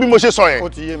ara yín bí mo ṣe sọ yẹn. Ó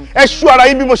ti yé mi. Ẹ ṣú ara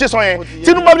yín bí mo ṣe sọ yẹn.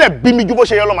 Tinubu bá bí mi ju bó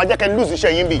ṣe yẹ lọ máa jẹ́ kẹ́ lose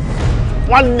iṣẹ́ yín bí.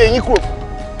 Wọ́n lé yín kúrò.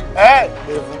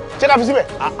 Ṣé ká fi síbẹ̀?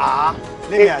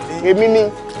 Èmi ni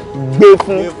gbé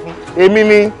fún. Èmi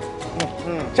ni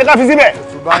ṣé ká fi síbẹ̀?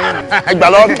 Ìgbà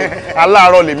lọ́wọ́ mi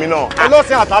aláàárọ̀ lèmi náà.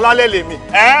 Ọlọ́sìn àtàlálẹ̀ lèmi.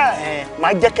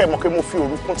 máa jẹ́ kẹ́ mọ̀ pé mo fi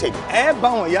òru kún tèmi. ẹ bá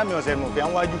wọn ìyá mi ọ̀sẹ̀ nù fẹ́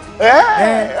wájú.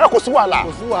 Kò sí wàhálà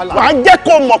máa jẹ́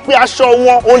kó mọ̀ pé aṣọ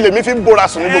wọn o lè mi fi ń bora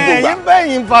sùn ní gbogbo ìgbà. ẹ̀yin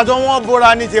bẹ́yìn fàtọ́ wọn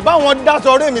bora ní ṣe báwọn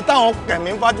dáṣọ rẹ̀ mi táwọn kẹ̀mí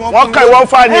ń fa tí wọ́n. wọ́n kẹ́ ìwọ́n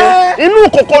fa ni inú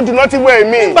kòkó dùnà ti wẹ̀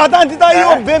mí. nígbà tá títà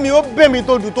yóò bẹ́ mi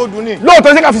tó dùn ní.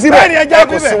 lóòótọ́ sí ká fi síbẹ̀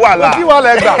kò sí wàhálà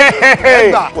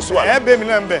kò sí wàhálà ẹ bẹ́ mi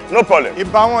náà ń bẹ̀. no problem.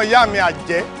 ìbá wọn ìyá mi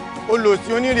àjẹ́ olòṣì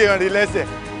onírìnrìn lẹ́sẹ̀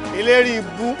ìlérí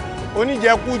ibú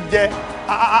oníjẹkújẹ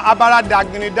abara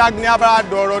dàgìnì abara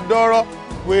dọ̀rọ̀dọ̀rọ̀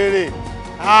wèrè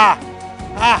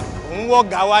ń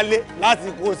wọ̀gá wálé láti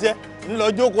kó sẹ́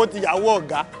ńlọjókòó tìyàwó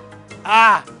ọ̀gá.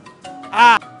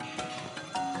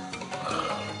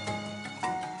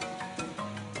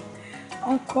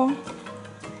 Uncle.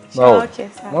 Báwo?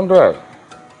 Wonder.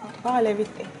 How's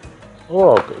everything?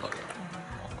 Oh, okay.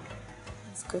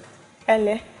 That's good.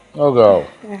 Hello.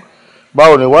 Okay.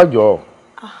 Báwo ni wájọ?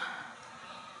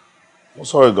 Mo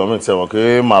sọ ìgbọ́n mi tẹ̀wọ̀n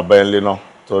kí màá bá ẹ lé náà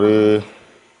torí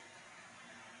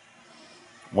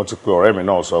mo ti pe ọ̀rẹ́ mi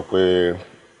náà sọ pé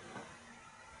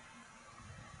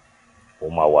ó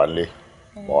máa wà lé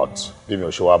but bí mi ò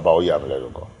ṣe wá bá ó yà mí lẹ́nu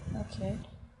gan.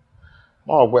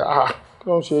 Mo rò pé kí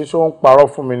ló ń ṣe ṣé ó ń parọ́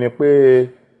fún mi ni pé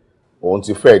òun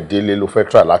ti fẹ́ délé ló fẹ́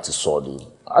try láti sọ ni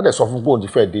a dẹ̀ sọ fún pé òun ti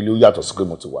fẹ́ délé ó yàtọ̀ sí pé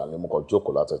mo ti wà ní mo kàn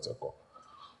jókòó látẹ̀tẹ̀ kan.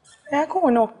 Ẹ kò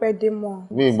náà pẹ́ dé mọ́.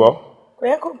 Bí gbọ́?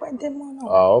 Ẹ kò pẹ́ dé mọ́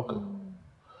náà. Okay.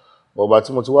 Bọ̀bá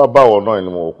tí mo ti wá báwọ̀ náà ni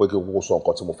mo rò pé kí n kó sọ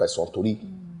nǹkan tí mo fẹ́ sọ torí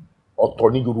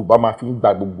ọ̀tọ̀ ní Yorùbá máa fi ń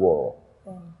gba gbogbo ọ̀rọ̀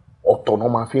ọ̀tọ̀ náà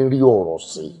máa fi ń rí ọ̀rọ̀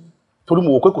sí torí mo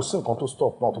rò pé kò sí nǹkan tó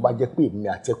stop náà tó bá jẹ́ pé èmi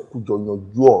àti ẹkùkù jọ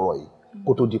yanjú ọ̀rọ̀ yìí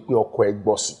kó tó di pé ọkọ ẹ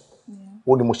gbọ́ sí ó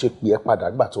ní mo ṣe pè ẹ́ padà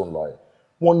nígbà tó ń lọ ẹ̀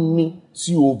wọ́n ní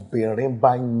tí obìnrin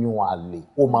bá yan àlè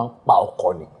ó máa ń pa ọkọ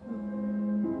ni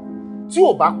tí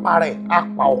ò bá parẹ́ á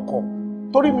pa ọkọ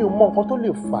torí mi ò mọ nǹkan tó lè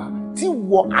fà á tí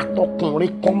wọ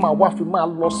àtọkùnrin kan máa wá fi máa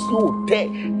lọ sí òtẹ́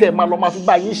tẹ́ máa lọ máa fi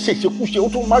bá yín ṣèṣekúṣe ó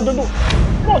tún máa jọjọ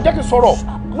náà jẹ́ kí n sọ̀rọ̀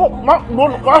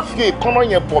má fi ìkànnà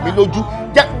yẹn bọ̀ mí lójú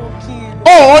jẹ́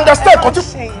understand kan tí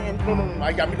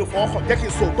àyà mi ló fọwọ́ kàn jẹ́ kí n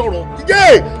sọ òtọ́rọ̀ yé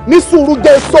ní sùúrù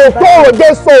jẹ́ sọ òtọ́rọ̀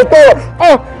jẹ́ sọ òtọ́rọ̀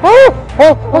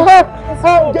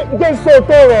jẹ́ sọ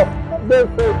òtọ́rọ̀.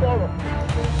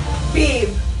 Babe,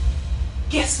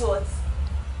 guess what?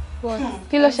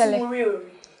 Kí ló ṣẹlẹ̀?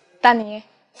 Ta nìyẹn?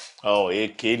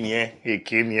 Èké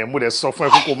nìyẹn mo dẹ̀ sọ fún ẹ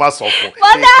kó má sọ fún.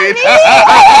 Bọ́dà mi!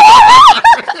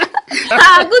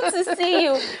 Good to see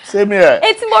you. Same here.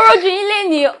 Etí mo rojú yín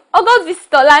lénìí, August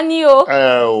visitor la ní o.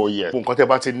 Yẹ. Nǹkan tẹ́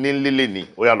bá ti ní lílé ni,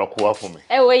 ó yá lọ kó wá fún mi.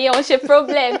 Ẹ wò yẹn, ò ń ṣe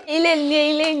problem. Ilé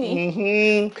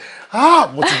ni.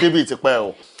 Mo ti débi ìtìpẹ́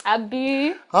o.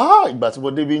 Àbí? Ìgbà tí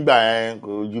mo débi ń gbà yẹn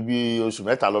kò ju bí oṣù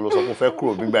mẹ́ta lọ sọ pé fẹ́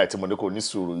kúrò nígbà tí mo ní kò ní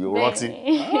sùúrù yóò rántí.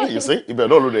 You see, ibẹ̀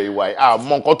náà ló lè ìwà yìí.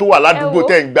 Àmọ́ nǹkan tó wà ládùúgbò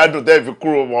tẹ́ ń gbádùn tẹ́ fi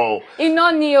kúrò mọ́ o.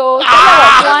 Iná ni o, tẹ́lẹ̀ wọ̀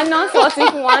fún wa ná, sọ́ọ̀tì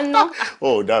fún wa ná.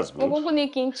 Oh, that's good. Mo kúkú ní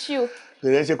kí n chill.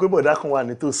 Bẹ̀rẹ̀ ṣe pé bọ̀dá kan wà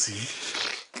nítòsí.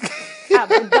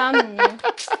 Àbúdá mi.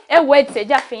 Ẹ wo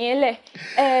ìtẹ̀jà fìyẹn lẹ̀.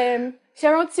 Ṣé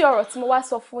rántí ọ̀rọ̀ tí mo wá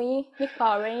sọ fún yín nípa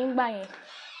ọ̀rẹ́ yín gbà yẹn?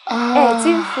 Ẹ tí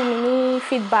ń fún mi ní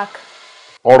feedback.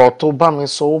 Ọ̀rọ̀ tó bá mi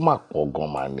sọ ó mà pọ̀ gan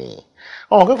mà ni.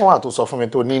 Ọ̀hún kíkan wà tó sọ fún mi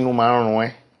tó ní inú máa ń run ẹ́.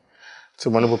 Tí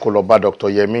mo ní pé kó lọ bá Dr.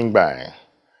 Yemi gbà yẹn.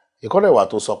 Ìkọ́lẹ̀ wà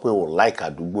tó sọ pé ò láìka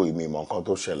àdúgbò ìmọ̀ nǹkan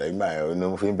tó ṣẹlẹ̀ nígbà yẹn ni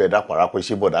mo fi ń bẹ dápàrá pé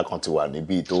ṣé bọ̀dá kan ti wà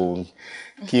níbí tó ń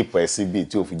kí ìpẹ́ síbi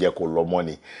tí ò fi jẹ́ kó lọ mọ́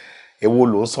ni. Èwo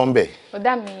ló ń sọ́n bẹ̀?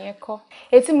 Ọ̀dà mi yẹn kọ́.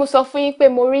 Ètí mo sọ fún yín pé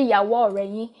mo rí ìyàwó ọ̀rẹ́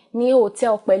yín ní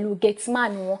hòtẹ́ẹ̀lì pẹ̀lú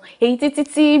gateman wọn. Èyí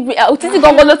títí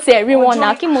gangan ló tiẹ̀ rí wọn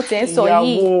náà kí mo tẹ̀ ń sọ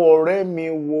yìí. Ìyàwó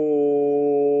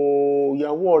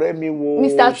ọ̀rẹ́ mi wo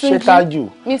Mr. Ṣẹ́tájù.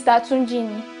 Mr. Túnjí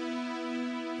ni.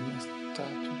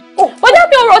 Bọ́dá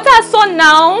mi ọ̀rọ̀ tá a sọ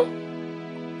náà.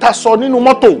 Tá a sọ nínú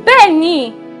mọ́tò. Bẹ́ẹ̀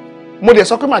ni. Mo dẹ̀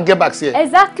sọ pé màá get back sí ẹ.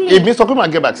 Exactly. Èmi sọ pé màá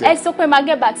get back sí ẹ. Ẹ sọ pé màá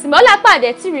get back sí mi.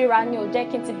 Ọlápàdé tí ríra ni ò jẹ́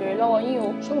kí n ti bèrè lọ́wọ́ yín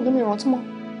o. Ṣé mi rántí mọ́?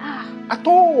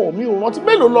 Àtọ́ mi ò rántí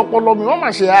mélòó lọ́pọlọ mi wọ́n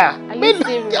máa ṣe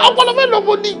ọpọlọ mélòó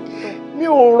mo ní. Mi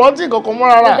ò rántí kankan mọ́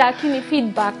rárá. Ọ̀dà kí ni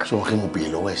feedback? Ṣé wọ́n kí mo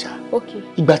béèrè lọ́wọ́ ẹ̀ ṣá? Okay.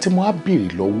 Ìgbà tí mo á béèrè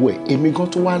lọ́wọ́ ẹ̀ èmi gan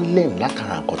tó wá lẹ́rìn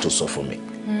látara nǹkan tó sọ fún mi.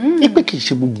 Ipe kì í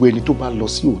ṣe gbogbo ẹni tó bá lọ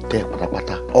sí hòtẹ́ẹ̀lì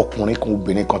pátápátá ọkùnrin kan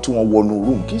obìnrin kan tí wọ́n wọnú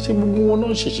rúùmù kì í ṣe gbogbo wọn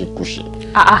náà ṣèṣe kúṣe.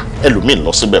 Ẹlòmíì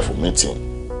lọ síbẹ̀ fún meeting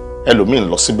ẹlòmíì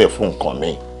lọ síbẹ̀ fún nǹkan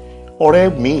míì ọ̀rẹ́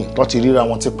míì tó ti ríra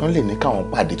wọn ti pín lè ní káwọn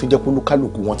pàdé tó jẹ́ pé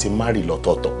olúkálùkù wọn ti márì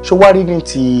lọ́tọ̀ọ̀tọ̀ ṣó wá rí ní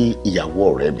ti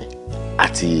ìyàwó ọ̀rẹ́ mi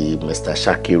àti Mr.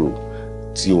 Shakiru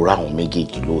tí ó rá àwọn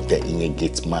méjèèjì lóòótẹ́ ìyẹn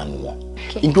gate man wọn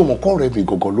ìjọ mọ̀ kọ́ ọ̀rẹ́ mi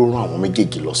gangan ló rán àwọn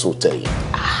méjèèjì lọ sóòtẹ́ yẹn.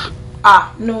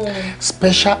 No.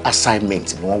 Special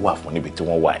assignment ni wọ́n wà fún níbi tí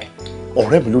wọ́n wà ẹ̀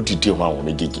ọ̀rẹ́ mi ló dìde rán àwọn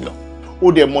méjèèjì lọ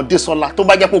ó dẹ̀ mọ Désọ́lá tó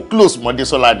bá jẹ́ pé close mọ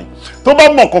Désọ́lá ni tó bá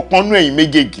mọ̀ kankan nú ẹ̀yin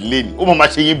méjèèjì lé ni ó máa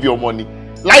ṣe yín bí ọmọ ni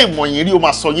láì mọ̀ yín rí ó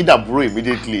máa sọ yín dàbúrò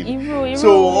immediately. So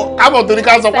kábọ̀ tó ní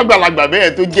ká sọ pé àgbàlagbà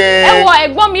bẹ́ẹ̀ tó jẹ́. ẹ wo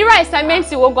ẹ̀gbọ́n mi ra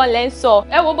assignment wo gan lẹ́ ń sọ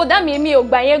ẹ wo bọ́dá mi èmi ò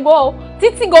gbà yẹn gbọ́ o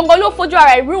títí gangan ló fojú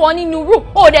ara ẹ̀ rí wọn nínú room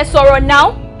ó dẹ̀ sọ̀rọ̀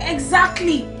now.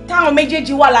 Exactly táwọn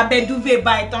méjèèjì wà lábẹ́ duvet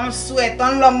báyìí tó ń sún ẹ̀ tó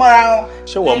ń lọ mọ́ra wọn.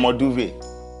 ṣé wọ́n mọ duvet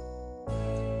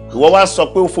ìwọ wá sọ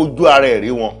pé ó fojú ara ẹ̀ rí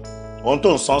wọn ohun tó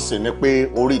ń sọ sí ni pé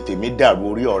orí tèmi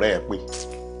dàrú orí ọ̀rẹ́ ẹ̀ pé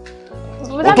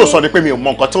ohun tó sọ ni pé mi ò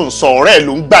mọ nǹkan tó ń sọ ọ̀rẹ́ ẹ̀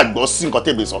ló ń gbàgbọ́ sí nǹkan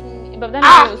tèmi sọ.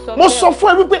 mo sọ fún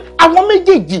ẹ wípé àwọn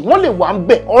méjèèjì wọ́n lè wà ń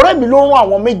bẹ̀ ọ̀rẹ́ mi ló rán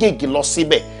àwọn méjèèjì lọ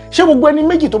síbẹ̀ ṣé gbogbo ẹni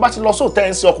méjì tó bá ti lọ sóòtẹ́ ẹ̀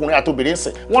ń sí ọkùnrin àtobìnrin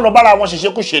sìn wọ́n lọ bára wọn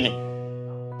ṣiṣẹ́ kú ṣe ni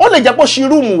ó lè jẹ́ pé ó ṣe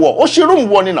rúùmù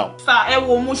wọ̀ ni náà. sà ẹ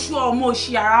wo mo ṣú ọmọ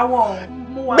òṣì ara wọ̀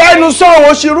bẹ́ẹ̀nu sọ̀rọ̀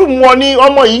ó ṣe rúùmù wọn ni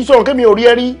ọmọ yìí sọ̀rọ̀ kémi ò rí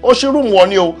ẹ rí ó ṣe rúùmù wọn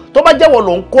ni o tó bá jẹ́wọ́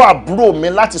ló ń kó àbúrò mi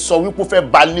láti sọ wípé ó fẹ́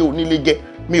balẹ̀ onílé jẹ́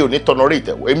mi ò ní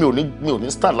tolerate ẹ̀ mi ò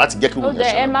ní stand láti jẹ́ kí wọ́n yẹn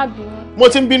ṣe. ẹ má bínú. mo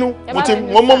ti ń bínú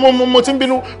mo ti ń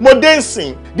bínú mo dé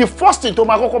nsìn the first thing tó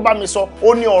máa kọ́kọ́ bá mi sọ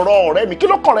ó ní ọ̀rọ̀ ọ̀rẹ́ mi kí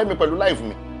ló kàn ọ̀rẹ́ mi pẹ̀lú life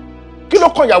mi kí ló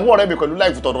kàn ìyàwó ọ̀rẹ́ mi pẹ̀lú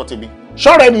life tọ̀dọ̀ tèmi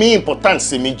ṣọ́rẹ́ mi important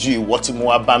sí mi ju ìwọ tí mo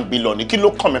wá bá ń bí lọ ni kí ló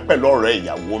kàn mí pẹ̀lú ọ̀rẹ́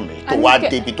ìyàwó mi tó wá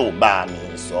débi tó bá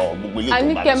mi sọ gbogbo ilé tó bá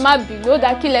mi sọ. Àníkẹ́ má bínú ó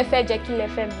dáa kí lẹ fẹ́ jẹ kí lẹ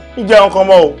fẹ́ mi. mi jẹ́ ọkàn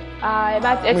mọ́ o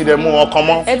mi dẹ̀ mú ọkàn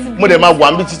mọ́ mo dẹ̀ máa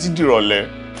wà níbi títí dìrọ̀lẹ́.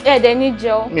 ẹ dẹ̀ ní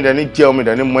jẹun. mi dẹ̀ ní jẹun mi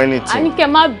dẹ̀ ní mú anything. Àníkẹ́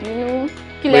má bínú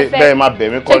kí lẹ fẹ́. bẹ́ẹ̀ máa bẹ̀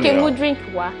mí kọ́ nìyẹn. ṣé kí n mú drink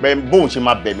wá. bẹ́ẹ̀ bóun ṣe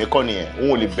máa bẹ̀ mí kọ́ nìyẹn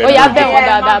òun ò lè bẹ̀ mí. ó yá bẹ̀ wọ́n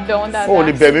dáadáa bẹ̀ wọ́n dáadáa. òun ò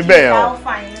lè bẹ̀ mí bẹ́ẹ̀ yẹn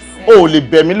o ò lè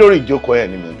bẹ̀ mí lórí ìjókòó yẹn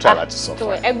ni mi ò try láti sọ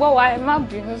fún ẹ. ẹ gbọ́ wa ẹ má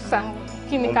bínú sá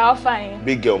kí ni ká fà yín.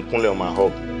 big girl kúnlẹ̀ ọmọ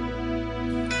hug.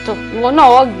 tó ìwọ náà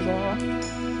wọ́ọ̀gì wọn.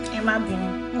 ẹ má bínú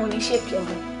mo ní ṣèpì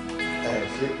ọmọ. ẹ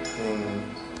ṣe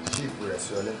ṣíìpù rẹ̀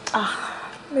sí ọlẹ́.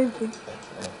 méjì.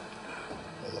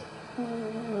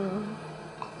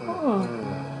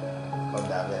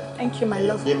 Thank you, my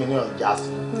love. Give me your jazz.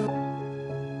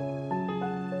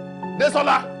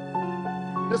 Desola,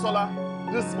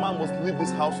 this man must leave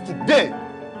this house today.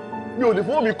 Mi ò lè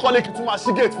fọwọ́ mi kọ́lé kí tún máa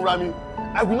ṣí gate fúnra mi.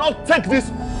 I will not take this.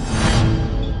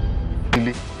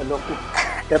 Ilé ẹ lọ kú.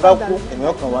 Ẹ bá kú èmi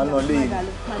ọkàn wa náà lé yìí.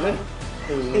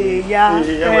 Èèyà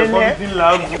ẹ̀lẹ́.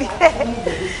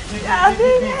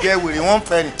 Ìgẹ̀ wèrè wọ́n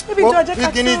fẹ́ ni. Bí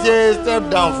kíní ṣe step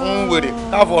down fún wèrè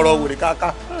ká fọ̀rọ̀ wèrè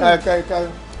ká.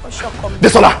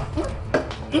 Desola.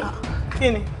 Kí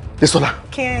ni? Desola.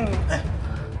 Kí ni?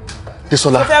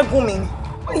 Desola. Ó fẹ́ gún mi ni.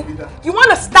 You want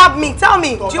to stab me? Tell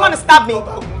me. Do you want to stab me?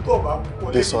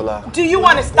 Desola. Do you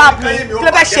want to stab me? Kí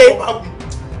ló fẹ́ ṣe?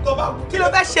 Kí ló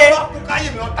fẹ́ ṣe?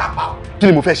 Kí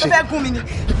ni mo fẹ́ ṣe? Ó fẹ́ gún mi ni.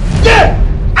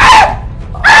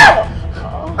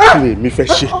 Kí ni èmi fẹ́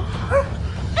ṣe?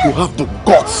 You have the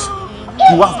guts.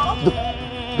 You have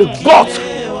the guts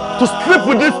to sleep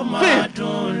with this thing.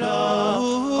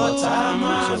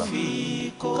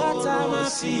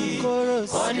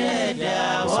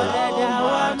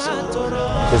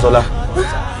 Desola.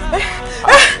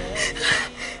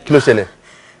 Kí ló ṣẹlẹ̀?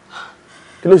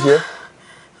 Kí ló ṣe?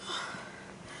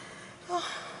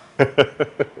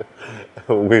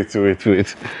 Wait.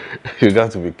 You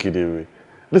got to be kidding me.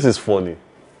 This is funny.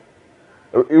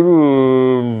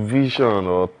 Irú vision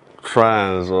or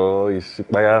trance or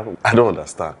ìṣípayá, I don't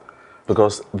understand.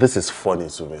 Because this is funny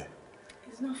to me.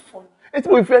 It's not funny. It's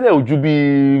mo ìfẹ́ náà ojú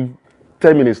bí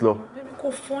 10 minutes lọ.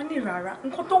 Kò funny rárá.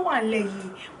 Nǹkan tó wà nílẹ̀ yìí,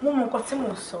 mo mọ nǹkan tí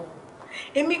mo sọ.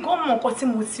 Èmi gan mọ nǹkan tí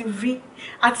mo ti rí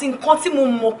àti nǹkan tí mo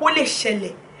mọ̀ pé ó lè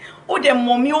ṣẹlẹ̀. Ó dẹ̀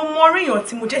mọ̀ mi ó mọ ríyàn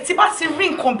tí mo jẹ́ tí bá ti rí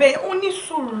nǹkan bẹ́ẹ̀ ó ní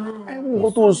sùúrù.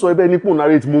 Nǹkan tó ń sọ ẹbẹ́ nípò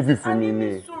narrate movie fún mi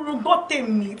ni. Sùúrù gbọ́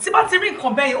tèmi tí bá ti rí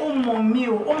nǹkan bẹ́ẹ̀ ó mọ̀ mi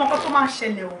o ó mọ nǹkan tó máa ń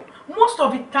ṣẹlẹ̀ o most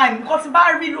of the time nǹkan tí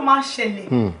bá rí ló máa ń ṣẹlẹ̀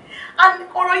and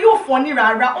ọ̀rọ̀ yóò fọ́ ní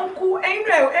rárá uncle ẹ̀yin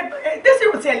rẹ̀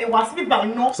dẹ́sẹ̀rò tí ẹ lè wá síbí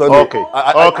báyìí ná. Okay.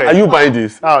 Are you buying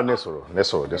this? Nesoro.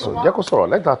 Jẹ́ kó sọ̀rọ̀,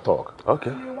 let her talk.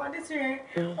 Okay.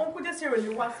 Uncle dẹ́sẹ̀rò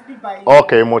lè wá síbí báyìí.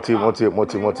 Okay, mo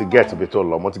ti get ibi tó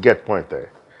lọ, mo ti get point ẹ̀.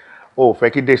 O fẹ́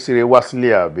kí Desire wá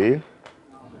sílé àbí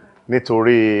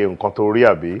nítorí nǹkan tó rí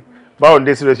àbí báwo ni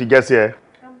Desire ṣe jẹ́ sí ẹ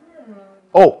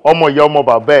ọmọ ìyá ọmọ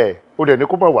bàbá ẹ ó dẹ̀ ní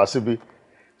kó má wá síbi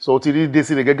so o ti rí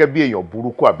Desire gẹ́gẹ́ bí èèyàn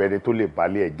burúkú àbẹ́ni tó lè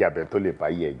balẹ̀ ẹ̀jẹ̀ àbẹ́ni tó lè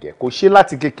báyé ẹ̀jẹ̀ kò ṣe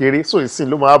láti kékeré so ìsìn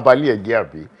ló máa balẹ̀ ẹ̀jẹ̀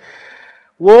àbí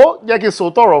wo jẹ́ kí n sọ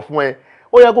tọ̀rọ̀ fún ẹ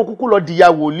ó yẹ kó kúkú lọ di ìyá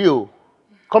wòlíì o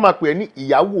kọ́ máa pè é ní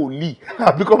ìyá wòlíì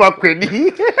àbí kọ́ máa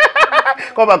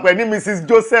pè é ní Mrs.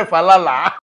 Joseph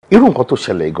Alala. Irú nǹkan tó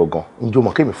ṣẹlẹ̀ gangan ǹjọ́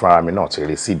mọ̀ kémi fúnra mi náà ti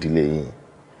rí sí ìdílé yín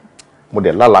mo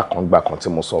dẹ̀ lálàá kan gbà kan tí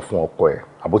mo sọ fún ọkọ ẹ̀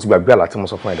àbó ti gbàgbé àlá tí mo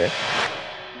sọ fún ẹ dẹ́.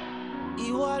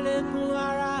 Ìwọlẹ̀kùn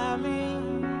ara mi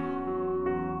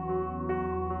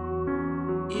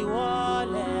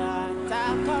ìwọlẹ̀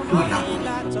àtàkọ́ mi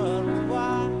látọ̀run wá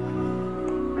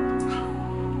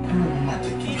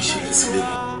ìwọ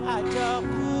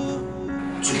àjọkú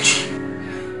Túnjí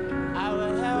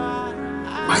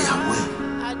báyàwó ẹ̀.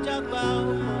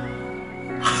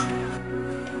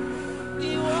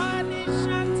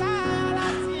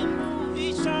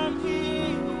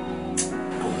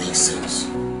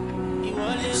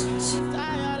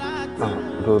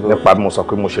 Nípa bí mo sọ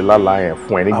pé mo ṣe lálàá yẹn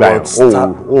fún ẹ nígbà yẹn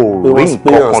o rí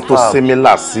nǹkan kan tó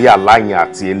similar sí àlá yẹn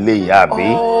àti eléyìí àbí.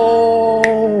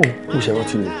 mo ṣe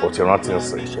rántí ni. o ti rántí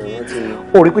nsìn.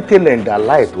 o rí pé tẹ́lẹ̀ǹdà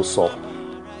láì tó sọ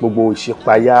gbogbo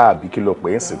ìṣípayá àbí kí ló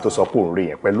pè é sìn tó sọ pé òun rí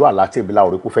yẹn pẹ̀lú àlá tèbílà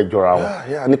orí kó fẹ́ jọra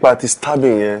wọn. nípa ti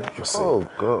stabbing yẹn. oh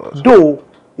god. though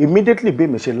immediately bí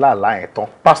mi ṣe lálàá yẹn tán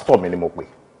pastor mi ni mo pè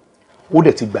ó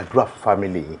dẹ̀ ti gbàdúrà fún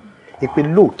family yìí ìpè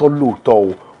lóòótọ́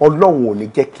o ọlọ́run ò ní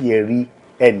jẹ́ kí ẹ rí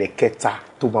ẹnì kẹta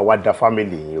tó máa wá da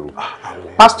family yìí rú.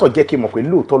 Pastor jẹ́ kí n mọ̀ pé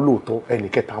lóòótọ́ ẹnì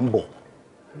kẹta ń bọ̀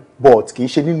but kì í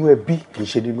ṣe nínú ẹbí kì í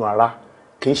ṣe nínú ará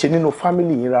kì í ṣe nínú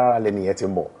family yìí rárá lẹ́ni yẹn ti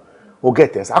ń bọ̀ ó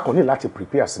get it a kàn ní láti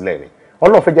prepare sílẹ̀ ni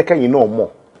ọlọ́run fẹ́ jẹ́ kẹ́yìn náà mọ̀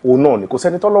òun náà ni kò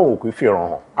sẹ́ni tọ́lọ́run kò fi ràn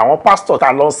hàn àwọn pastor tá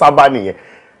a lọ ń sábà nìyẹn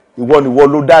ìwọ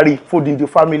ló dárí fódìdí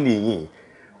family yìí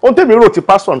ohun tèmi rò tí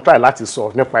pastor ń try láti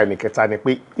sọ nípa ẹnì kẹta ni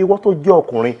pé ìwọ tó jẹ́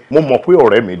ọkùnrin mo mọ̀ pé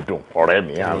ọ̀rẹ́ mi dùn ọ̀rẹ́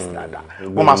mi hands dáadáa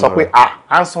wọ́n máa sọ pé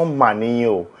handsome man nìyẹn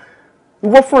o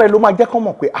ìwọ fúnra ẹ ló máa jẹ́ kán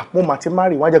mọ̀ pé mo máa ti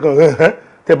marry wọ́n á jẹ́ kán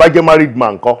tẹ́ bá jẹ́ married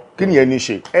man kan kí nìyẹn ní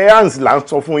ṣe hands là ń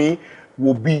sọ fún yín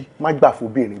wo bí má gbà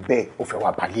fóbìnrin bẹ́ẹ̀ ó fẹ́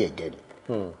wá balẹ̀ ẹ̀gẹ́ ni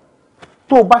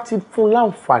tó o bá ti fún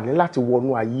láǹfààní láti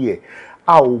wọnú ayé ẹ̀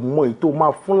a ò mọ èyí tó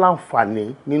máa fún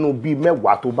láǹfààní nínú bíi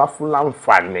mẹ́wàá tó bá fún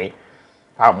láǹfààní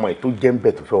àmọ́ ètò jẹ́ ń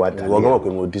bẹ̀ tó fẹ́ wá dalẹ̀. ìwọ gan mọ̀ pé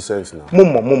mo decent náà.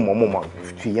 mo mọ̀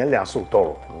fìyẹn lè aṣọ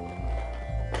tọrọ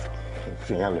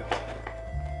fìyẹn lè.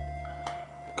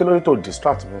 kí ló dé tó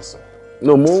distract mi sìn.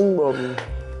 no mo ń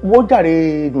wo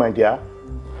jàre my dear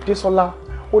Désọlá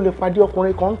ó lè pàdé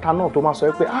ọkùnrin kan ta náà tó máa sọ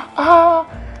pé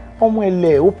ọmọ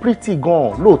ẹlẹ ó pretty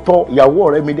gan lóòótọ́ ìyàwó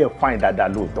ọ̀rẹ́ mi dẹ̀ fine dáadáa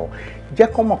lóòótọ́ jẹ́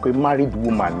kó mọ̀ pé married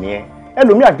woman ni ẹ́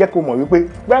ẹlòmíì àjẹ́ kó mọ̀ wípé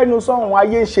bẹ́ẹ̀ni sọ́run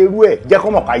ayé ń ṣerú ẹ̀ jẹ́ kó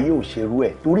mọ̀ pé ayé ò ṣerú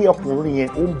ẹ̀ torí ọkùnrin yẹn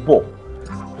ó ń bọ̀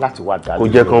láti wá dalẹ̀. kò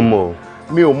jẹ́ kán mọ̀.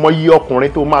 mi ò mọ iye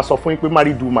ọkùnrin tó máa sọ fún yín pé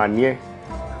married woman ni ẹ́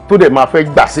tó dẹ̀ máa fẹ́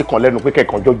gbà sí kan lẹ́nu pé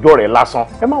kẹ̀kàn jọjọ́ rẹ̀ lásán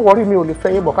ẹ má wọrí mi ò lè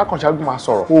fẹ́ yín bọ̀ kákan ṣáájú máa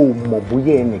sọ̀rọ̀. o mọ̀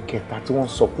bóyá ẹnì kẹta tí wọ́n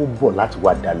sọ pé ó bọ̀ láti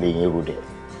wá dalẹ̀ yín rò dẹ̀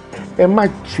ẹ má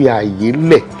fi àyè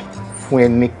lẹ̀ fún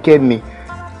ẹnikẹ́ni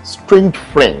strange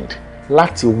friend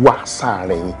láti wá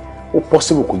sáàárín yín ó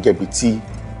possible kó jẹ́bi tí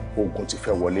ogun ti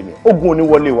fẹ́ wọlé ni ogun ò ní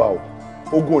wọlé wa o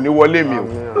ogun ò ní wọlé mi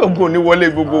o ogun ò ní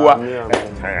wọlé gbogbo wa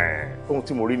ohun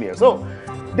tí mo rí nìyẹn so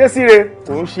Désiré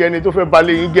kò ń ṣe ẹni tó fẹ́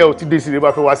balẹ̀ yín jẹ́ o tí Désiré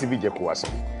bá fẹ́ wá síbi jẹ́ kó wá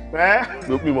síbi.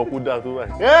 ló pín mọ̀ kó dáa tó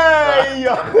báyìí.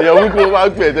 èèyàn wí kó máa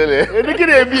ń pè tẹ́lẹ̀. èmi kí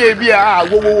ni ebi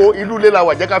àwòwò inú ilé la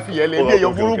wà jẹ́ ká fi yẹn lé ebi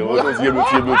èèyàn burúkú.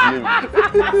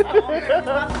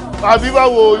 àbí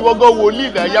báwo ìwọ gan wòlíì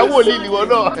náà ìyàwó wòlíì nìwọ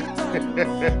náà.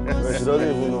 she doesn't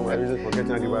even know my reason for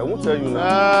getting angry. I won't tell you now.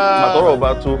 màtọ́rọ̀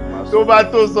bá tó. tó bá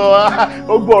tó sọ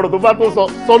ó gbọ́ ọ̀rọ̀ tó bá tó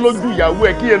sọ lójú ìyàwó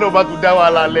ẹ̀ kí yẹn náà bá tún dá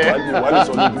wàhálà lẹ̀. wà á lè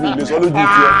sọ lójú ilé sọ lójú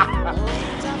tiẹ̀.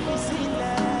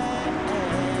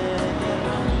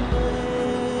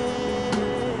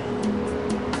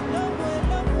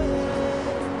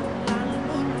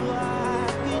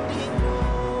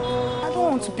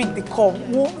 to pick the call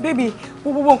wo baby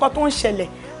gbogbo nǹkan tó ń ṣẹlẹ̀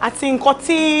àti nǹkan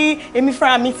tí èmi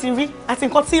fúnra mi ti rí àti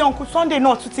nǹkan tí Uncle Sunday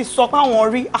náà tún ti sọ pé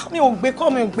àwọn rí mi ò gbé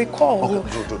call gbé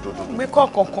call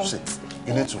kankan.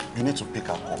 you need to pick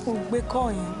up call. o gbé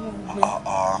call yẹn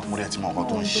mo rẹ̀ ti mọ nǹkan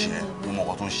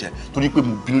tó ń ṣe torí pé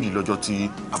mo bínú di lọ́jọ́ tí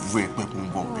àbúrò ẹ̀ pẹ́ kó ń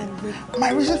bọ̀ bẹ́ẹ̀. my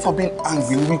reason for being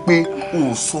angry ni wípé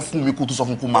o ò sọ fún mi kó tó sọ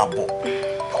fún kó máa bọ̀.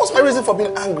 that was my reason for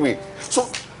being angry. so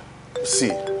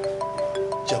see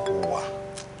jẹ́ kó wá.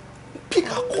 Pick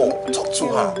her call, talk to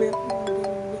her.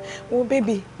 Oh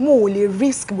baby, mo ò lè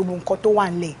risk gbogbo nǹkan tó wà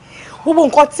nílẹ̀. Gbogbo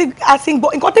nǹkan tí a ti ń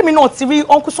gbọ́, nǹkan tèmi náà ti rí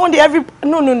Uncle Sunday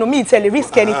no, me tell you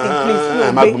risk anything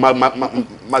please.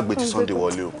 Má gbé ti Sunday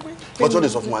wọlé o. But Sunday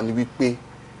sọ fún wa ní wípé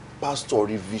pastor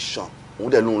revision.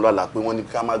 Òun dẹ̀ lóhun lọ́la pé wọ́n ní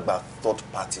ká má gba third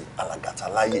party alàgàtà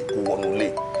láyè kó wọnú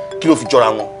ilé. Kí ló fi jọra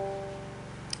wọn?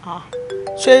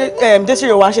 Ṣé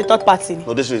Désiré wa ṣe third party ni?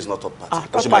 No, Désiré is not third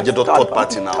party. She might get third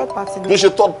party now. No, she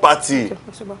third party.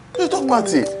 She's third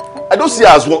party. I don't see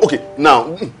her as one. Okay,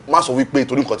 now, má sọ wípé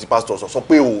torí nǹkan tí pastor sọ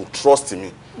pé o trust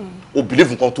me. O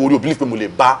believe nǹkan tó rí, o believe pé mo lè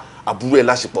bá àbúrò ẹ̀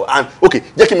láṣepọ̀. And okay,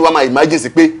 jẹ́ kí mi wá máa imagine sí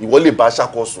pé ìwọ lè bá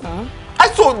ṣàkóso.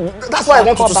 That's why I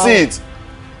want you to see it.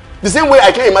 The same way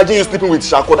I can't imagine you sleeping with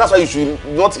Shako, that's why you should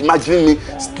not imagine me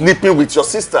sleeping with your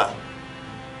sister.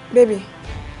 Baby.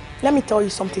 Let me tell you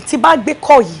something. Tí bá gbé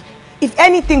call yìí, if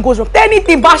anything goes wrong,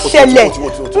 anything bá ṣẹlẹ̀,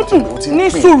 ní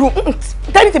sùúrù,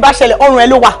 anything bá ṣẹlẹ̀, ọrùn ẹ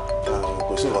ló wà.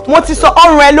 Mo ti sọ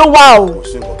ọrùn ẹ ló wà o.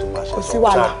 Kò sí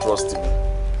wàhálà. Trust me.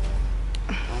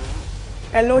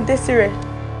 Hello, Desire.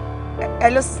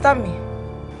 Hello, sister mi.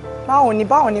 Báwo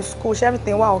ni school,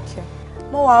 everything wà okay?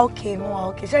 Mo wà okay.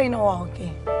 Ṣé yín náà wà okay?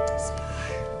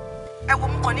 Ẹ wo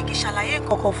mo kàn ní kí ṣàlàyé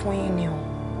nǹkankan fún yín ni o.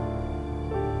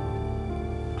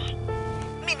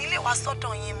 Mi ní lè wá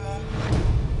sọ́dọ̀ yín mọ́.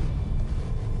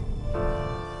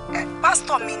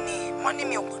 Pastor mi ni wọ́n ní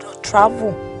mi ò gbọ́dọ̀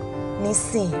travel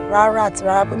nísìn rárá àti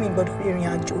rárá pé mi ò gbọ́dọ̀ ìrìn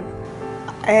àjò.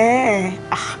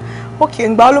 Okay,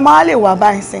 ǹgbà ló máa lè wá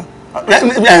báyìí sìn.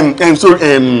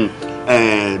 Sorry,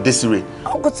 Desire.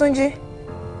 Uncle Túnjí.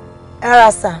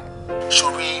 Rárá sà.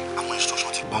 Sori àwọn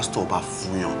instruction tí pastor bá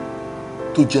fún yàn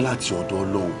tó jẹ́ láti ọ̀dọ̀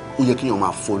Ọlọ́run ó yẹ kéèyàn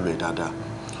máa follow ẹ̀ dáadáa.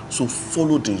 So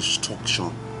follow the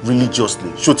instruction religiously.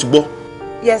 Ṣó ti gbọ́?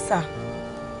 Yes sir.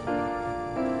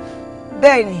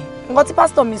 Bẹ́ẹ̀ni, nǹkan tí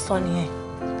pastor mi sọ nìyẹn.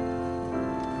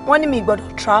 Wọ́n ní mi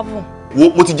gbọ́dọ̀ travel.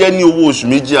 Mo ti jẹ́ ní owó oṣù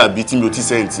méjì àbí tí mi ò ti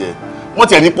send ẹ. Wọ́n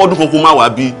ti ẹ̀ ní pọ́dún kan kó má wá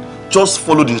bí. Just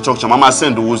follow the instruction. Mama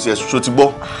send owó sí ẹ. Ṣó ti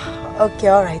gbọ́? Okay,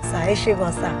 all right sir. Ẹ ṣé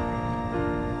gan sir.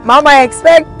 Mama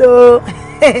expect o.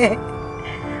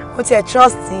 Mo ti ẹ̀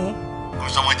trust yín. Kò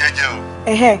sọmọ jẹ́jẹ́ o.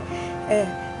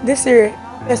 Desire,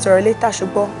 ẹ sọ̀rọ̀ later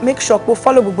ṣùgbọ́n make sure pé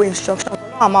follow gbogbo instruction.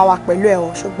 Ọlọ́run á máa wà pẹ̀lú ẹ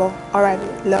o ṣùgbọ́n. All right,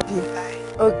 love you. Bye.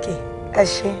 Okay, ẹ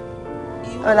ṣé.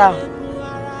 Ọ̀la.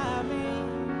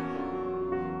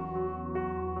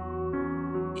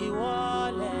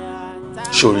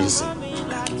 Sori nsìn,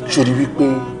 sori wípé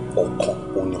ọkàn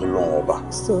òní Ọlọ́run ọba.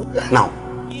 Now,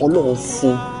 Ọlọ́run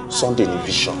fún Sunday ní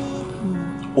vision.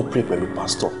 Ó pray pẹ̀lú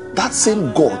pastor. That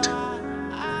same God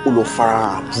ó lọ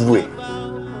fara àbúrò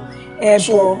ẹ̀.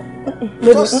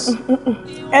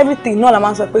 Everything náà la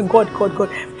máa ń sọ pé God.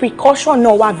 Precaution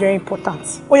náà wà very important.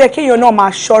 Ó yẹ kéèyàn náà máa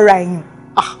ṣọ́ra ẹ̀yìn.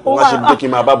 Ó wá ṣe pé kí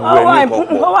n máa bá burú ẹ ní nǹkan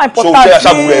pọ̀. Ó wà important. Ṣé o fẹ́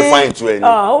aṣáàbùrú ẹ fáìn tu ẹ ni?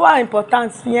 Ó wà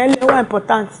important. Ìyẹn lè wà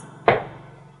important.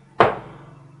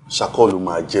 Ṣàkọlù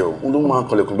máa jẹ o. Ó ló máa ń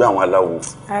kọlẹ̀kùn bí àwọn aláwo.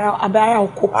 Ara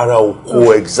oko. Ara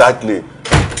oko, exactly.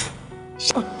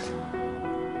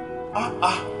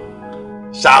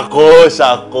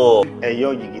 Ṣàkọ.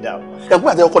 Ẹ̀yọ́ yìgídà. Ẹ̀kú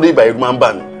àti ọkọ̀ dé ibà ẹ̀rù máa ń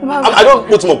bà mí. I don't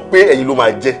mo ti mọ̀ pé ẹ̀yin ló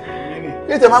máa jẹ́.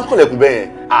 Kí tẹ máa ń kọlẹ̀kùn bẹ́ẹ̀ yẹn?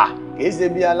 Kì í ṣe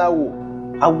bí aláwo.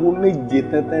 Awo méje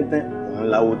tẹ́tẹ́tẹ́ òun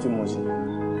láwo tí mo ṣe.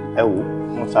 Ẹ wò,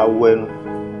 mo ṣàwọ ẹnu,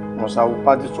 mo ṣàwọ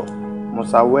pátìsọ̀, mo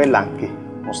ṣàwọ ẹ̀làǹkè,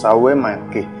 mo ṣàwọ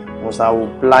ẹ̀màǹkè, mo ṣàwọ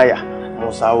pláyà, mo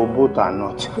ṣàwọ bóòtù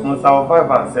ànọ́tì, mo ṣàwọ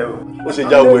 5 and 7. Ó ṣe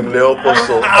já òwe nílẹ̀ ọkọ̀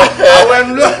sọ. Àwọn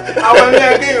ẹnu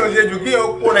ẹ̀ kéèyàn ṣe jù kí ó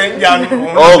kó rẹ̀ ń jánu.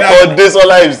 Ọkọ̀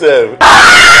Désọ́lá himself.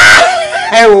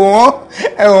 Ẹ wò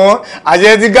wọ́n,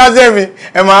 àṣẹ ti gáṣẹ́ mi,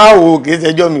 ẹ máa wò ó kì í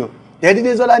ṣẹjọ́ mi o. Jẹ́dí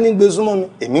Désọ́lá ní gbé súnmọ́ mi,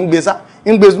 èmi ń gbé sá,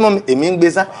 ń gbé súnmọ́ mi, èmi ń gbé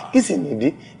sá. Kí sì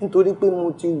nìdí? Nítorí pé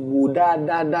mo ti wò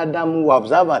dáadáa mo wà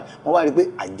observant, mo wá rí pé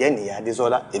àjẹ́ nìyá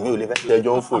Désọ́lá, èmi ò lè fẹ́.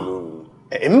 Ẹjọ́ ń fò lóru.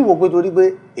 Èmi wò pé torí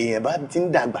pé èèyàn bá ti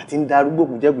ń dàgbà tí ń darúgbó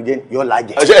kùjẹ́kùjẹ́ yọ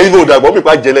lájẹ. Ṣé ẹ̀yin kò dàgbọ́ mi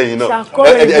pa jẹ lẹ́yìn náà?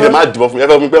 Ẹ̀dẹ̀ máa dìbò fún mi, ẹ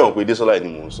fẹ́ mi pé ẹ̀wọ̀n pé Désọ́lá ni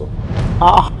mò ń sọ.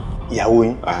 Ìyàwó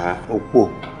yín, òpó,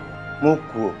 mo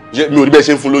kú o. Mi ò rí bẹ́ẹ̀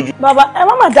ṣe ń fún lójú. Bàbá ẹ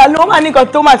má máa dá lóhùn, ó máa ní nǹkan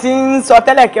tó máa ti ń sọ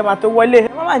tẹ́lẹ̀ kẹ́ máa tó wọlé. Ẹ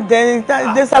má máa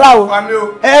Désọ́lá o.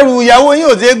 Ẹrù ìyàwó yín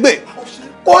ò ṣeé gbé.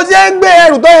 Kò ṣeé gbé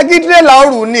ẹrù tó yẹ kí tírélà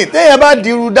ọrù ni. Téèyàn bá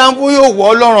dirú dánfó yóò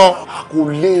wọ́ lọ́rùn.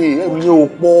 Kò lè ẹrù yẹn ò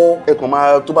pọ̀. Ẹ kàn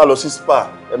máa tó bá lọ sí spa,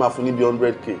 ẹ máa fún ní bí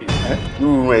 100k.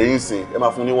 Irú rẹ̀ yín sìn, ẹ máa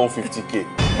fún ní 150k.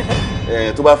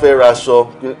 Tó bá fẹ́ ra aṣọ,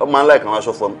 ó máa ń like àwọn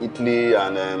aṣọ from Italy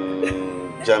and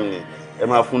Germany. Ẹ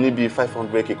máa fún ní bí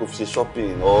 500k kó fi ṣe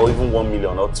shopping or even 1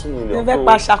 million or 2 million. Ẹ fẹ́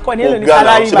pa ṣàkọ ní èlò ní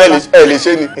sálárì bàbá. Ẹ lè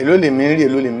ṣe ni. Èló lè mi rí,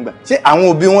 èló lè mi gbà. Ṣé àwọn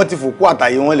òbí wọn ti fòkú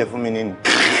àtàyè wọn lẹ̀ fún mi nínú?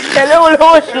 Èló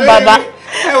lówó oṣù bàbá.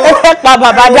 Ẹ fẹ́ pa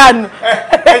bàbá dànù.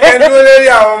 Ẹ jẹ́ dúró lórí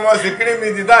àwọn ọmọ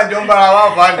sìkírímìtì tá à ń jọ ń bára wá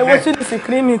fà á nìyẹn. Èwo tún ní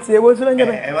sìkírímìtì, èwo tún ló ń jẹ́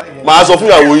bẹ́ẹ̀. Màá sọ fún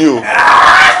ìyàwó yìí o.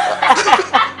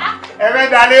 Ẹ fẹ́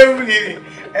dalérú ni,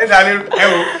 ẹ dalérú, ẹ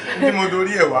wò tí mo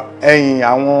dorí ẹ̀ wá. Ẹ̀yin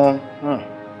àwọn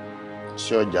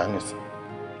ṣé ọjà nìsín.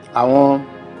 Àwọn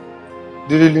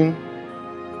drilling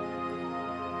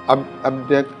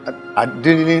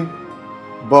drilling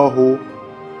borehole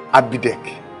Abidek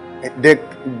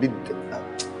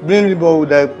drilling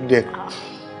borehole Abidek.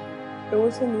 Èwo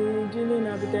tún ní drilling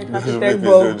Abidek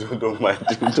borehole.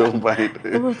 Don't mind.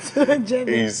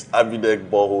 It's Abidek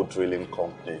borehole drilling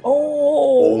company.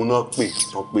 Òun náà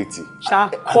pè tí.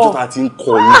 Àjọ ta ti ń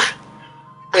kọ yín.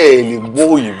 Ẹ lè gbọ́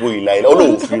òyìnbó ìlà ìlà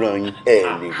Ọlọ́run fi ràn yín. Ẹ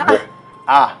lè gbọ́.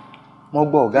 Mo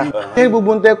gbọ́ ọ̀gá. Ẹ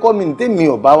gbogbo ń tẹ́ kọ́ mi ní tèmi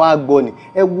ọ̀bá wa gbọ́ ni.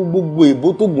 Ẹ wo gbogbo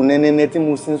èbó tó gùn nẹ́nẹ́nẹ́ tí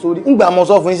mo sin sórí. Ńgbà mo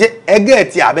sọ fún yín ṣé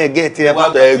ẹgẹ́ ti àbẹ́ ẹgẹ́ ti ẹ bá.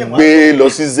 Ẹ gbé lọ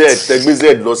sí Z, ẹ gbé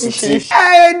Z lọ sí T.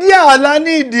 Ẹ díẹ̀ ọ̀la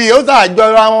ní ìdí, ó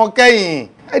sàjọra wọn kẹ́yìn.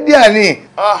 Ẹ díẹ̀ ni.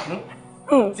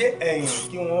 Ṣé ẹ̀yin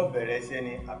kí wọ́n bẹ̀rẹ̀ iṣẹ́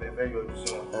ni abẹ́fẹ́ yọjú sí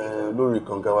wọn? Lórí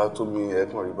kànga wa tó mi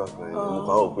ẹ̀kan rí bákan yẹn, mo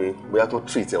kàn wò pé bóyá kán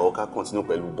treat ẹ̀ ọ́ ká continue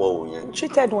pẹ̀lú bọ́ọ̀ yẹn.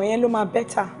 Treated wọ̀nyẹn ló máa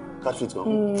better. Ká treat wọn.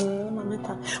 Ló máa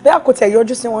better. Bóyá kò tẹ̀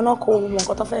yọjú sí wọn náà kó mọ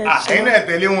nǹkan tó fẹ́ ṣe. Ẹ̀yin náà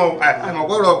tẹ̀lé wọn o,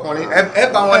 àmọ̀gbọ́rọ̀ ọkùnrin, ẹ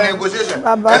bá wọn negotiation.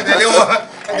 Ẹ tẹ̀lé wọn.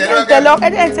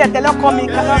 Ẹ tẹ̀lé ọkọ mi.